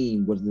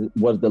 2017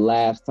 was the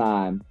last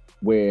time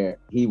where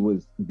he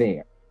was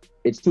there.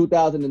 It's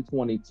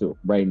 2022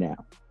 right now.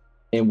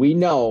 And we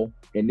know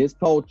in this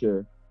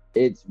culture,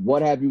 it's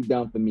what have you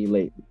done for me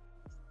lately?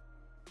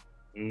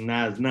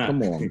 Nah, it's not.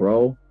 Come on,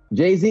 bro.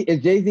 Jay-Z,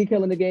 is Jay-Z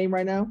killing the game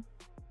right now?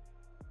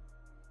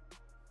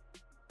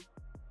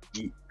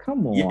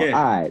 Come on. Yeah.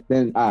 All right,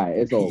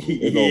 it's over.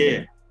 It's Yeah.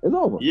 over. It's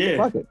over. Yeah.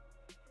 Fuck it.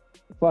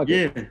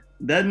 Yeah,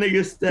 that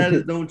nigga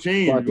status don't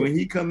change. Fuck it. When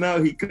he come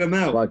out, he come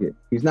out. Fuck it.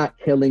 He's not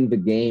killing the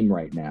game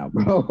right now,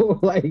 bro.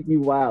 Like, you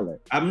wildin'.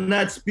 I'm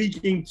not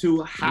speaking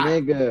to hot.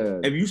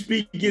 Nigga. If you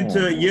speaking Come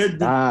to on, your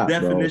stop, bro.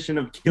 definition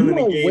of You killing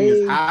are the game way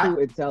is hot,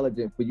 too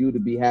intelligent for you to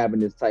be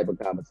having this type of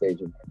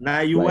conversation. now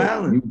you Like,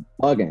 wildin'. You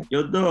bugging.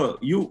 Yo, dog,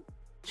 you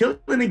killing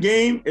the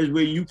game is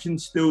where you can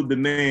still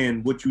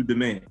demand what you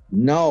demand.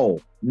 No,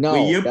 Where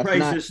your that's price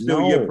not, is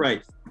still no. your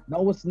price.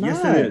 No, it's not.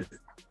 Yes, it is.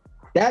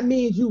 That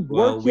means you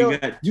Well, worked we your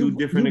got two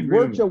different you worked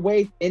agreements. your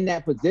way in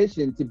that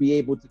position to be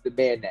able to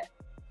demand that.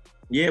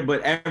 Yeah,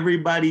 but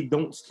everybody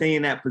don't stay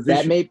in that That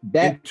position. may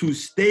that And to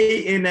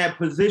stay in that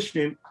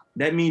position,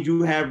 that means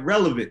you have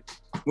relevance.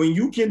 When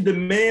you can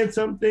demand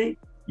something,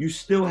 you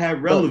still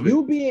have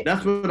relevance.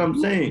 That's what I'm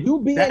saying. You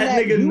being that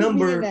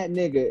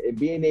nigga and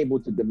being able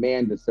to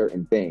demand a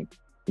certain thing,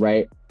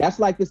 right? That's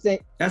like the same.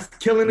 That's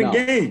killing the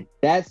game.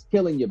 That's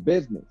killing your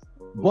business.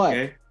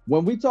 But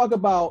when we talk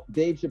about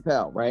Dave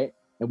Chappelle, right?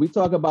 And we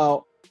talk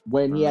about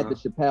when he had the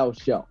Chappelle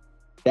show,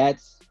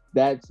 that's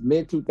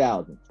mid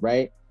 2000s,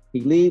 right?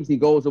 He leaves, he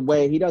goes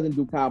away. He doesn't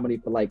do comedy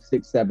for like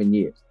 6-7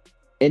 years.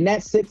 In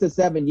that 6 or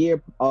 7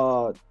 year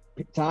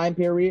time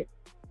period,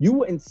 you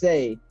wouldn't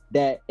say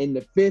that in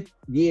the 5th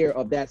year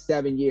of that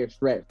 7-year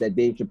stretch that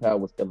Dave Chappelle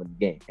was killing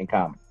the game in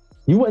comedy.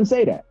 You wouldn't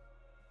say that.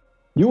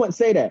 You wouldn't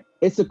say that.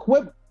 It's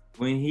equivalent.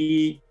 When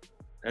he,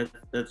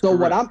 that's so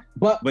correct.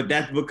 but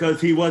that's because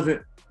he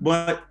wasn't.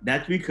 But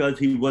that's because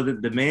he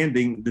wasn't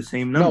demanding the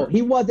same number. No,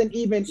 he wasn't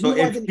even. So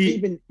he wasn't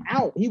even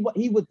out.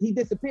 He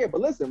disappeared.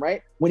 But listen,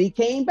 right? When he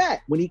came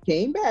back,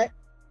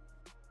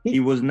 he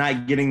was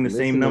not getting the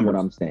same number. What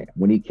I'm saying.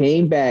 When he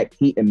came back,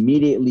 he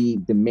immediately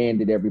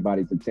demanded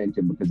everybody's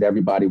attention because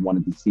everybody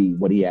wanted to see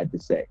what he had to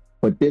say.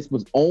 But this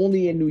was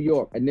only in New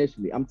York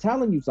initially. I'm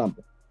telling you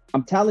something.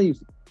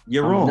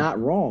 You're wrong. I'm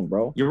not wrong,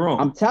 bro. You're wrong.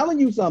 I'm telling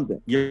you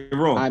something. You're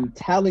wrong. I'm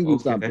telling you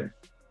something.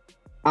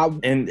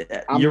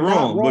 You're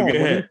wrong. But go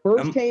ahead. When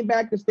he first came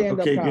back to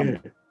stand-up comedy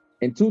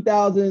in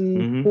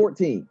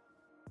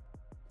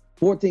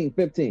 2014,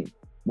 15.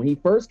 When he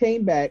first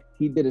came back,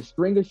 he did a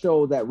string of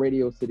shows at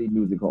Radio City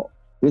Music Hall.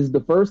 This is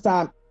the first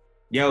time.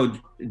 Yo,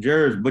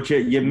 Jers, but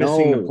you're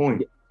missing the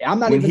point. I'm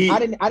not when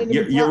even. I didn't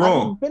even. You're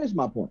wrong. I didn't finish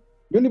my point.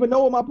 You don't even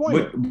know what my point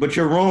is. But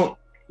you're wrong.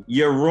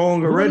 You're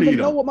wrong already. You don't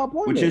even know what my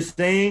point is. What you're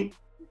saying.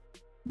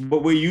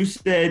 But when you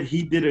said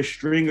he did a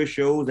string of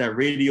shows at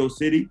Radio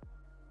City,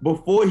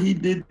 before he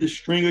did the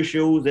string of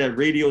shows at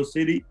Radio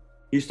City,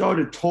 he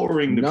started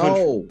touring the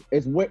country.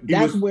 No,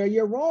 that's where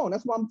you're wrong.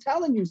 That's why I'm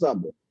telling you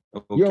something.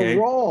 Okay.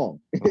 You're wrong.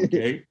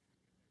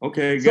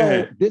 Okay, go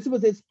ahead. This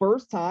was his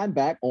first time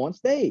back on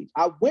stage.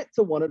 I went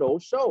to one of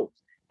those shows.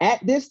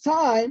 At this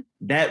time,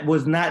 that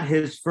was not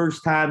his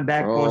first time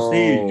back on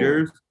stage,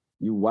 Jers.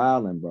 You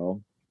wildin',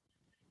 bro.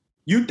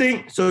 You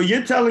think so?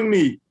 You're telling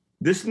me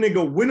this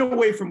nigga went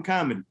away from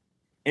comedy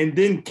and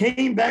then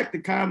came back to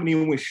comedy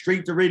and went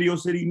straight to Radio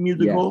City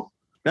Music Hall?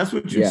 That's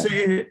what you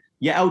said.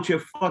 You're out your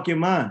fucking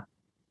mind.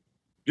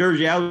 Jers,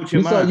 you're out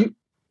your mind.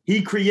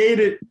 He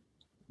created,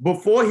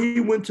 before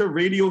he went to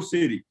Radio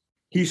City,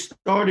 he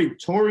started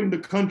touring the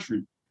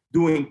country,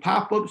 doing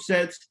pop-up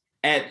sets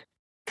at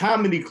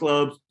comedy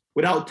clubs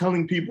without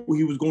telling people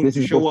he was going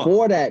to show up. This is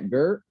before that,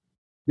 Gert.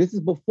 This is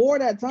before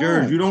that time.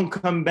 Jers, you don't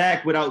come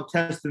back without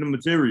testing the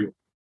material.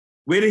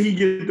 Where did he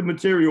get the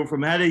material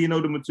from? How did he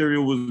know the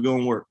material was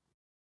going to work?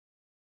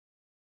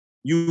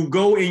 You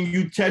go and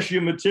you test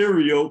your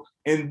material,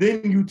 and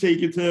then you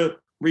take it to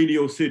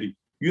Radio City.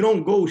 You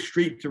don't go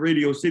straight to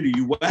Radio City.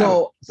 You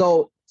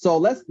So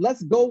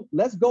let's go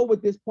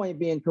with this point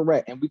being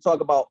correct. And we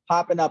talk about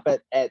popping up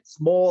at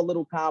small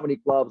little comedy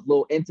clubs,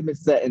 little intimate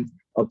settings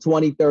of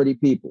 20, 30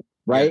 people,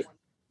 right? Yes.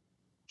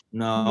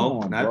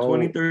 No, not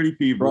 20, 30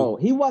 people. Bro,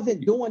 he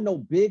wasn't doing no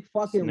big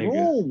fucking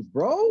rooms,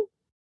 bro.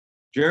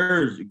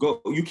 Jers,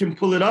 you can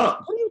pull it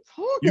up. What are you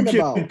talking about?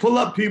 You can pull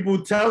up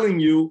people telling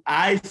you,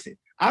 I'm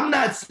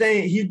not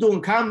saying he's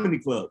doing comedy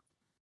club.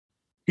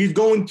 He's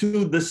going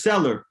to the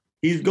Cellar.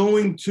 He's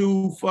going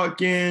to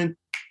fucking,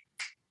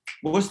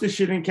 what's the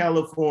shit in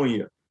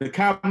California? The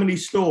Comedy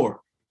Store.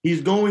 He's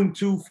going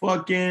to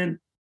fucking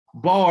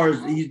bars.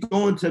 He's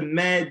going to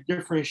mad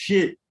different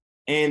shit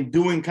and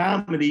doing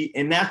comedy.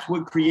 And that's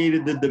what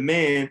created the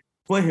demand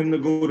for him to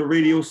go to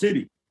Radio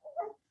City.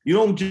 You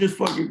don't just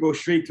fucking go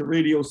straight to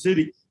Radio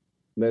City.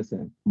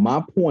 Listen,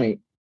 my point,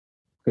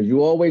 because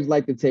you always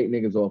like to take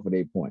niggas off of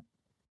their point.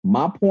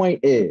 My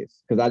point is,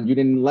 because you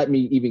didn't let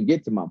me even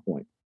get to my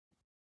point.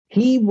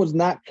 He was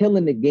not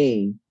killing the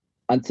game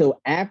until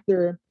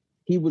after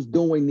he was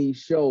doing these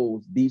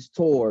shows, these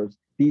tours,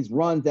 these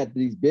runs at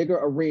these bigger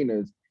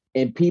arenas,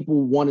 and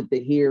people wanted to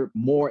hear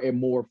more and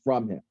more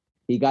from him.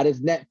 He got his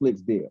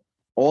Netflix deal.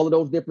 All of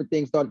those different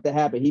things started to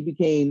happen. He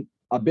became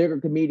a bigger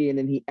comedian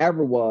than he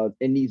ever was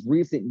in these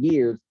recent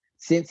years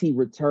since he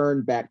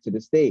returned back to the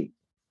stage.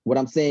 What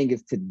I'm saying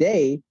is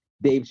today,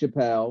 Dave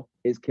Chappelle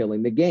is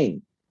killing the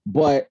game.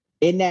 But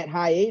in that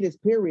hiatus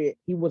period,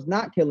 he was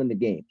not killing the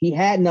game. He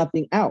had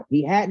nothing out.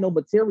 He had no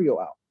material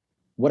out.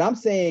 What I'm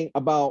saying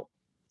about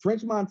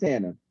French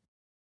Montana,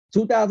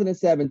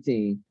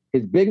 2017,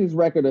 his biggest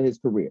record of his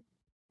career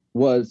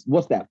was,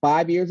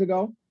 5 years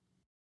ago?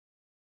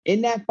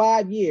 In that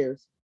 5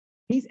 years,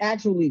 he's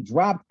actually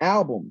dropped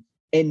albums,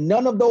 and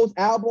none of those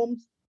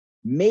albums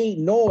made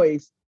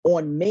noise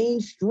on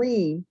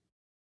mainstream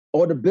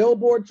or the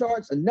Billboard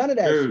charts, and none of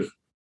that shit.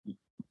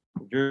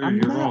 You're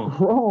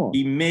wrong.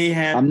 He may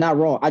have. I'm not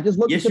wrong. I just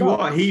looked. Yes, you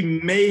are. He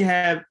may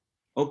have.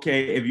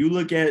 Okay, if you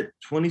look at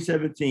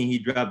 2017, he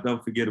dropped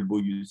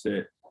Unforgettable. You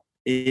said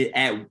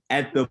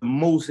at the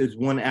most is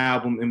one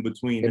album in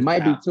between. It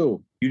might be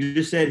two. You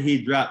just said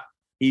he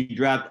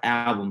dropped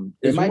album.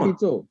 It might be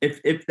two.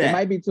 If that. It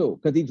might be two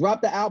because he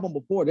dropped the album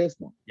before this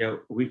one. Yeah,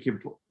 we can.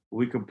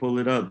 We can pull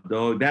it up,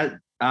 dog. That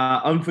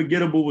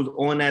Unforgettable was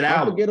on that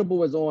album. Unforgettable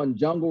was on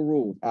Jungle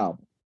Rules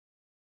album.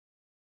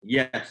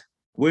 Yes.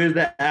 Where's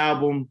that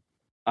album?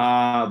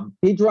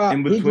 He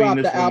dropped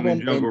the album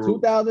in Jungle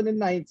Rules?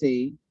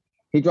 2019.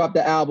 He dropped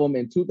the album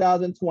in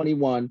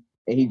 2021,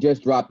 and he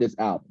just dropped this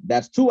album.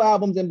 That's 2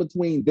 albums in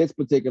between this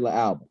particular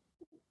album.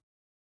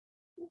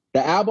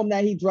 The album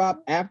that he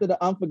dropped after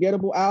the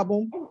Unforgettable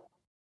album,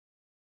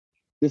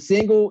 the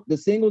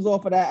singles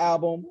off of that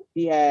album,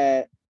 he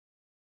had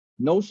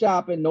No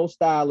Shopping, No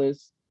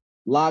Stylist,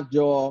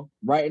 Lockjaw,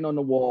 Writing on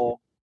the Wall.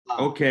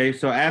 Okay,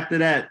 so after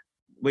that,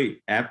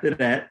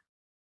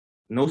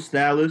 No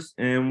Stylist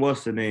and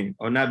what's the name?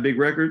 Or not Big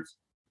Records?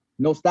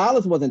 No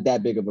Stylist wasn't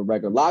that big of a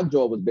record.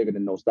 Lockjaw was bigger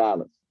than No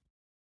Stylist.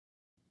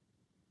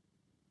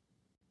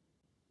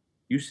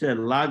 You said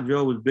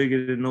Lockjaw was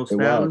bigger than No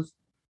Stylist?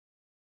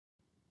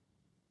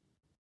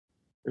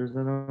 I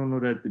don't know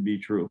that to be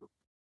true.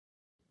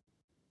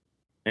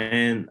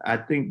 And I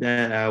think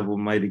that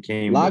album might have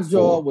came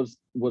Lockjaw was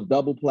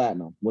double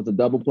platinum, was a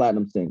double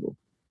platinum single.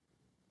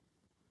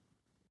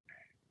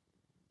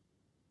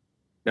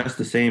 That's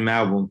the same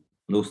album,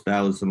 No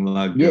Stylist and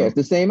Lockjaw. Yeah, it's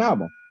the same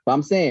album. But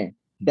I'm saying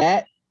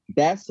that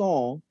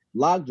song,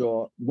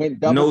 Lockjaw,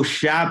 went double. No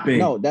Shopping.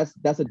 No,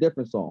 that's a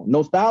different song.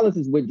 No Stylist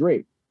is with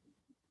Drake.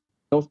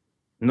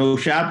 No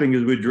Shopping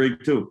is with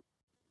Drake too.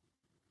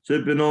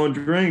 Sipping on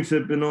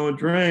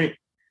drink.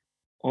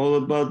 All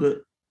about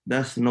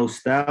that's No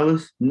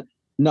Stylist.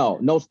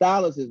 No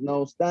Stylist is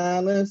No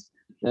Stylist.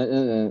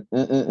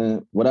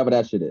 Whatever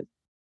that shit is.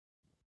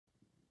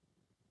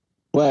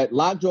 But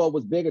Lockjaw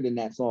was bigger than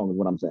that song, is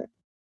what I'm saying.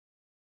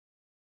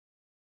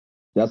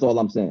 That's all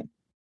I'm saying.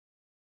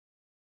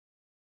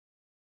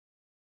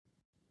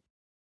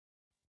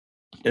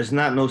 It's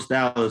not No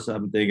Stylist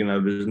I'm thinking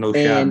of. It's No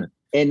Shopping.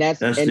 And that's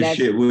the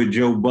shit with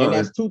Joe Budden.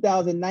 And that's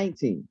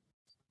 2019,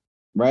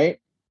 right?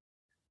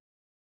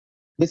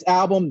 This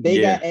album,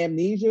 They Got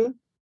Amnesia,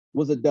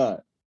 was a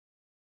dud.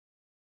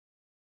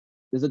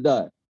 It's a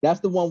dud.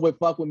 That's the one with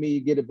Fuck With Me, You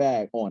Get It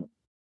Back on it.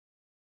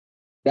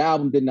 The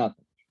album did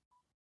nothing.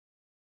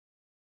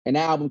 And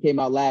that album came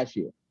out last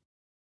year.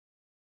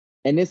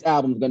 And this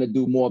album's going to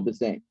do more of the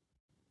same.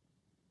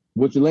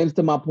 Which lends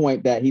to my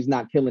point that he's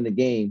not killing the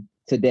game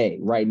today,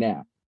 right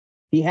now.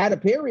 He had a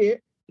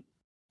period.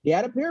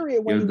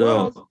 When he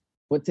was.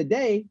 But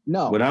today,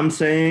 no. What I'm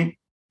saying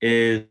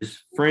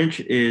is French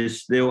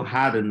is still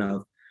hot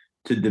enough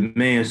to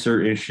demand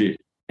certain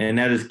shit. And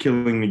that is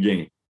killing the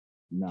game.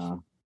 Nah.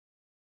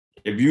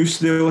 If you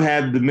still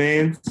have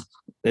demands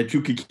that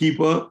you could keep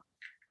up,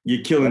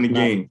 you're killing the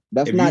game.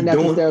 That's not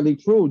necessarily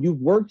true.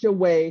 You've worked your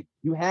way.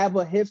 You have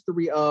a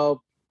history of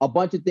a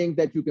bunch of things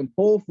that you can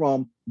pull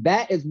from.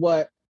 That is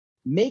what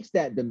makes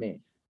that demand.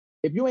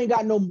 If you ain't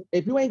got no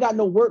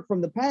work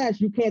from the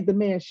past, you can't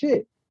demand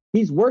shit.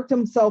 He's worked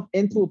himself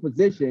into a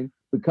position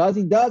because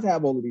he does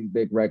have all of these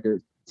big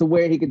records to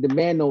where he can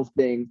demand those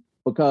things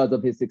because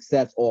of his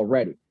success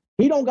already.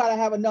 He don't gotta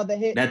have another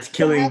hit. That's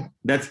killing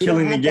the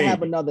game. To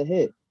have another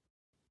hit.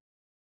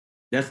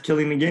 That's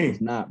killing the game. It's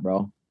not,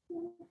 bro.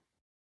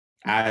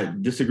 I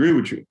disagree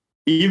with you.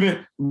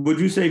 Even would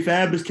you say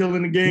Fab is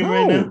killing the game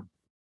right now?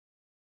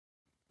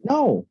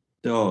 No.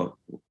 Dog.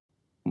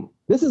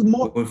 This is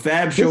more when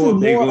Fab show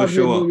up, they gonna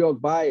show up. New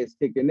York bias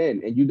kicking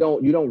in, and you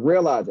don't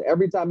realize it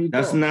every time you.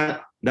 That's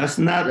not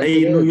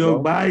a New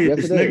York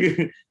bias, yes,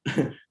 nigga.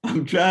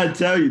 I'm trying to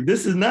tell you,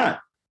 this is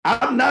not.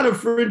 I'm not a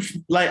French,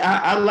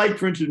 I like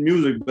French's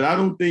music, but I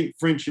don't think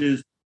French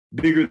is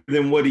bigger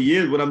than what he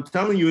is. What I'm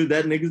telling you is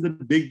that nigga's a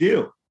big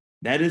deal.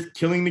 That is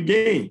killing the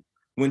game.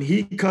 When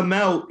he come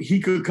out, he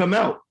could come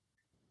out.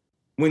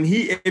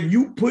 If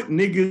you put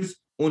niggas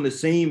on the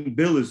same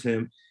bill as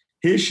him,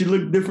 his should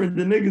look different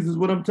than niggas is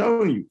what I'm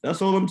telling you.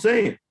 That's all I'm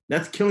saying.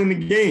 That's killing the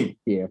game.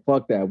 Yeah,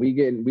 fuck that. We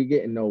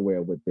getting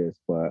nowhere with this,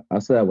 but I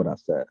said what I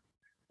said.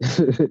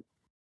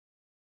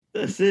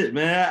 That's it,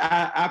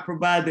 man. I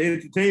provide the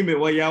entertainment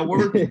while y'all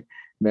working.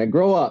 Man,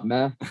 grow up,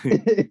 man.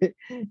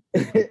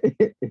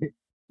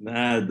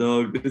 Nah,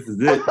 dog, this is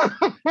it.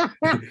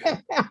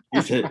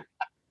 He said,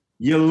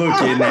 you're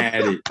looking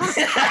at it.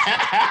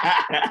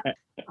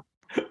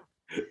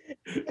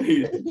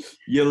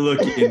 You're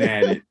looking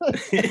at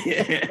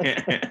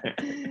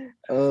it.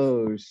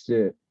 Oh,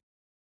 shit.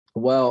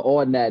 Well,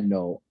 on that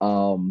note,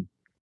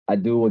 I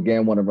do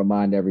again want to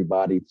remind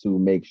everybody to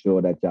make sure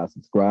that y'all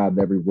subscribe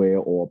everywhere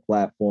or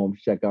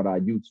platforms. Check out our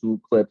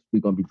YouTube clips.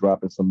 We're going to be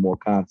dropping some more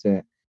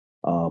content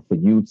for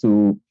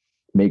YouTube.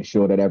 Make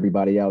sure that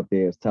everybody out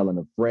there is telling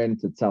a friend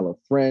to tell a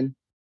friend.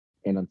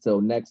 And until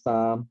next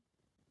time,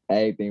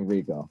 everything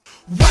Rico.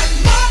 What more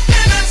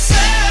can I say?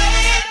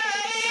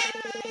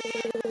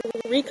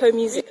 Rico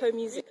music.